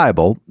throughout the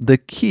Bible, the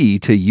key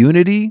to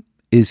unity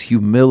is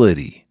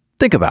humility.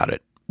 Think about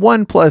it.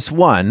 1 +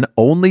 1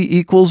 only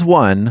equals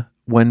 1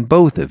 when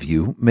both of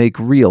you make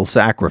real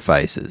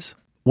sacrifices.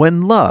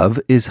 When love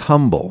is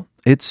humble,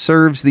 it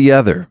serves the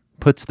other,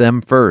 puts them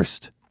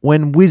first.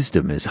 When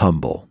wisdom is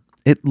humble,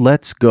 it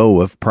lets go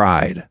of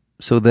pride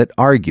so that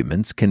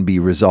arguments can be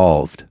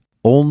resolved.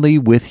 Only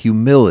with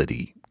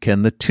humility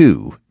can the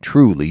two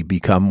truly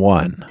become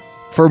one.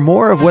 For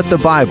more of what the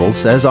Bible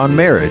says on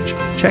marriage,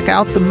 check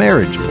out the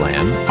Marriage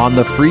Plan on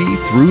the free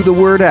Through the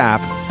Word app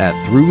at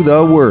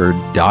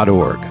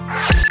throughtheword.org.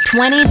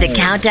 20 The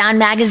Countdown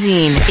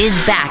Magazine is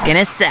back in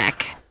a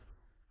sec.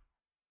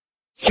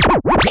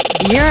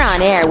 You're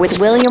on air with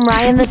William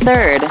Ryan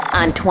III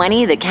on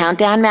 20 The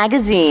Countdown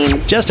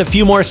Magazine. Just a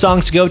few more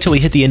songs to go till we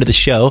hit the end of the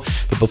show.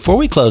 But before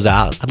we close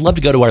out, I'd love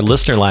to go to our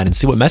listener line and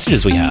see what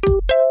messages we have.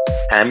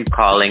 I'm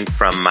calling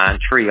from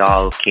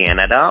Montreal,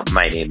 Canada.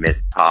 My name is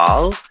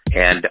Paul,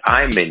 and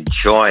I'm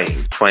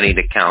enjoying 20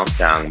 The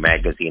Countdown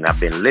Magazine.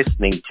 I've been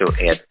listening to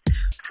it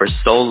for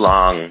so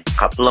long, a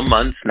couple of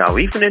months now,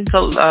 even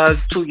until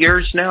 2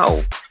 years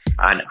now.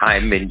 And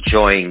I'm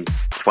enjoying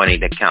 20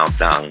 The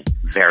Countdown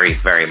very,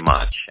 very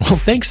much. Well,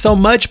 thanks so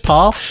much,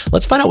 Paul.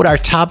 Let's find out what our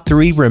top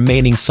 3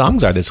 remaining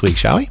songs are this week,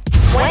 shall we?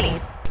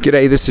 20.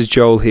 G'day, this is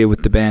Joel here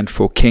with the band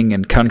For King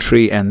and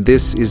Country, and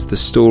this is the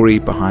story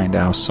behind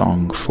our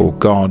song, For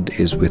God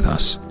Is With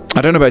Us.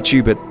 I don't know about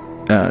you, but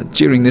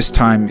during this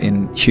time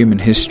in human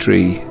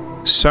history,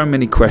 so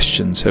many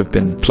questions have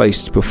been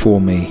placed before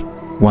me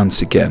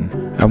once again.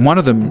 And one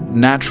of them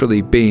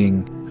naturally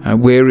being,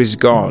 where is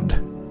God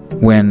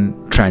when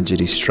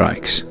tragedy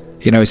strikes?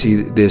 You know, is he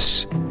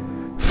this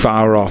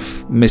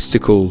far-off,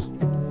 mystical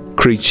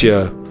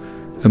creature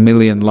a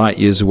million light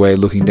years away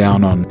looking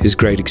down on his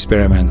great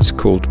experiment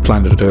called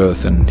planet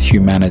Earth and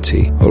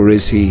humanity? Or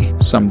is he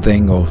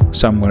something or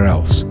somewhere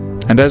else?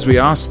 And as we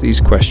asked these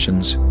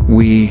questions,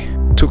 we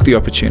took the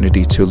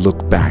opportunity to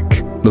look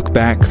back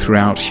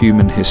throughout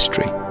human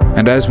history.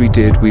 And as we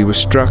did, we were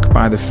struck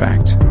by the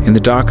fact, in the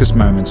darkest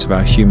moments of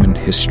our human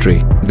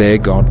history, there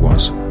God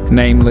was.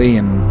 Namely,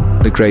 in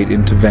the great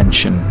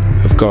intervention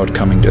of God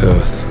coming to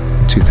earth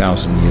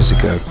 2,000 years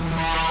ago.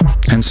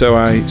 And so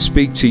I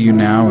speak to you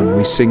now, and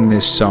we sing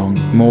this song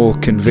more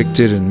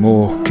convicted and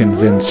more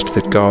convinced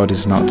that God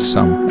is not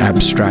some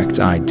abstract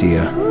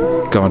idea.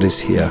 God is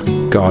here.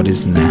 God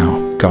is now.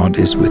 God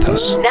is with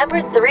us.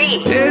 Number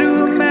 3. Dare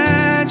to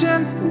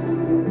imagine,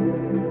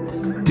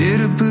 dare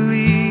to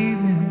believe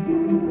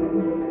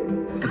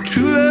in a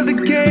true love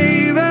that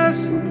gave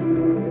us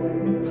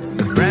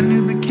a brand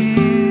new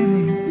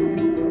beginning.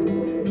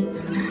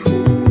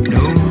 No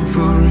room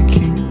for a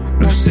king,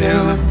 no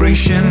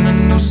celebration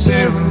and no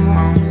ceremony.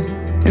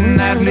 In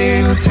that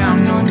little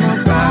town, no,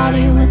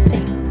 nobody would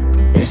think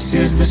this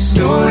is the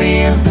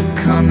story of the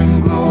coming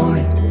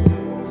glory.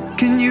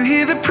 Can you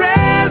hear the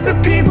prayers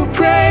that people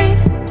pray?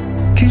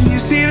 Can you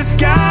see the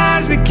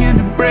skies begin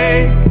to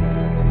break?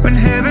 When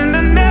heaven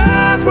and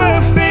earth were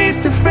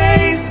face to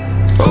face,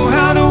 oh,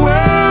 how the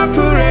world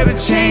forever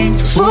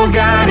changed. For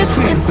God is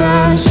with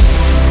us.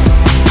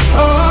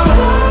 Oh,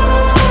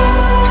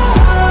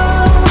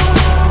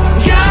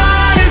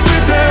 God is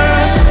with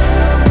us.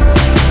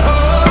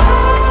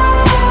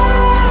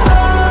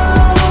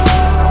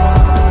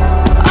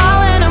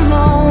 All in a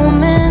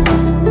moment,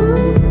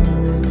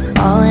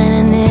 all in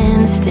an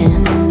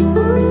instant,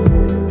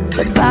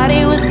 the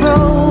body was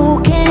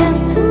broken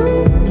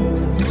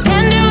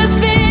and it was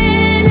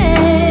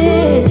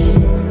finished.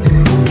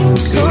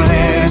 So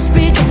let us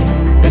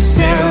begin the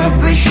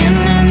celebration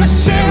and the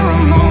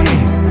ceremony.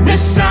 There's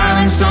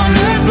silence on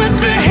earth, but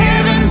the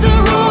heavens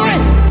are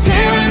roaring,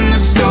 telling the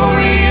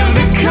story of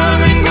the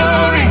coming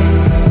glory.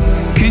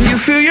 Can you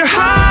feel your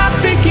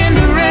heart begin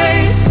to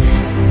race?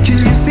 Can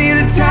you see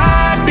the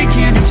tide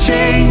begin to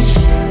change?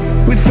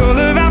 With all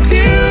of our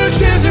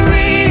futures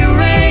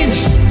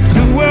rearranged,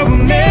 the world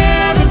will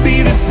never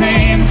be the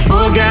same.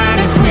 For God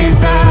is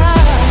with us.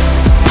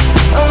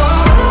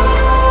 Oh,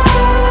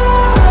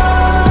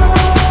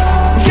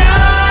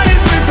 God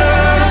is with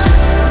us.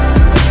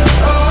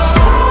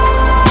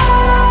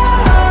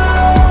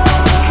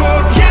 For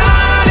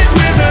God is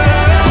with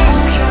us.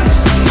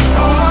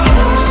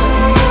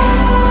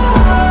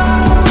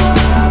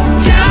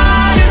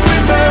 God is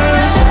with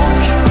us.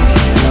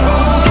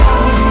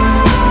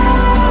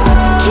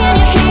 Can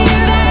you hear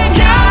that?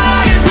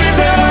 God is with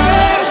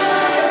us.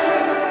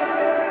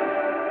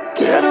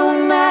 Dare to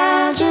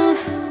imagine,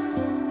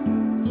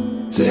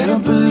 dare to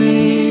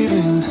believe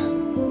in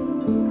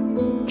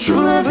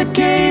true love that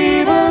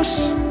gave us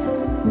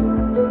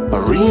a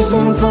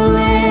reason for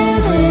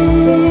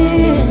living.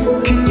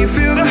 Can you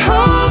feel the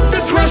hope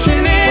that's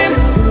rushing in?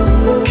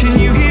 Can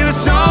you hear the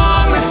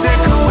song that's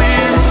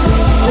echoing?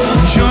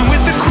 Join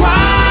with the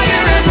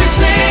choir as we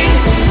sing.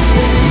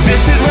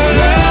 This is where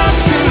love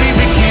truly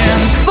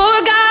begins. For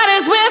God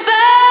is with us.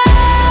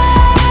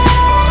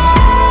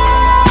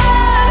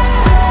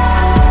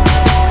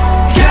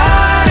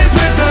 God is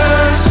with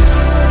us.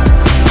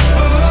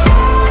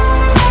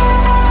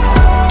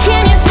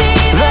 Can you see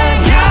that?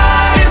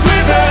 God is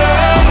with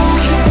us.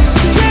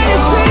 Can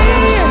you see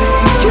it?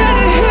 Can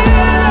you hear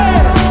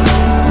it?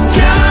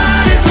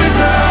 God is with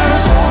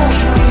us.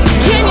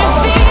 Can you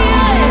feel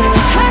it?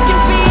 I can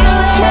feel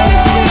it.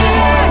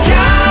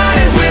 God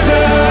is with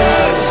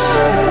us.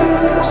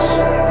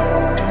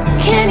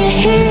 Can you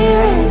hear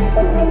it?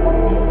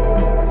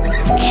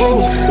 Can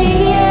you see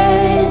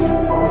it?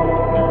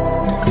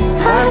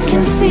 I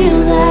can feel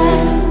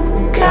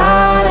that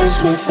God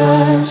is with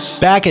us.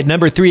 Back at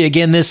number 3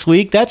 again this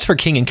week, that's for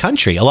King and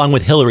Country, along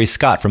with Hillary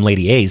Scott from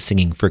Lady A's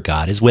singing For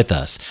God Is With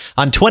Us.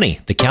 On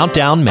 20, The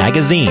Countdown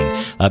Magazine.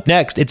 Up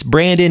next, it's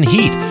Brandon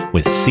Heath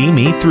with See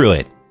Me Through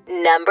It.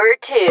 Number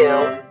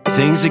 2.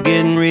 Things are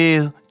getting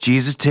real,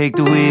 Jesus take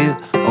the wheel.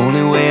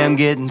 Only way I'm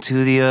getting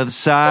to the other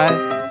side.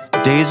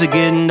 Days are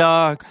getting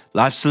dark,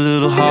 life's a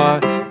little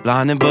hard.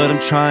 Blinded but I'm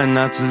trying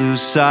not to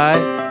lose sight.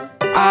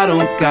 I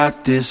don't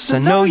got this, I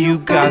know you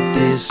got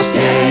this. Yeah,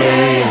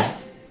 yeah, yeah.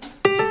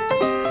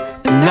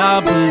 And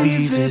I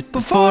believe it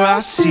before I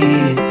see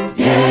it. Yeah,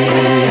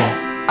 yeah,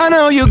 yeah. I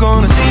know you're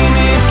gonna see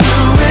me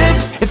through it.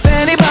 If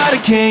anybody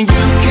can,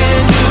 you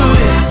can do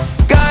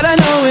it. God, I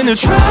know in the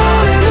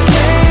trial, in the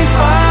pain,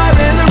 fire,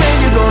 in the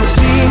rain, you're gonna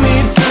see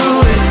me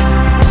through it.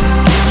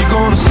 You're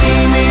gonna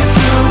see me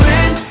through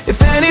it. If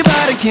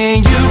anybody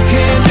can, you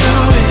can do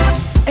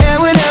it.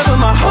 And whenever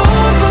my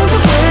heart runs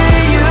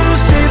away, you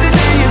say that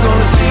day you're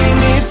gonna see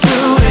me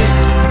through it.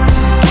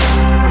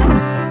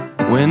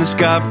 When the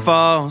sky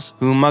falls,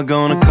 who am I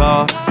gonna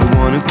call? The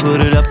one who put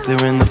it up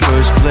there in the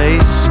first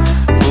place.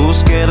 Full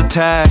scale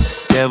attack,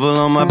 devil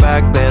on my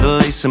back. Better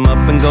lace him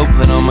up and go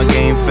put on my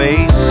game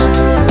face.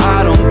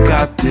 I don't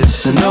got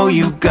this, I know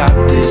you got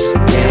this.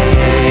 Yeah,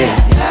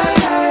 yeah,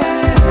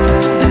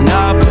 yeah. And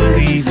I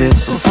believe it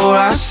before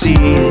I see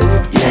it.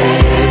 Yeah,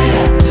 yeah,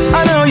 yeah.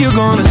 I know you're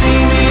gonna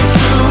see me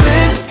through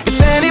it. If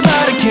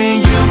anybody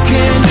can, you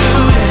can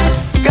do it.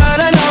 God,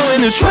 I know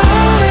in the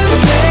trial, in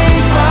the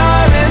pain,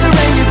 fire, in the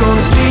rain, you're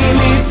gonna see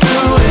me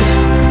through it.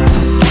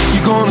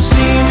 You're gonna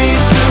see me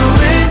through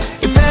it.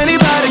 If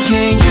anybody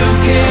can, you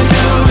can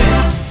do it.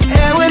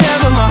 And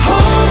whenever my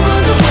heart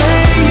runs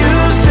away, you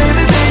say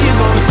that day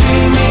you're gonna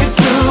see me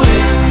through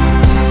it.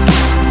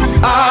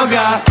 Our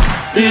God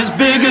is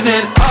bigger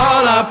than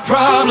all our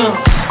problems.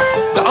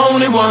 The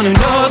only one who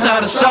knows how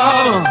to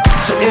solve them.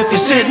 So if you're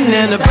sitting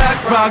in the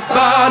back, rock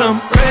bottom,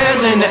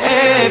 prayers in the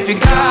air if you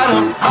got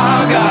them.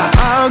 Our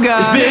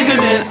God is bigger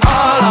than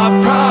all our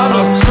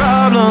problems.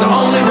 The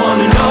only one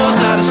who knows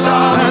how to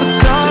solve them.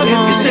 So if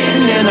you're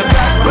sitting in the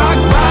back, rock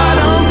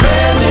bottom,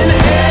 prayers in the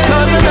air.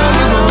 Cause I know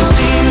you're gonna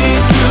see me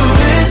through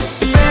it.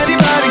 If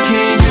anybody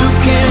can, you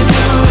can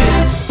do it.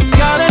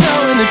 Gotta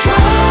know in the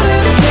trial,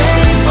 in the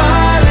pain,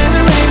 fire, in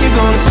the rain, you're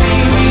gonna see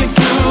me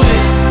through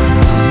it.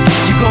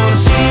 You're gonna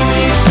see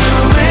me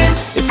through it.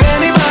 If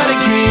anybody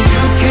can,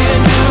 you can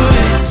do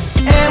it.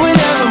 And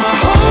whenever my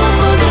heart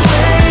runs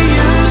away,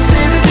 you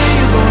say that day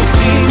you're gonna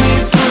see me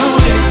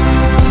through it.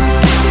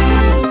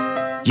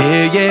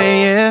 Yeah, yeah,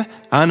 yeah,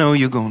 I know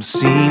you're gonna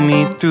see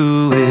me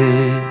through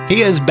it.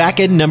 He is back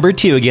at number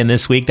 2 again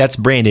this week. That's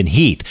Brandon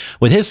Heath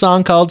with his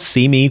song called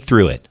See Me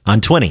Through It.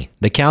 On 20,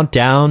 The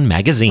Countdown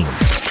Magazine.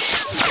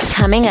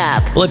 Coming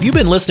up. Well, if you've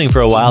been listening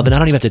for a while, then I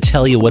don't even have to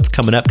tell you what's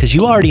coming up because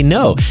you already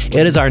know.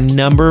 It is our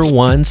number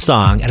 1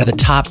 song out of the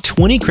top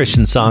 20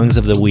 Christian songs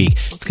of the week.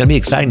 It's going to be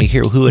exciting to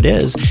hear who it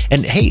is.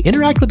 And hey,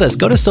 interact with us.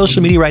 Go to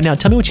social media right now.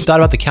 Tell me what you thought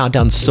about the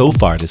countdown so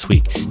far this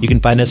week. You can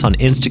find us on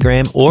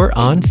Instagram or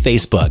on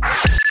Facebook.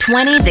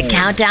 20 The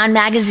Countdown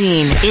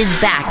Magazine is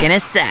back in a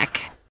sec.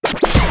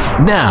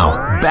 Now,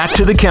 back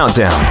to the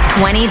countdown.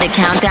 20 The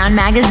Countdown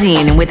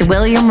Magazine with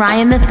William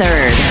Ryan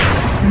III.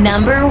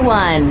 Number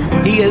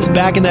 1. He is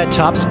back in that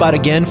top spot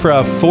again for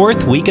a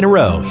 4th week in a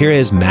row. Here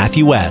is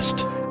Matthew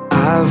West.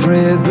 I've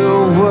read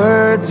the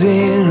words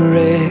in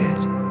red,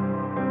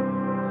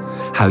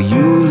 how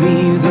you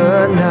leave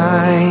the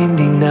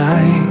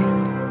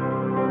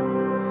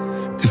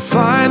 99 to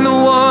find the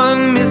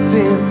one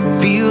missing.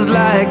 Feels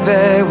like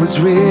that was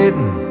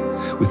written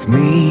with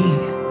me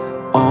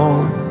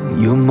on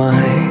your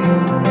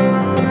mind.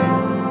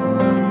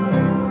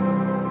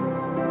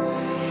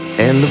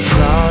 And the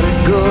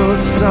prodigal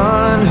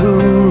son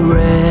who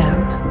ran,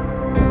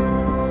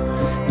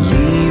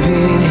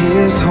 leaving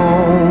his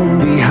home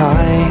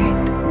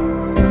behind.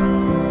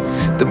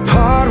 The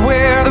part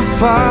where the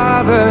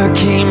father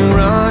came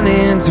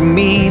running to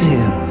meet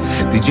him.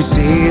 Did you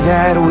say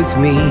that with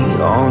me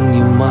on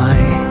your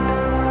mind?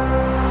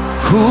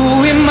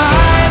 Who am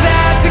I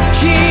that the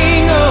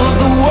king of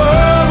the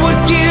world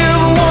would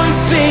give one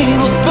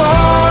single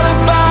thought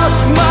about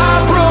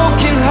my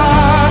broken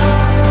heart?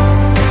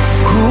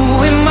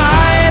 Who am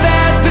I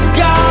that the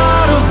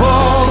God of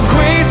all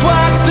grace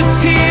wipes the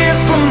tears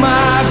from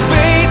my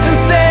face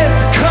and says,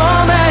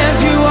 come as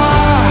you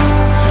are?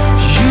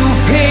 You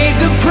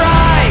paid the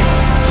price,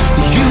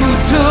 you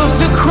took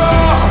the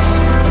cross,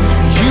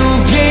 you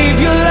gave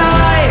your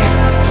life,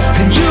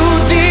 and you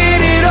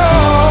did it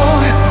all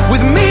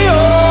with me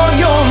on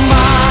your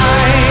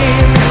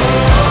mind.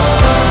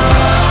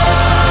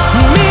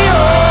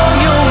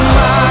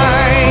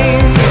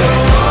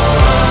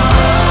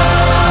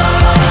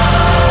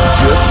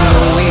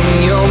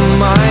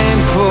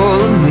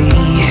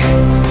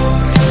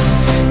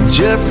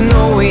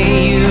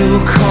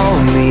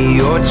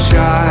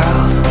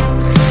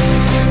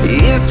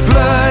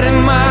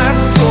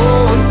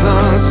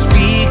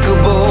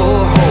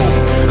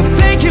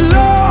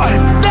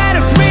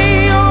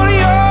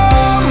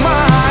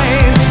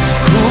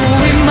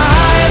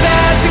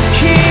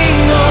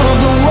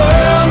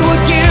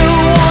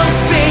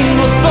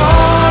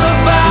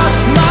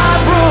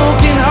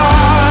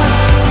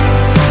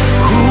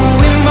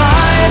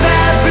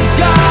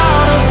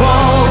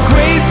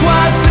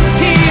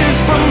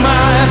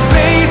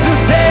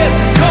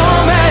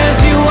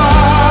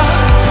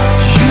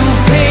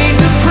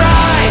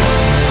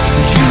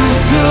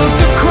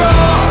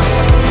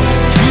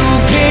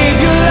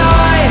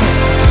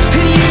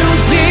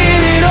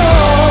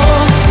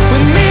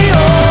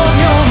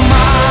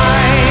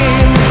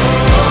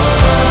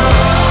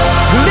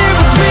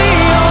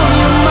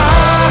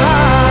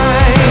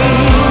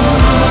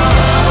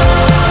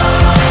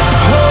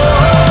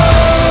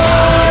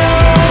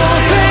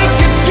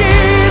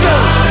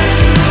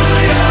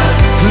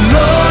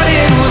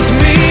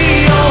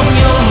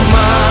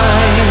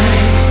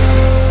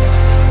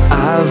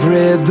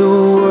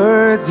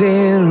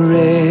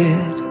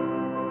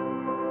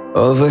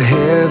 of a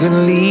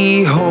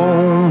heavenly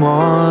home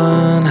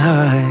on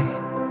high.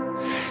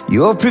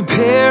 You're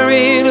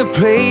preparing a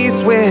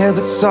place where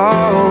the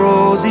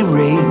sorrow's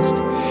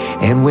erased,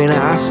 and when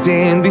I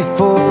stand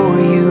before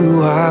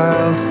you,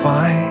 I'll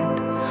find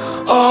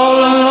all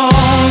along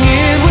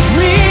it was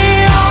me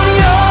on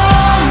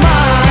your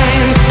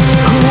mind.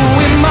 Who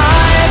am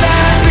I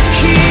that the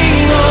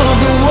King of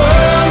the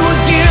world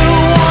would give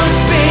one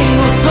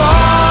single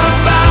thought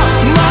about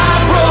my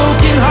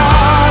broken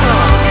heart?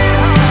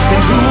 And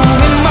who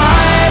am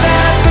I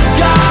that the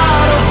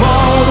God of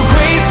all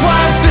grace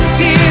wipes the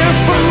tears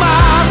from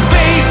my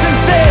face and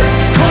says,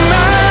 come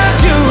as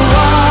you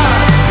are?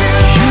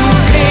 You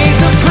paid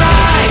the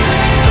price,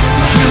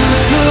 you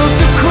took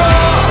the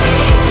cross,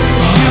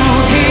 you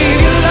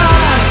gave your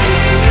life,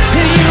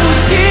 and you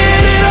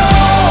did it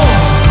all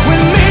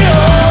with me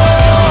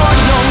on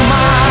your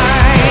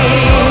mind.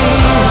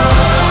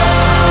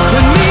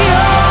 With me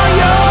on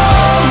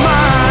your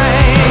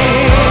mind.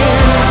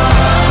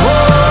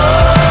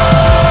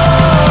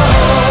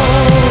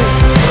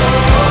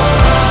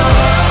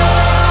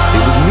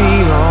 It was me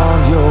on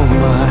your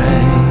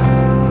mind.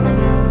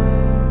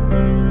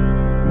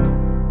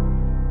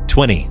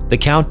 20, The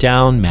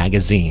Countdown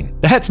Magazine.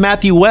 That's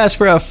Matthew West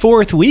for a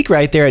fourth week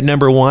right there at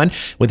number 1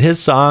 with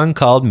his song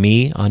called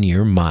Me on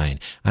Your Mind.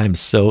 I'm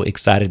so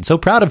excited and so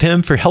proud of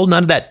him for holding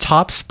on to that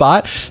top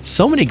spot.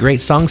 So many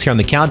great songs here on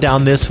The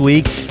Countdown this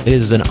week. It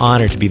is an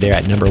honor to be there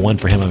at number 1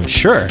 for him, I'm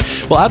sure.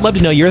 Well, I'd love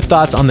to know your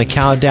thoughts on The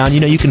Countdown. You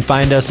know, you can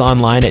find us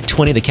online at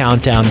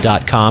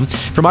 20thecountdown.com.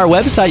 From our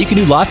website, you can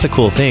do lots of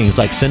cool things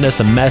like send us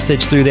a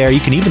message through there. You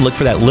can even look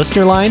for that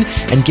listener line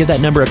and give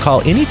that number a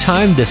call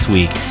anytime this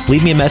week.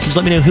 Leave me a message.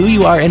 Let me know who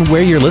you are and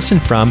where you're listening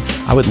from.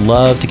 I would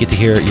love to get to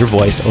hear your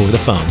voice over the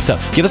phone. So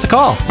give us a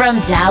call. From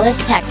Dallas,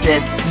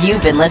 Texas,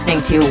 you've been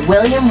listening to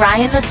William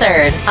Ryan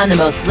III on the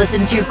most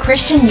listened to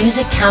Christian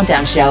music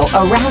countdown show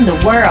around the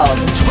world.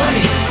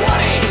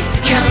 2020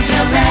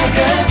 Countdown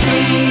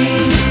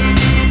Magazine.